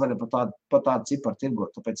 Es viņus varu pa tādu ciparu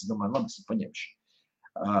tirgot, tāpēc es domāju, labi, es paņemšu.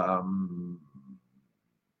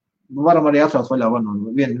 Varam arī atraut vaļā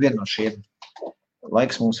vienu no šiem.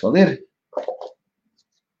 Laiks mums vēl ir.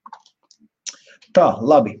 Tā,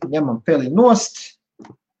 labi, ņemam peli nost,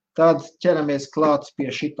 tad ķeramies klāt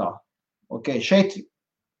pie šitā. Ok, šeit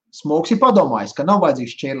smoks ir padomājis, ka nav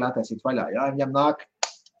vajadzīgs šķēri lētaisīt vaļā, jā, viņam nāk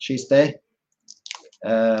šīs te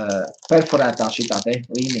perforētā šitā te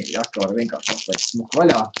līnija, jā, ka var vienkārši atšķiet smuku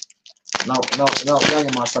vaļā. Nav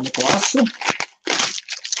jāņemās ar neko asu.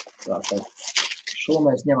 Tātad šo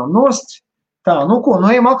mēs ņemam nost. Tā, nu ko,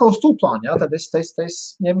 ejam atkal uz tūplānu, jā, tad es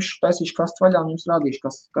ņemšu, taisīšu kastu vaļā un jums rādīšu,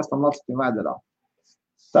 kas tam lacitim vēderā.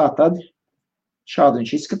 Tā tad, šādi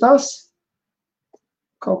viņš izskatās.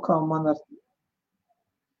 Kaut kā man ar,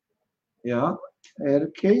 jā,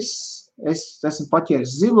 ērkeis. Es esmu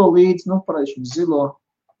paķēris zilo līdzi, nu, parādīšu zilo.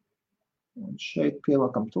 Un šeit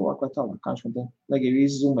pielakam tuvāk vai tālāk, kā viņš man negīvi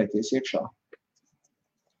izzumēties iekšā.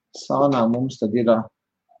 Sānā mums tad ir,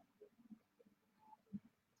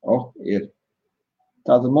 ir.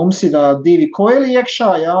 Tātad mums ir divi koeli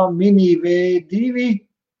iekšā, jā, mini V2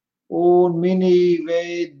 un mini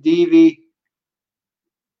V2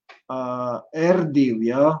 R2,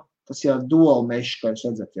 jā. Tas ir dual mesh, kā jūs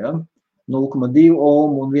redzat, jā. 0,2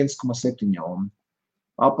 ohm un 1,7 ohm.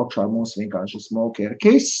 Apakšā mums vienkārši smoker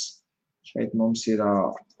case. Šeit mums ir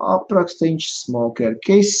aprakstiņš, smoker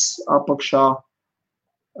case apakšā.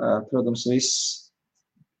 Protams, viss,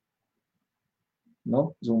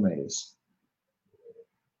 zoomējies.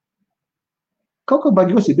 Kaut kā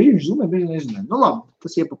baigi ļoti brīži zoomē, brīži nezinu. Nu labi,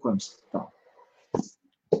 tas iepakojums tā.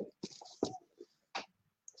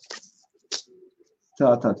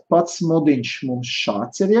 Tātad pats modiņš mums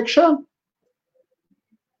šāds ir iekšā.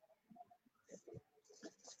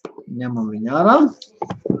 Ņemam viņu ārā.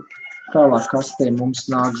 Tālāk kastē mums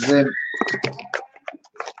nāk zem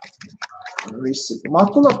visi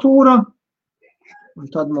makulatūra. Un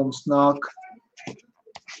tad mums nāk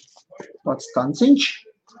pats tanciņš.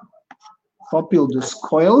 Papildus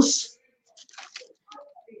koils.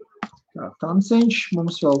 Tā, tanciņš.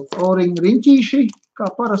 Mums vēl O-ring riņķīši, kā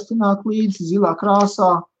parasti nāk līdzi, zilā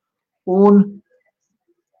krāsā. Un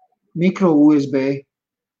mikro USB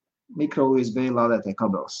lādētāja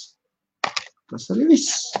kabels. Tas arī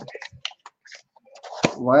viss.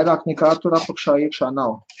 Vairāk nekā tur apakšā iekšā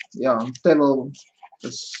nav. Jā, un te vēl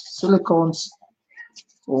tas silikons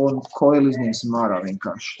un koili izņemsim ārā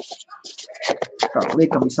vienkārši. Tā,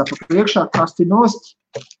 liekam visu apakšā iekšā, kasti nost,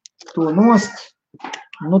 to nost.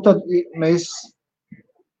 Nu tad mēs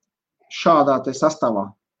šādā te sastāvā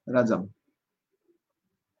redzam.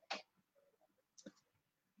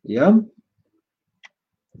 Ja?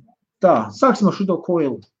 Tā, sāksim ar šito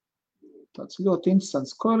koilu. Tāds ļoti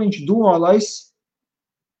interesants koiliņš, duālais.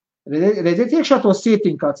 Redziet iekšā to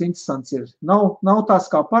sietiņu, kāds interesants ir. Nav tās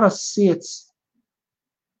kā parasts siets.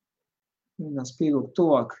 Vienās pievilkt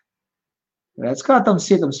tuvāk. Redz, kā tam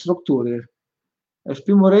sietam struktūra ir. Es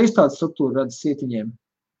pirmo reizi tādu struktūru redzu sietiņiem.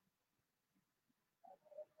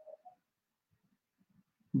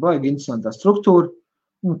 Baigi interesantā struktūra.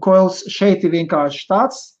 Un koils šeit ir vienkārši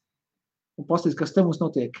tāds. Un pastīdz, kas te mums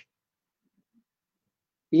notiek.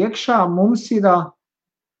 Iekšā mums ir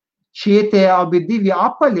šie tie abi divi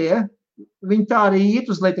apaļie. Viņi tā arī iet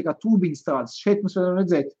uz leju, tā kā tūbiņas tādas. Šeit mums varam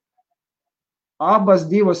redzēt abas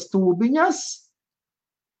divas tūbiņas.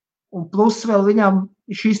 Un plus vēl viņam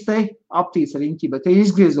šis te aptīts ar riņķi, bet te ir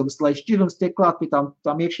izgriezums, lai šķirums tiek klāt pie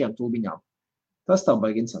tām iekšējām tūbiņām. Tas tā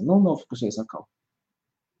baigi interesanti. Nu, nofokusēs atkal.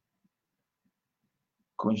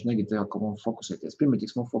 Ko viņš negrib vēl, ko mums fokusēties.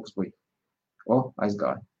 Primitīgs mums fokus bija. O,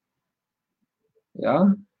 aizgāja. Jā,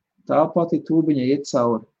 tāpat ir tūbiņa iet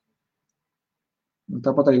cauri. Un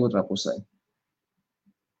tāpat arī otrā pusē.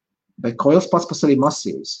 Bet koils pats par sevi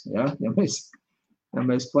masīvs. Ja? Ja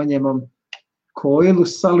mēs paņemam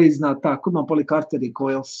koilus salīdzināt tā, kur man palika arterija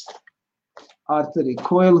koils. Arterija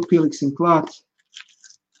koilu pieliksim klāt.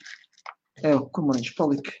 Kur man viņš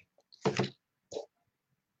palika?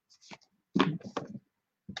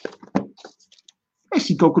 Es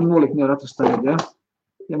viņu kaut kur nolikt nevar atrast tagad, ja?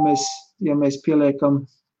 Ja mēs pieliekam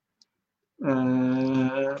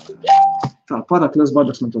tā pārāk liels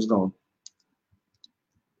badaks man tos galvu.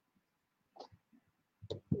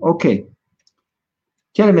 Ok.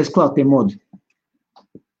 Ķeramies klāt pie modi.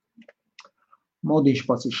 Modiņš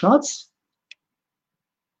pats ir šāds.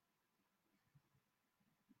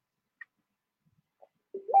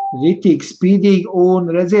 Ritīgi, spīdīgi un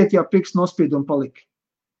redziet, jau pirksts nospiedumi palika.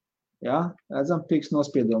 Jā, redzam, pirksts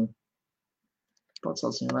nospiedumi.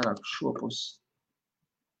 Pacelsim vairāk uz šo pusi.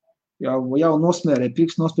 Jau nosmērēja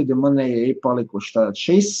pirksts nospiedumi manējie ir palikuši. Tātad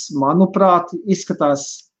šis, manuprāt, izskatās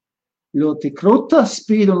ļoti kruta,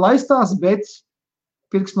 spīd un laistās, bet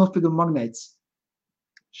pirksts nospiedumi magnēts.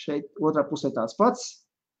 Šeit otrā pusē tāds pats.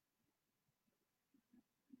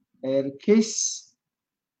 Erkis.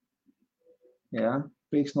 Jā,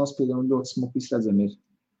 pirksts nospiedumi ļoti smuki izredzami ir.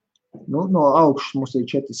 Nu, no augšas mums ir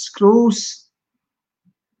 4 skrūvs.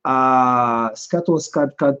 Skatos,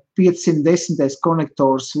 kad 510.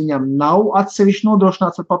 konektors viņam nav atsevišķi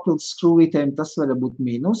nodrošināts ar papildus skrūvītēm, tas var būt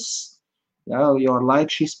mīnus. Jā, jo ar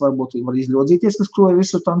laiku šis varbūt var izļodzīties, kas skrūvē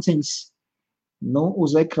visur tanciņas. Nu,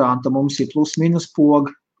 uz ekrāna mums ir plus mīnus poga,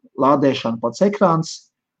 lādēšana pats ekrāns,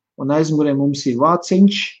 un aizmugurē mums ir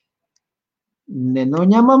vāciņš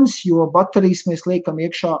nenoņemams, jo baterijas mēs liekam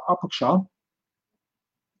iekšā apakšā.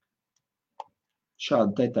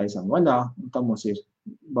 Šādi te taisām vaļā, un tam mums ir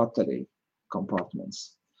baterija kompartments.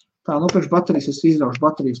 Tā, nu pēc baterijas es izraušu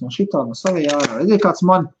baterijas no šitā, no savajā ārā. Redziet, kāds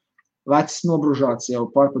man vecs nobružāts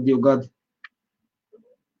jau pār pa 2 gadu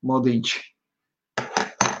modiņš.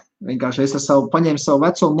 Vienkārši es paņēmu savu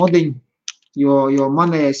veco modiņu, jo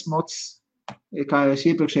manējais mods, kā jau es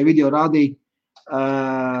iepriekšējā video rādīju,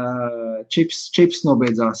 čips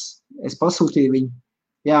nobeidzās. Es pasūtīju viņu,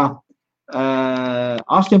 jā,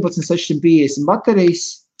 18650 baterijas,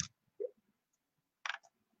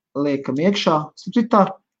 liekam iekšā. Tā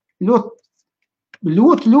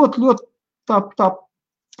ļoti tā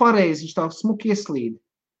pareizi, viņš tā smuki ieslīd.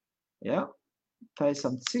 Ja?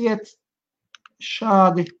 Taisam ciet,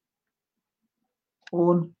 šādi,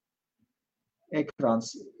 un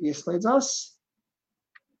ekrāns ieslēdzās.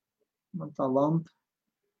 Man tā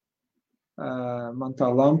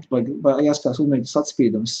lampa, jāskatās uzmēģinās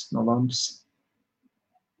atspīdums no lampas.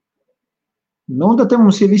 Nu, un tad te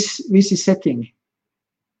mums ir visi settingi.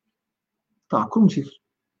 Tā, kur mums ir?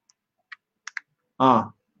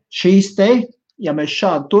 Šīs te, ja mēs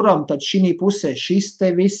šādi turam, tad šī pusē šis te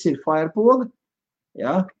viss ir firepoga.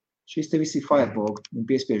 Ja? Šis te viss ir firepoga. Un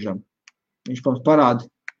piespiežam. Viņš mums parāda,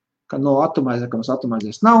 ka no atomizē, ka mums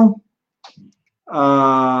atomizēs nav.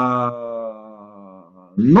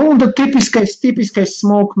 Nu, un tad tipiskais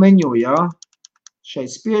smoke menu, jā.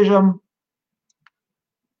 Šeit spiežam,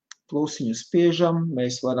 plusiņu spiežam,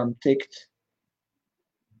 mēs varam tikt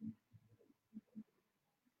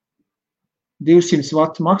 200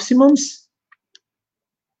 W maksimums.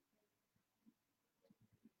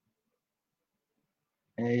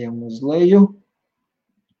 Ejam uz leju.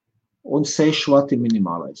 Un 6 W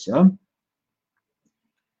minimālais, jā.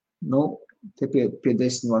 Nu, te pie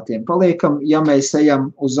 10 W paliekam. Ja mēs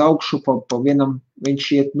ejam uz augšu pa vienam,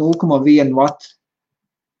 viņš iet 0,1 W.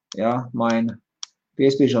 jā, maina.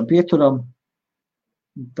 Piespiežam, pieturam,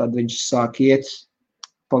 tad viņš sāk iet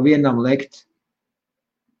pa vienam lekt.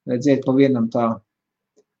 Redziet, pa vienam tā,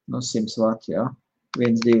 no 100 vati, jā.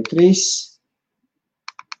 1, 2, 3.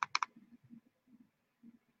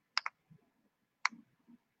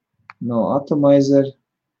 No atomizer.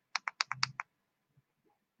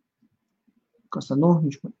 Kas tā, nu,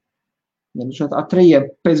 viņš ar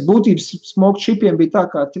 3, pēc būtības smoke chipiem bija tā,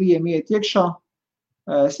 kā 3 iet iekšā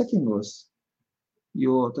settingos,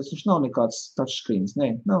 jo tas viņš nav nekāds touchscreens,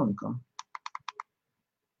 nē, nav nekā.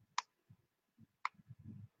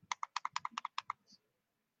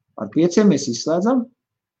 Ar 5 mēs izslēdzam,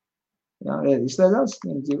 jā, izslēdzās,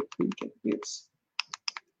 1, 2, 3, 4, 5,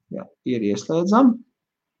 jā, ir ieslēdzam,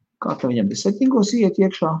 kā tā viņam settingos iet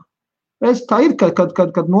iekšā. Redz, tā ir,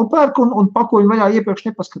 kad nopērk un pakoju vaļā iepriekš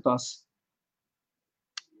nepaskatās.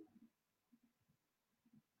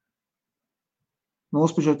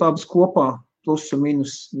 Nospiežot abas kopā, plus un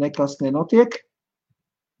minus, nekas nenotiek.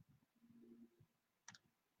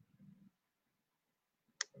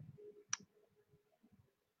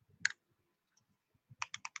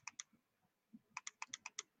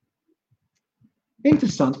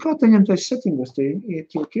 Interesanti, kā te viņam tais settingos te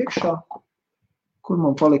iet iekšā. Kur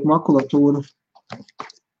man palika makulatūra?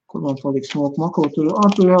 Kur man palika smoke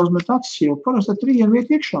makulatūra? Tur jāuzmet acis, jo parasti ar 3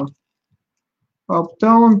 iet iekšā. Up,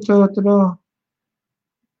 down, turn it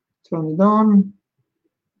on,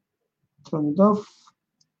 turn it off.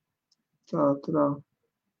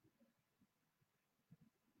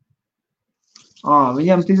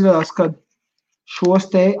 Viņam izrādās, kad šos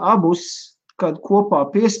te abus, kad kopā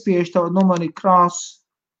piespiež, tad nomainīt krāsu.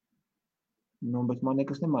 Nu, bet man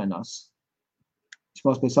nekas nemainās.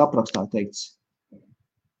 Vismaz pēc aprakstā teikts.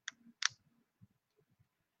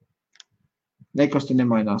 Nekas te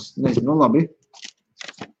nemainās. Nezinu, nu labi.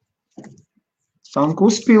 Tanku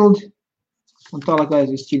uzpildi. Un tālāk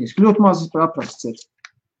aizies ķīniski. Ļoti mazas par apraksts ir.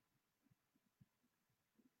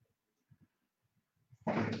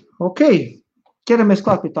 Ok. Ķeramies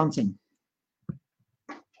klāt pie tanciņa.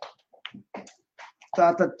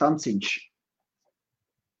 Tātad tanciņš.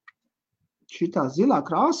 Šitā zilā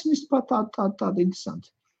krāsa vispār tāda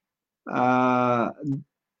interesanti.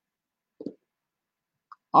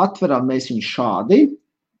 Atveram mēs viņu šādi.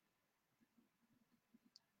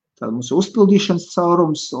 Tad mums uzpildīšanas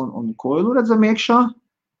caurums un koilu redzam iekšā.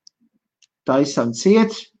 Taisam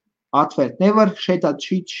ciet. Atvērt nevar. Šeit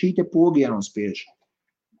šī te poga jānospiež.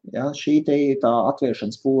 Ja, šī te ir tā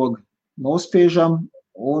atvēršanas poga. Nospiežam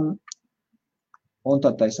un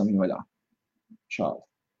tad taisam viņu vaļā. Šādi.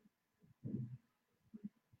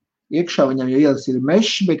 Iekšā viņam jau ielas ir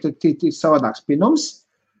mešs, bet ir savādāks pinums.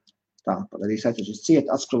 Tā, padarīs atveržas ciet,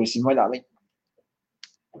 atskruvēsim vaļā viņu.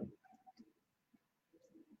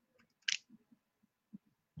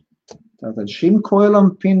 Tātad šim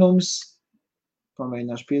koilam pinums,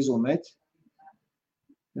 pamēģināšu piezūmēt.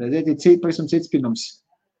 Redziet, ir pavisam cits pinums.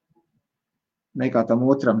 Nekā tam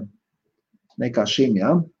otram, nekā šim,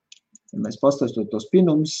 jā. Ja mēs pastāstot tos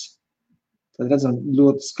pinums, tad redzam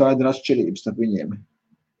ļoti skaidru atšķirības starp viņiem.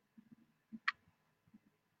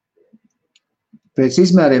 Pēc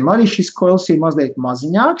izmēriem arī šis koils ir mazliet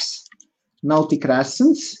maziņāks, nav tik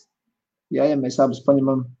resns. Ja mēs abus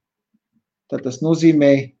paņemam, tad tas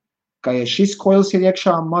nozīmē, ka ja šis koils ir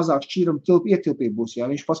iekšā, mazāk šķīruma ietilpība būs,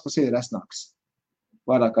 ja viņš pats par sevi ir resnāks.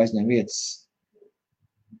 Vairāk aizņem vietas.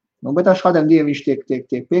 Nu, bet ar šādiem diviem viņš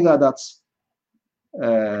tiek piegādāts,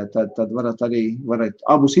 tad varat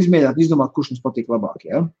abus izmēģināt un izdomāt, kurš mums patīk labāk,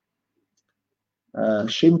 ja?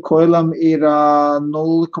 Šim koilam ir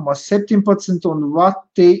 0,17 un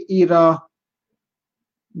vati ir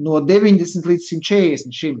no 90 līdz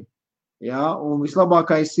 140 šim. Ja? Un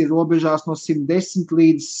vislabākais ir robežās no 110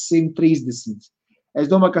 līdz 130.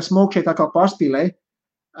 Es domāju, ka smoke šeit atkal pārspīlē,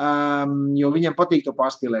 jo viņam patīk to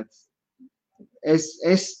pārspīlēt. Es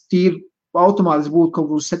tīri automātiski būtu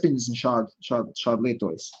kaut kur 70 šādi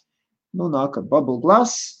lietojis. Nu, nākam bubble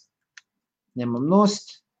glass, ņemam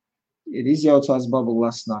nost. Ir izjaucās, bubble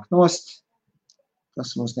glass nāk nost.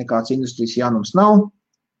 Tas mums nekāds industrijas jānums nav.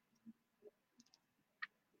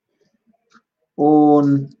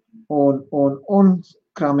 Un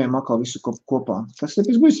krāmējam atkal visu kopā. Tas ir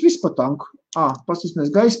viss pa tanku.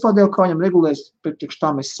 Pastāsimies gaisa padevu, kā viņam regulēs, priekš tā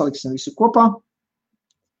mēs saliksim visu kopā.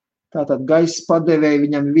 Tātad gaisa padevēji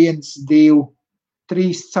viņam 1, 2,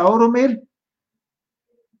 3 caurumi ir,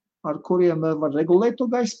 ar kuriem var regulēt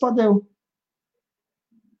to gaisa padevu.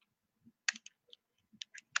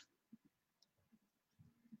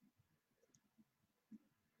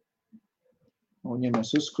 Un ja mēs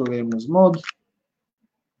uzskrūvējam uz modu,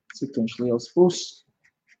 cik viņš liels būs.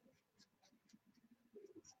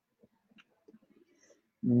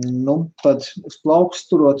 Nu, tad uz plaukas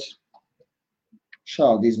turot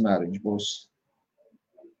šādu izmēru viņš būs.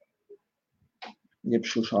 Jeb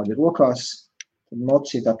šādi rokās. Tad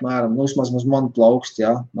mocīt apmēram, nu, vismaz uz manu plaukstu,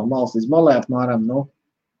 jā. No malas līdz malē apmēram,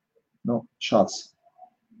 nu, šāds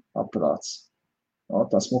aparāts. O,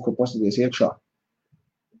 tā smuka paskaties iekšā.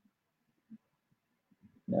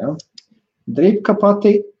 Jā. Dripka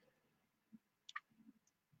pati.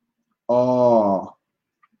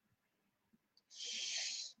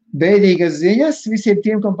 Bēdīgas ziņas. Visiem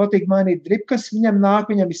tiem, kam patīk mainīt dripkas, viņam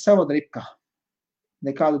ir sava dripka.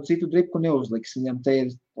 Nekādu citu dripku neuzliks. Viņam te ir,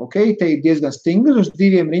 te ir diezgan stingri uz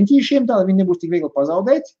 2 riņķīšiem, tāda viņi nebūs tik viegli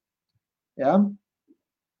pazaudēt. Jā.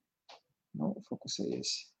 Nu, fokusējies.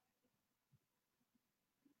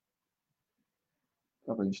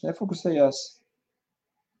 Kāpēc viņš nefokusējās?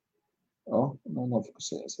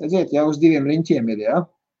 Nofokusējās. Redziet, jā, uz 2 riņķiem ir, jā.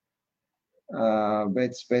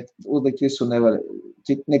 Bet uzlikt visu nevar,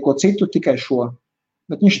 neko citu, tikai šo.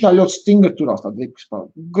 Bet viņš tā ļoti stingri turās tā dripkas pār.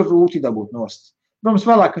 Grūti dabūt nost. Protams,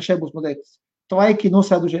 vēlāk, ka šeit būs, mazliet, tvaiki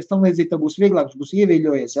nosēdušies, tam līdzīgi tā būs vieglāk, viņš būs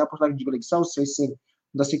ievīļojies, jā, pašlaik viņš galīgi savs viss ir,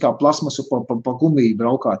 tas ir kā plasmasu pa gumiju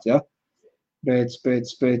braukāt, jā.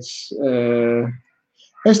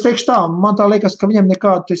 Es teikšu tā, man tā liekas, ka viņam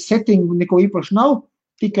nekāda settingu neko īpaši nav,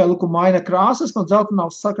 tikai, luku, maina krāsas, no dzeltenā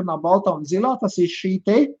uz sarkanā, baltā un zilā, tas ir šī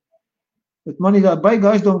te, bet man ir tā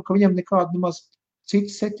baigā aizdoma, ka viņam nekāda nemaz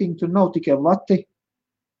cita settinga tur nav, tikai vati.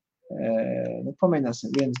 Nu,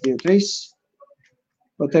 pamēģināsim, 1, 2, 3.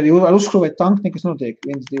 Bet arī ar uzskrūvēt tanku nekas notiek.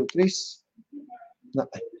 1, 2, 3. Nē.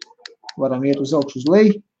 Varam iet uz augšu uz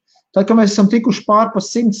leju. Tad, kad mēs esam tikuši pār pa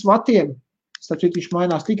 100 vatiem, starp citu viņš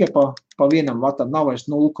mainās tikai pa 1 vatam, nav vairs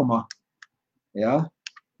 0, jā.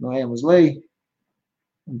 Nu, ejam uz leju.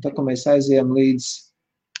 Un tad, kad mēs aizējam līdz,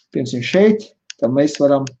 piemēram, šeit, tad mēs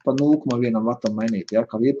varam pa 0,1 vatam mainīt, jā.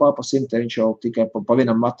 Kā ir pār pa 100, viņš jau tikai pa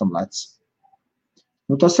 1 vatam lec.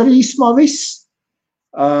 Nu, tas arī īsumā viss.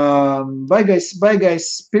 Baigais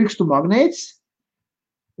pirkstu magnēts.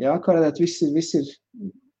 Jā, kā redzēt, viss ir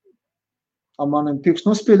ar maniem pirkstu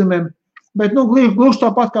nospiedumiem. Bet, nu, gluži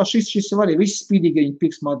tāpat kā šis ir arī viss spīdīgi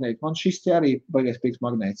pirkstu magnēti. Man šis te arī baigais pirkstu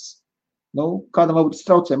magnēts. Nu, kādam varbūt tas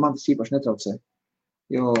traucē, man tas īpaši netraucē.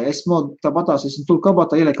 Jo es tāpatās, esmu tur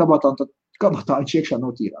kabatā, ielēju kabatā, un tad kabatā viņš iekšā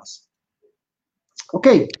notīrās. Ok.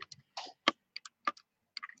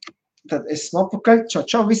 Tad esmu apakaļ.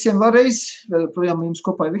 Čau visiem vēlreiz. Projām jums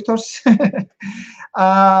kopā ir Viktors.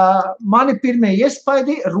 Mani pirmie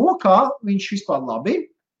iespaidi rokā, viņš vispār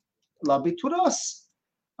labi turās.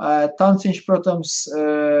 Tanciņš, protams,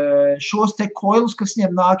 šos te koilus, kas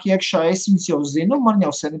viņam nāk iekšā, es viņus jau zinu, man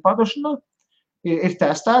jau sen pārdošanā, ir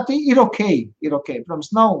testēti, ir ok. Protams,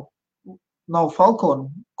 nav Falcon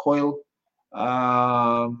koilu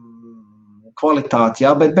kvalitāti,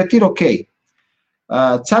 jā, bet ir ok.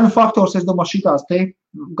 Cenu faktors, es domāju, šitās te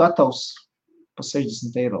gatavs pa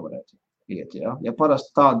 60 eiro varētu iet, jā. Ja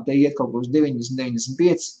parasti tāda te iet kaut kur uz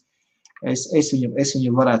 90-95, es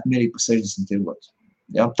viņu varētu mierīt pa 60 eiro.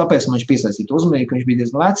 Jā, tāpēc man viņš piesaistītu uzmanību, ka viņš bija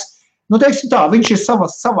diezgan lēts. Nu, teiksim tā, viņš ir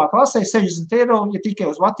savā klasē 60 eiro, ja tikai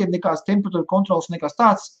uz vatiem nekāds temperatūra kontrols, nekāds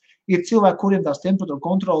tāds, ir cilvēki, kuriem tās temperatūra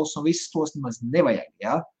kontrols un visas tos nemaz nevajag,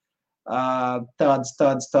 jā.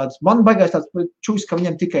 Tāds. Man baigās tāds čūs, ka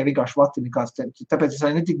viņam tikai vienkārši vati nekāds, tāpēc es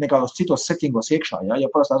arī netika nekādos citos settingos iekšā, jā, ja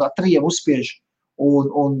parasti tā 3 uzspiež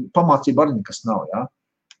un pamācība arī nekas nav, jā.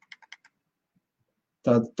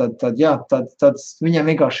 Tad viņam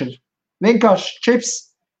vienkārši ir čips,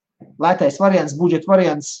 lētais variants, budžet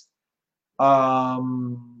variants,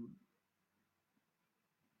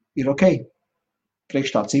 ir ok,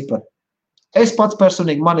 priekš tā cipari. Es pats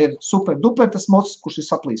personīgi, man ir super duper tas mods, kurš ir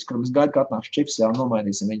saplīs, kuram es gaidu, ka atnāks čips, jā,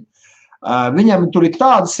 nomainīsim viņu. Viņam tur ir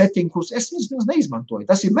tāda setting, kurus es viņus neizmantoju.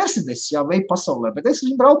 Tas ir Mercedes, jā, Vape pasaulē, bet es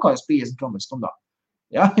viņu braukāju 50 km/h.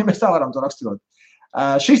 Jā, ja mēs tā varam to raksturot.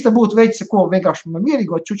 Šis te būtu veids, ko vienkārši man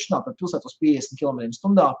mierīgo čučināt par pilsētos 50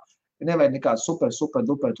 km/h. Nevajag nekādu super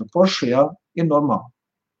duper tur Porsche, jā, ir normāli.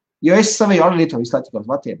 Jo es savēju arī lietoju visu laiku uz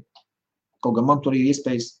vatiem. Kaut gan man tur ir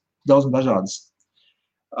iespējas daudz un dažādas.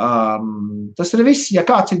 Tas ir viss. Ja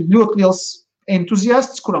kāds ir ļoti liels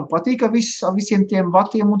entuziasts, kuram patīk ar visiem tiem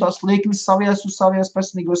vatiem un tās lieknes savajās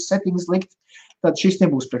personīgos settings likt, tad šis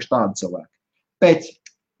nebūs priekš tāda cilvēka. Bet,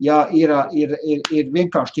 ja ir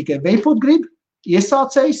vienkārši tikai veipot grib,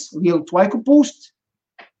 iesācējs, lielu tvaiku pūst,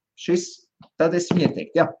 tad es viņu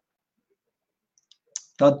ieteikt, jā.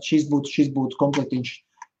 Tad šis būtu komplektiņš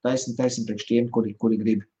taisni priekš tiem, kuri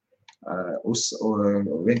grib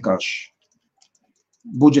vienkārši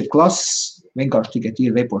budžeta klases, vienkārši tikai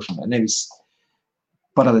tīri veipošanai, nevis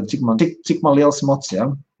parādīt, cik man liels mods, ja?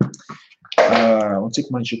 Un cik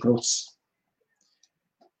man viņš ir krūts.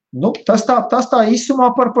 Nu, tas tā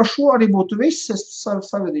īsumā par šo arī būtu viss. Es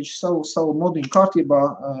savedīšu savu modiņu kārtībā.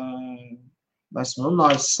 Esmu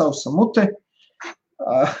runājis savu mute.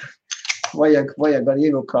 Vajag arī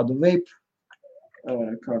ievilkt kādu vape,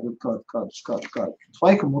 kādu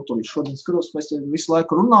tvaika mutuli. Šodien skatos, mēs visu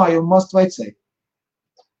laiku runāju un maz tvaicēju.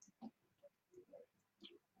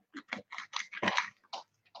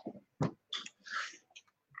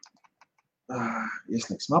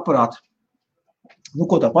 Ieslēgsim aparātu. Nu,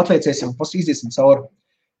 ko tā patveicēsim un izdiesim caur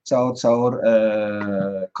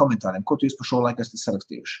komentāriem. Ko tu jūs par šo laiku esat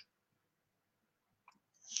sarakstījuši?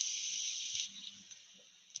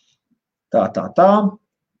 Tā.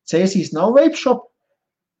 Cēsīs nav vape shop.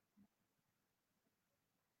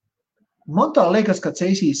 Man tā liekas, ka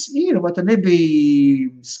Cēsīs ir, vai tā nebija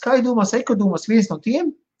Skaidūmas, Ekodūmas viens no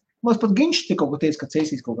tiem? Man pat Ginš te kaut ko teica, ka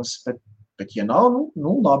Cēsīs kaut kas, bet ja nav,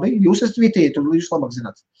 nu labi, jūs esat vietēji, tur jūs labāk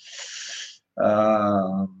zināt.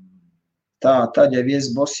 Tad jau vies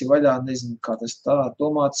bossi vaļā, nezinu, kā tas tā,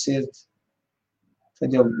 domāts ir.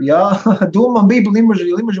 Tad jau, jā, domām Bībeli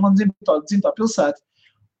Limaži man dzimtā pilsēta.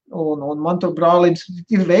 Un man tur brālim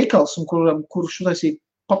ir veikals, un kurš taisīja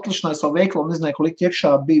paplašināja savu veikalu, un nezināju, ko likt iekšā,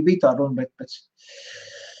 bija tā runa, bet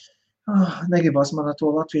negribās man ar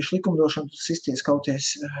to latviešu likumdošanu sistties kauties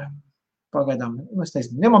pagaidām. Es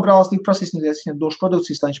nezinu, ja man brālis tik prasīs, es viņam došu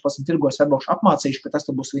produkcijas, lai viņš pats tirgojas, varbūt apmācīšu, bet tas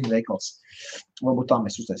tur būs viņa veikals. Varbūt tā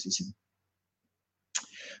mēs uztaisīsim.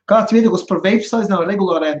 Kāds viedoklis par vape salīdzinām ar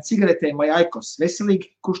regulārajām cigaretēm vai aikos? Veselīgi,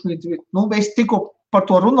 kurš es tikko par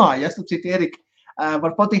to runāju, es citu Erika.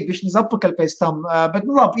 Var patikt bišķiņas apakaļ pēc tam, bet,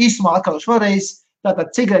 nu labi, īsumā atkārtošu vēlreiz.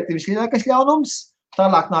 Tātad cigareti ir vislielākais ļaunums,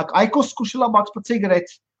 tālāk nāk aikos, kurš ir labāks par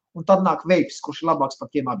cigareti, un tad nāk vapes, kurš ir labāks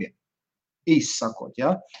par tiem abiem. Īsi sakot,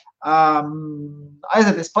 ja.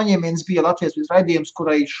 Aizvērties paņēmiens bija Latvijas raidījums,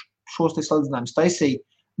 kurai šos te salīdzinājumus taisīja.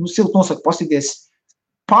 Nu, silti nosaka pasīties,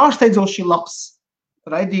 pārsteidzoši labs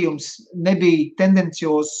raidījums, nebija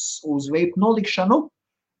tendencios uz vape nolikšanu,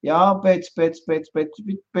 jā, bet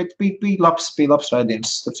bija labs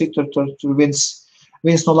raidījums. Tur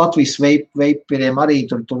viens no Latvijas vaperiem arī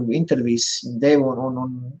tur intervijas deva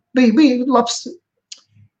un bija labs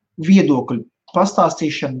viedokļu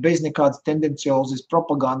pastāstīšana bez nekādas tendenciozas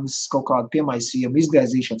propagandas, kaut kāda piemaisījuma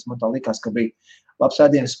izgraizīšanas. Man tā likās, ka bija labs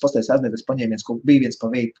raidījums, pastāstījis aizvērties paņēmiens, kaut bija viens pa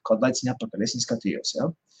vape, kādu laiciņu atpakaļ, es viņu skatījos, jā.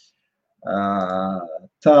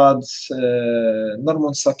 Tāds,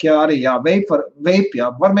 Normons saka, jā, arī, jā, vape, jā,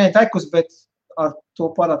 var mēģināt aikus, bet ar to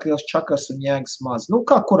pārāk liels čakars un jēgas maz. Nu,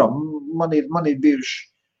 kā kuram? Man ir bijuši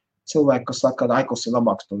cilvēki, kas saka, ka aikos ir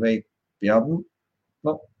labāks par vape, jā, nu,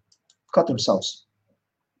 katram savs.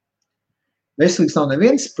 Veselīgs nav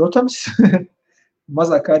neviens, protams,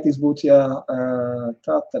 mazāk kaitīgs būtu, ja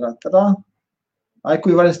tā.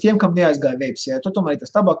 Aiku ir variants tiem, kam neaizgāja vapes, ja tu tomēr ir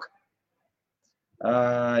tas tabak.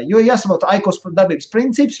 Jo jāsaprot, aikos darbības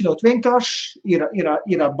princips ļoti vienkārši ir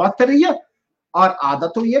baterija ar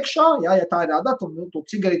adatu iekšā, ja tā ir adata, un tu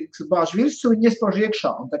cigareti, kas bāž virsū, viņi iespauž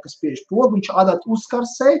iekšā, un tā, kas spiež pogu, viņš adatu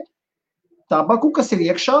uzkarsē tabaku, kas ir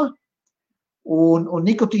iekšā, un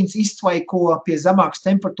nikotīns iztvaiko pie zemākas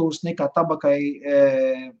temperatūras nekā tabakai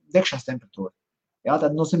degšanas temperatūra. Jā,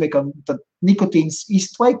 tad nozīmē, ka nikotīns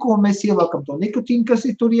iztvaiko, mēs ievelkam to nikotīnu, kas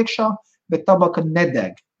ir tur iekšā, bet tabaka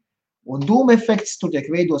nedeg. Un dūma efekts tur tiek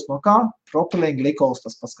veidos no kā? Propilēna glikols,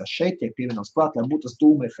 tas pats, kas šeit tiek pievienots klāt, lai būtu tas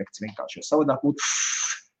dūma efekts vienkārši, jo savādāk būtu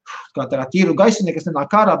kā tā tīru gaisu, nekas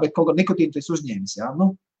nenāk ārā, bet kaut kā nikotīnu tas uzņēmis, jā.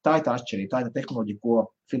 Nu, tā ir tā atšķirība, tā ir tā tehnoloģija, ko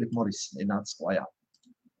Philip Morris ir nācis klājā.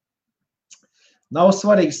 Nav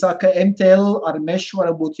svarīgi, saka, MTL ar mešu var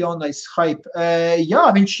būt jaunais hype. Jā,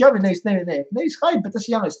 viņš jau ir nevis hype, bet tas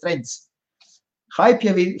ir jaunais trends. Hype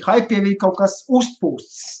jau ir kaut kas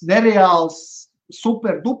uzpūsts, nereāls,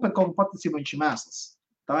 super duper, kaut patiesībā viņš ir mēsls.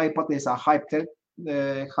 Tā ir patiesā hype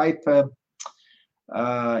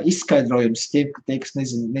izskaidrojums tiem, kas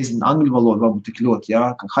nezinu angļu valodu varbūt tik ļoti,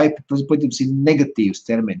 jā, ka hype, protams, ir negatīvs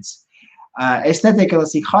termins. Es neteiktu, ka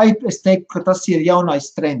tas ir hype, es teiktu, ka tas ir jaunais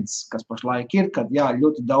trends, kas pašlaik ir, kad jā,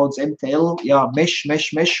 ļoti daudz MTL, jā, meš,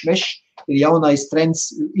 ir jaunais trends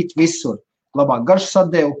it visur. Labāk garšu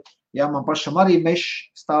sadevu, jā, man pašam arī meš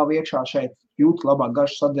stāv iekšā šeit, jūt labāk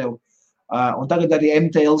garšu sadevu. Un tagad arī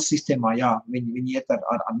MTL sistēmā, jā, viņi iet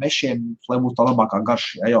ar mešiem, lai būtu tā labākā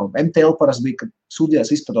garša. Jā, jau MTL parasti bija, kad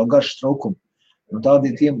sūdījās izpadot garšu traukumu. Un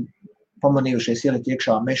tādi tiem pamanījušies ielikt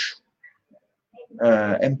iekšā mešu.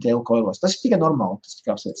 MTL koilos. Tas ir tikai normāli, tas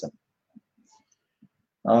tikai apsveicam.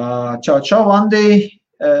 Čau, Andi.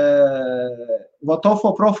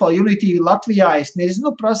 Votofo profile Unity Latvijā, es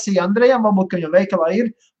nezinu, prasīja Andrejam, varbūt, ka viņam veikalā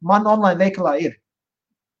ir. Man online veikalā ir.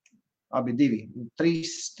 Abi divi.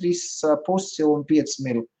 3,5 un 5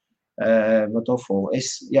 mil Vatofo.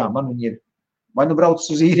 Jā, man viņi ir. Vai nu brauc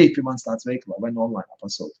uz īriju pie manis tāds veikalā, vai nu online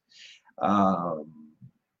pasūt.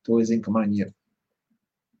 To es zinu, ka man viņi ir.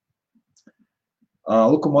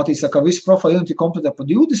 Lukumotīs saka, visu profilu unity kompletē pa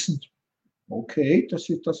 20. Ok, tas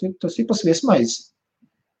ir pasviesmaiz.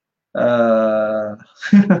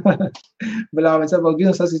 Beļāviens varbūt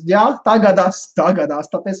Gilns sasīs, jā, tā gadās,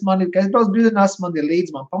 tāpēc man ir, ka es brauc brīdinās, man ir līdz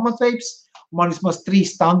man pamatveips, un man vismaz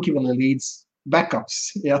 3 tanki vēl ir līdz backups,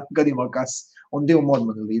 jā, gadījumā kas, un 2 modi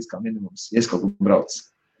man ir līdz kā minimums, ja es kaut kur brauc.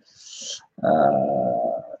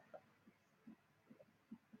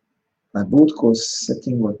 Lai būtu, ko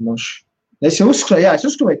settingot moši. Es jau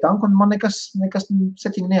uzskrēju tanku, un man nekas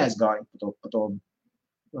setting neaizgāja pa to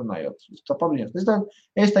runājot. Tā paviņot.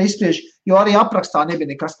 Es tā izspriežu, jo arī aprakstā nebija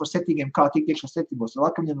nekas par settingiem, kā tikt iekšā settingos.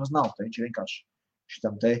 Laikam viņam nav, tā viņš ir vienkārši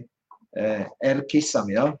šitam te R-kisam,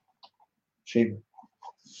 ja? Šim.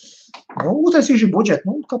 Nu, utaisīšu budžetu.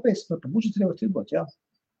 Nu, kāpēc? Nu, par budžetu jau var tirgot, jā.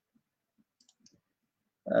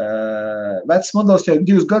 Vecs modelis jau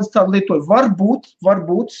 2 gadus tādu lietoju.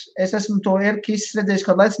 Varbūt. Es esmu to R-kis redzējis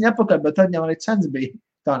kādu laiciņu apakaļ, bet tad jau arī cenas bija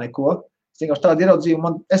tā neko. Es vienkārši tādu ieraudzīju.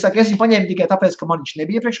 Es viņu paņēmu tikai tāpēc, ka man viņš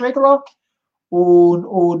nebija iepriekš veikalā.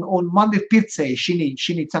 Un man ir pircēji šī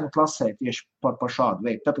cenu klasē tieši par šādu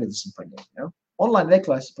veiku. Tāpēc es viņu paņēmu. Ja? Online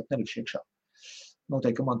veikalā es pat nelikšu iekšā.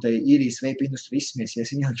 Noteikti, ka man te īrijas vape industrija izsmies, ja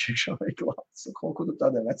es viņu iekšu iekšā veikalā. Kaut kur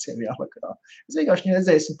tādiem veciem jāvakarā. Es vienkārši viņu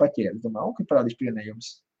redzēju, esmu paķēru. Domāju, ok, parādīšu pienējums.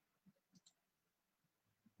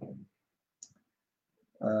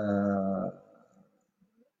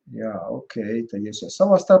 Jā, ok, tad jūs jau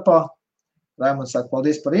savā starpā. Raimonds saka,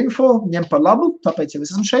 paldies par info, ņem par labu, tāpēc jau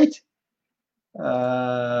es esmu šeit.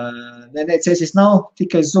 Nē, cēsīs nav,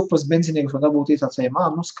 tikai zupas benzinīgus un dabūt itācējiem.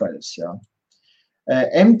 Nu skaidrs, jā.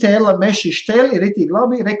 MTL ar meši šteli ir ritīgi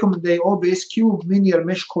labi, rekomendēju OBS Cube mini ar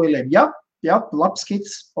mešu koilēm. Jā, labs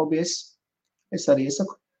kits, OBS. Es arī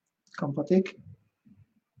iesaku, kam patīk.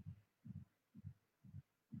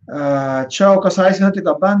 Čau, kas aizvināt,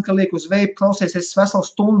 tā bērni, ka liek uz Vape, klausies, es veselu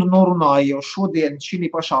stundu norunāju jau šodien šī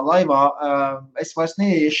pašā laivā. Es vairs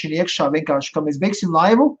neiešu iekšā vienkārši, ka mēs beigsim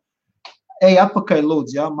laivu. Ej atpakaļ,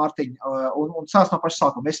 lūdzu, jā, Mārtiņ, un sāc no paša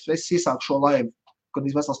sākuma. Es iesāku šo laivu, kad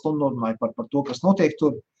es veselu stundu norunāju par to, kas notiek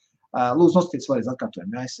tur. Lūdzu, noskaties vēlreiz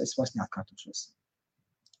atkārtojumu, jā, es vairs neatkārtošos.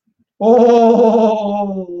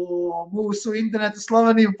 Mūsu interneta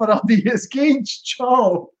slavenība parādījies, Giņš,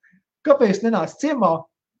 čau! Kāpēc nenāc ciemā?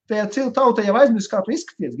 Tajā tauta jau aizmirst, kā tu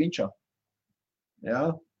izskaties, Giņčā. Jā.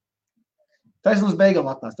 Tā es mums beigām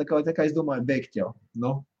atnāc, tā kā es domāju beigt jau.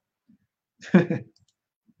 Nu.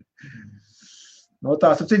 No tā,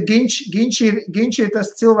 Giņš ir tas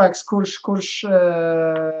cilvēks, kurš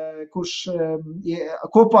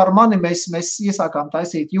kopā ar mani mēs iesākām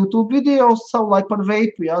taisīt YouTube video savulaik par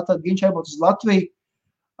Vape, jā, tad Giņš aizbrauc uz Latviju.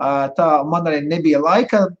 Tā man arī nebija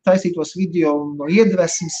laika taisīt tos video no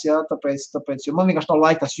iedvesmas, jā, tāpēc, jo man vienkārši nav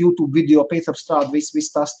laika tas YouTube video pēcapstrādi, viss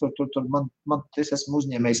tas, tur, es esmu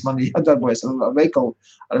uzņēmējs, man jādarbojas ar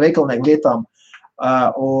veikalnieku lietām,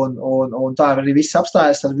 un tā arī viss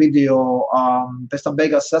apstājas ar video, pēc tam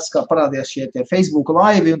beigās parādījās šie tie Facebook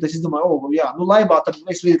laivi, un es domāju, jā, nu laivā, tad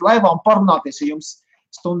mēs līdz laivā un parunāties ar jums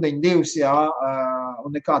stundiņu 2, jā,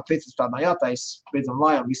 un nekāda pēcapstrādā jātais, beidzam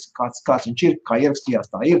lājām, visu, kāds viņš ir, kā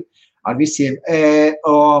ierakstījās, tā ir, ar visiem,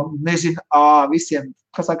 visiem,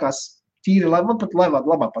 kas sakās, tīri, man pat laivā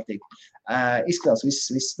labāk patīk, izskatās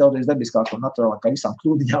viss daudzreiz dabiskāk un naturālāk kā visām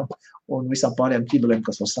kļūdiņām un visām pārējām ķībelēm,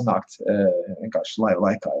 kas var sanākt vienkārši laiva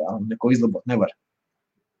laikā, jā, un neko izlabot nevar.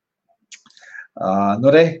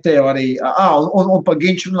 Nu, te jau arī, un par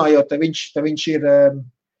Giņšu runājot,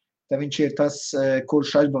 viņš ir tas,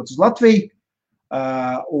 kurš aizbrauc uz Latviju,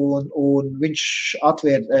 un viņš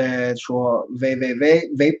atvēr šo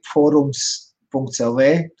www.vapeforums.lv.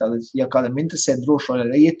 Tātad, ja kādam interesē, droši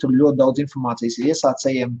arī iet, tur ļoti daudz informācijas ir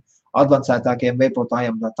iesācējiem, advancētākiem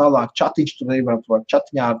vapotājiem, tā tālāk. Čatiņš tur arī var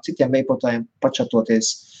čatiņā ar citiem vapotājiem pačatoties.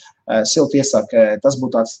 Silti iesaka, tas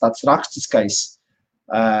būtu tāds rakstiskais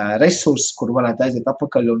resurss, kur varētu aiziet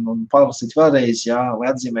atpakaļ un palasīt vēlreiz, jā,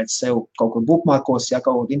 vai atzīmēt sev kaut kur bookmarkos, jā,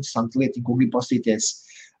 kaut kādu interesantu lietiņu, kur grib pastīties.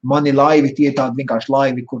 Mani laivi, tie tādi vienkārši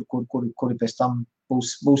laivi, kuri pēc tam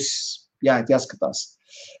būs jāskatās.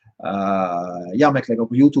 Jāmeklē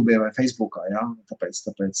kaut kur YouTube vai Facebookā, jā, tāpēc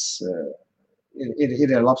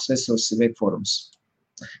ir labs resurss Vape forums.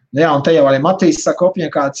 Jā, un te jau arī Matīs saka,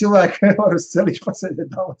 opņā kāda cilvēka var uz celīšu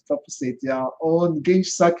pasēdēt daudz papasīt, jā, un Giņš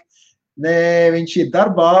saka, nē, viņš ir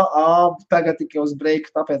darbā, tagad tikai uz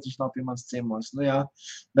breiku, tāpēc viņš nav pie manas ciemos. Nu jā,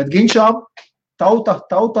 bet Giņšā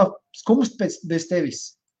tauta skumst bez tevis.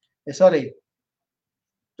 Es arī.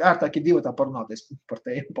 ērtāk ir divatā parunāties par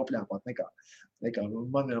tēmu, papļāpāt nekā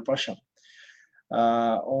man vienam pašam.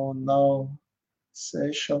 Un nav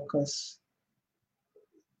sešokas.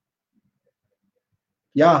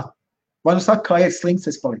 Jā, vai nu saka, kā iet slinks,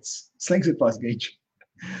 es palicis. Slinks ir palicis gīči.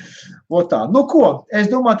 Tā. Nu ko, es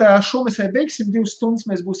domāju, tā šo mēs arī beigsim, 2 stundas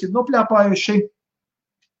mēs būsim nopļāpājuši.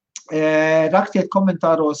 Raktiet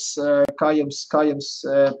komentāros, kā jums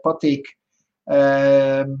patīk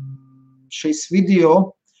šis video.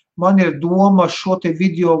 Man ir doma šo te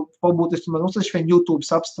video, pabūt es man uztašu vien YouTube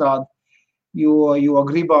apstrādi, jo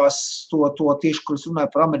gribās to tieši, kur es runāju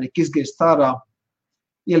par Ameriku, izgriezt ārā,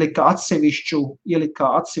 ielika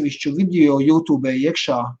atsevišķu video YouTube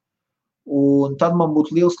iekšā, un tad man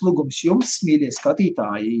būtu liels lūgums jums, mīļie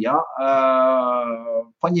skatītāji, ja,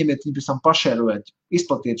 paņemiet viņu pēc tam pašērojiet,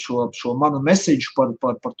 izplatiet šo manu message par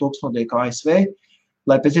to, kas notiek ASV,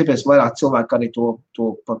 lai pēc iespējas vairāk cilvēku arī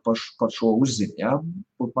par šo uzzina. Ja.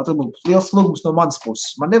 Man tad būtu liels lūgums no manas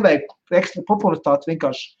puses. Man nevajag ekstra popularitāti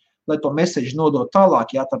vienkārši, lai to message nodot tālāk,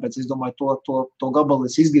 ja, tāpēc es domāju, to gabalu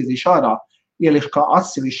es izgriezīšu ārā, ielišu kā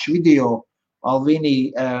atsevišķu video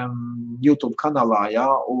Alvini YouTube kanālā, ja,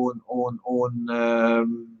 un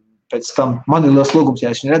pēc tam man ir liels lūgums, ja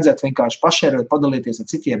es viņu redzētu, vienkārši pašērot, padalīties ar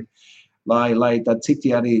citiem, lai tad citi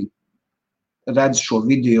arī redz šo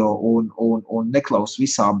video un neklaus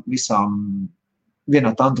visām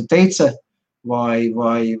vienā tanta teica vai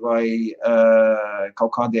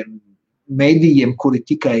kaut kādiem mēdījiem, kuri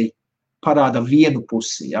tikai parāda vienu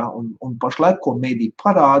pusi, ja, un pašlaik, ko mēdī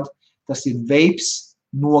parāda, tas ir vapes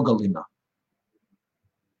nogalina.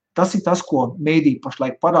 Tas ir tas, ko mēdī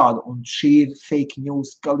pašlaik parāda, un šī ir fake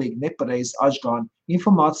news, galīgi nepareiz atžgāna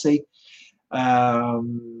informācija.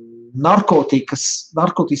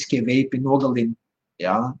 Narkotiskie vape nogalina,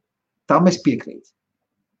 ja, tam es piekrītu.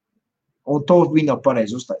 Un to viņi nav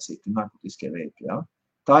pareizi uztaisīti, narkotiskie vape, ja.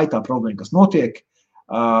 Tā ir tā problēma, kas notiek.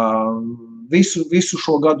 Visu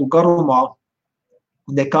šo gadu garumā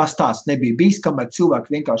nekas tāds nebija bijis, kamēr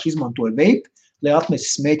cilvēki vienkārši izmantoja vape, lai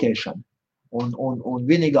atmesti smēķēšanu. Un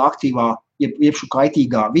vienīgā aktīvā, jebšu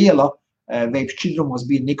kaitīgā viela vape šķidrumos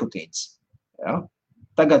bija nikotīns. Ja?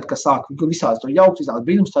 Tagad, kad sāk visādi to jaukt, visādi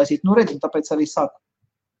brīnums taisīt, nu redz, un tāpēc arī sāk,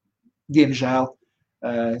 diemžēl,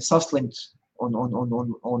 saslimt, un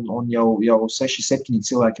jau 6-7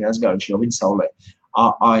 cilvēki ir aizgājuši jau viņa saulē.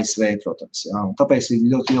 ASV, protams. Ja? Un tāpēc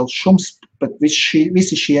ir ļoti liels šums, bet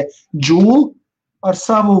visi šie džūli ar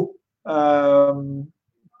savu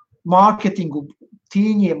mārketingu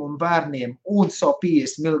tīņiem un bērniem un savu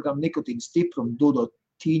 50 mg nikotīnu stiprumu dodot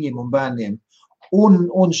tīņiem un bērniem.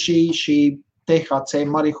 Un šī THC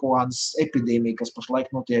marihuānas epidēmija, kas pašlaik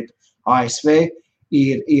notiek ASV,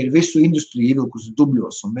 ir visu industriju ievilkusi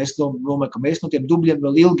dubļos. Un mēs domājam, ka mēs no tiem dubļiem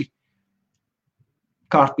vēl ilgi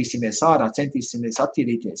kārpīsimies ārā, centīsimies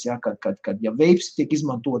attīrīties, ja, kad ja vapes tiek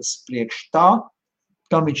izmantots priekš tā,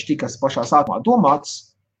 kam viņš tika pašā sākumā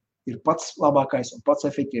domāts, ir pats labākais un pats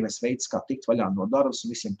efektīvais veids, kā tikt vaļā no darbas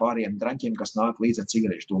un visiem pārējiem draņķiem, kas nāk līdz ar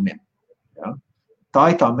cigarešu dūmiem. Ja. Tā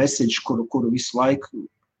ir tā message, kuru visu laiku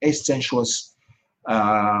es cenšos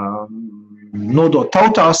nodot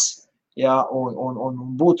tautās, ja,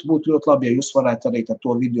 un būtu ļoti labi, ja jūs varētu arī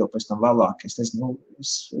to video pēc tam vēlāk.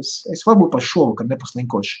 Es varbūt par šovakar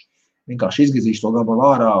nepaslinkoši, vienkārši izgazīšu to gabalu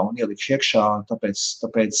ārā un ielikšu iekšā,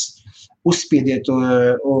 tāpēc uzspiediet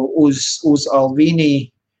uz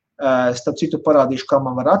Alvini, starp citu parādīšu, kā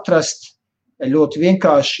man var atrast. Ļoti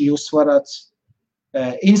vienkārši jūs varat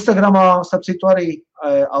Instagramā, starp citu arī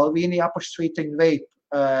Alvini apakšsvītiņu Vape,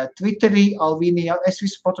 Twitterī Alvini, es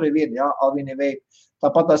visu paturēju vienu, jā, Alvini Vape.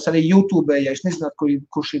 Tāpat tās arī YouTube, ja es nezinātu,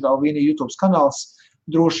 kurš ir Alvini YouTube kanāls,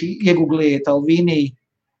 droši iegooglējiet Alvini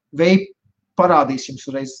Vape, parādīs jums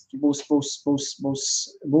reiz, būs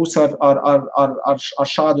ar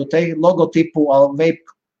šādu te logotipu Vape,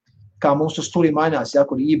 kā mūsu stūrī mainās, ja,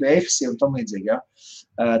 kur IBFs ir un tam līdzīgi, ja.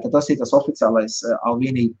 Tad tas ir tas oficiālais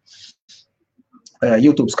Alvini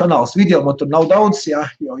YouTube kanāls video, man tur nav daudz, ja,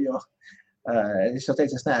 jo es jau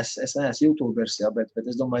teicu, es neesmu YouTubers, ja, bet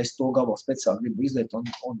es domāju, es to gabalu speciāli gribu izliet, un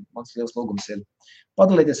mans liels lūgums ir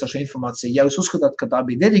padalīties ar šo informāciju. Ja jūs uzskatāt, ka tā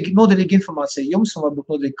bija noderīga informācija jums un varbūt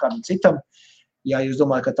noderīga kādam citam, ja jūs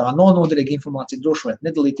domājat, ka tā nav noderīga informācija, droši varētu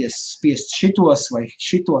nedalīties, spiest šitos vai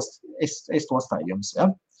šitos, es to atstāju jums, ja.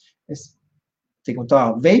 Tik un tā,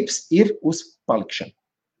 vapes ir uz palikšanu.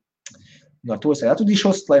 Un ar to es arī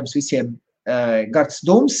atvadīšos, lai jums visiem gards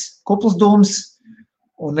dūms, kupls dūms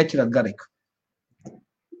un neķerāt gariku.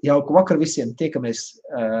 Jauku vakar visiem, tiekamies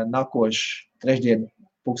nākošu trešdien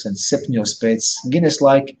 7:00 pēc Guinness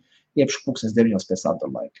laika, iepšu 9:00 pēc Ardor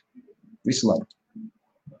laika. Visu labu!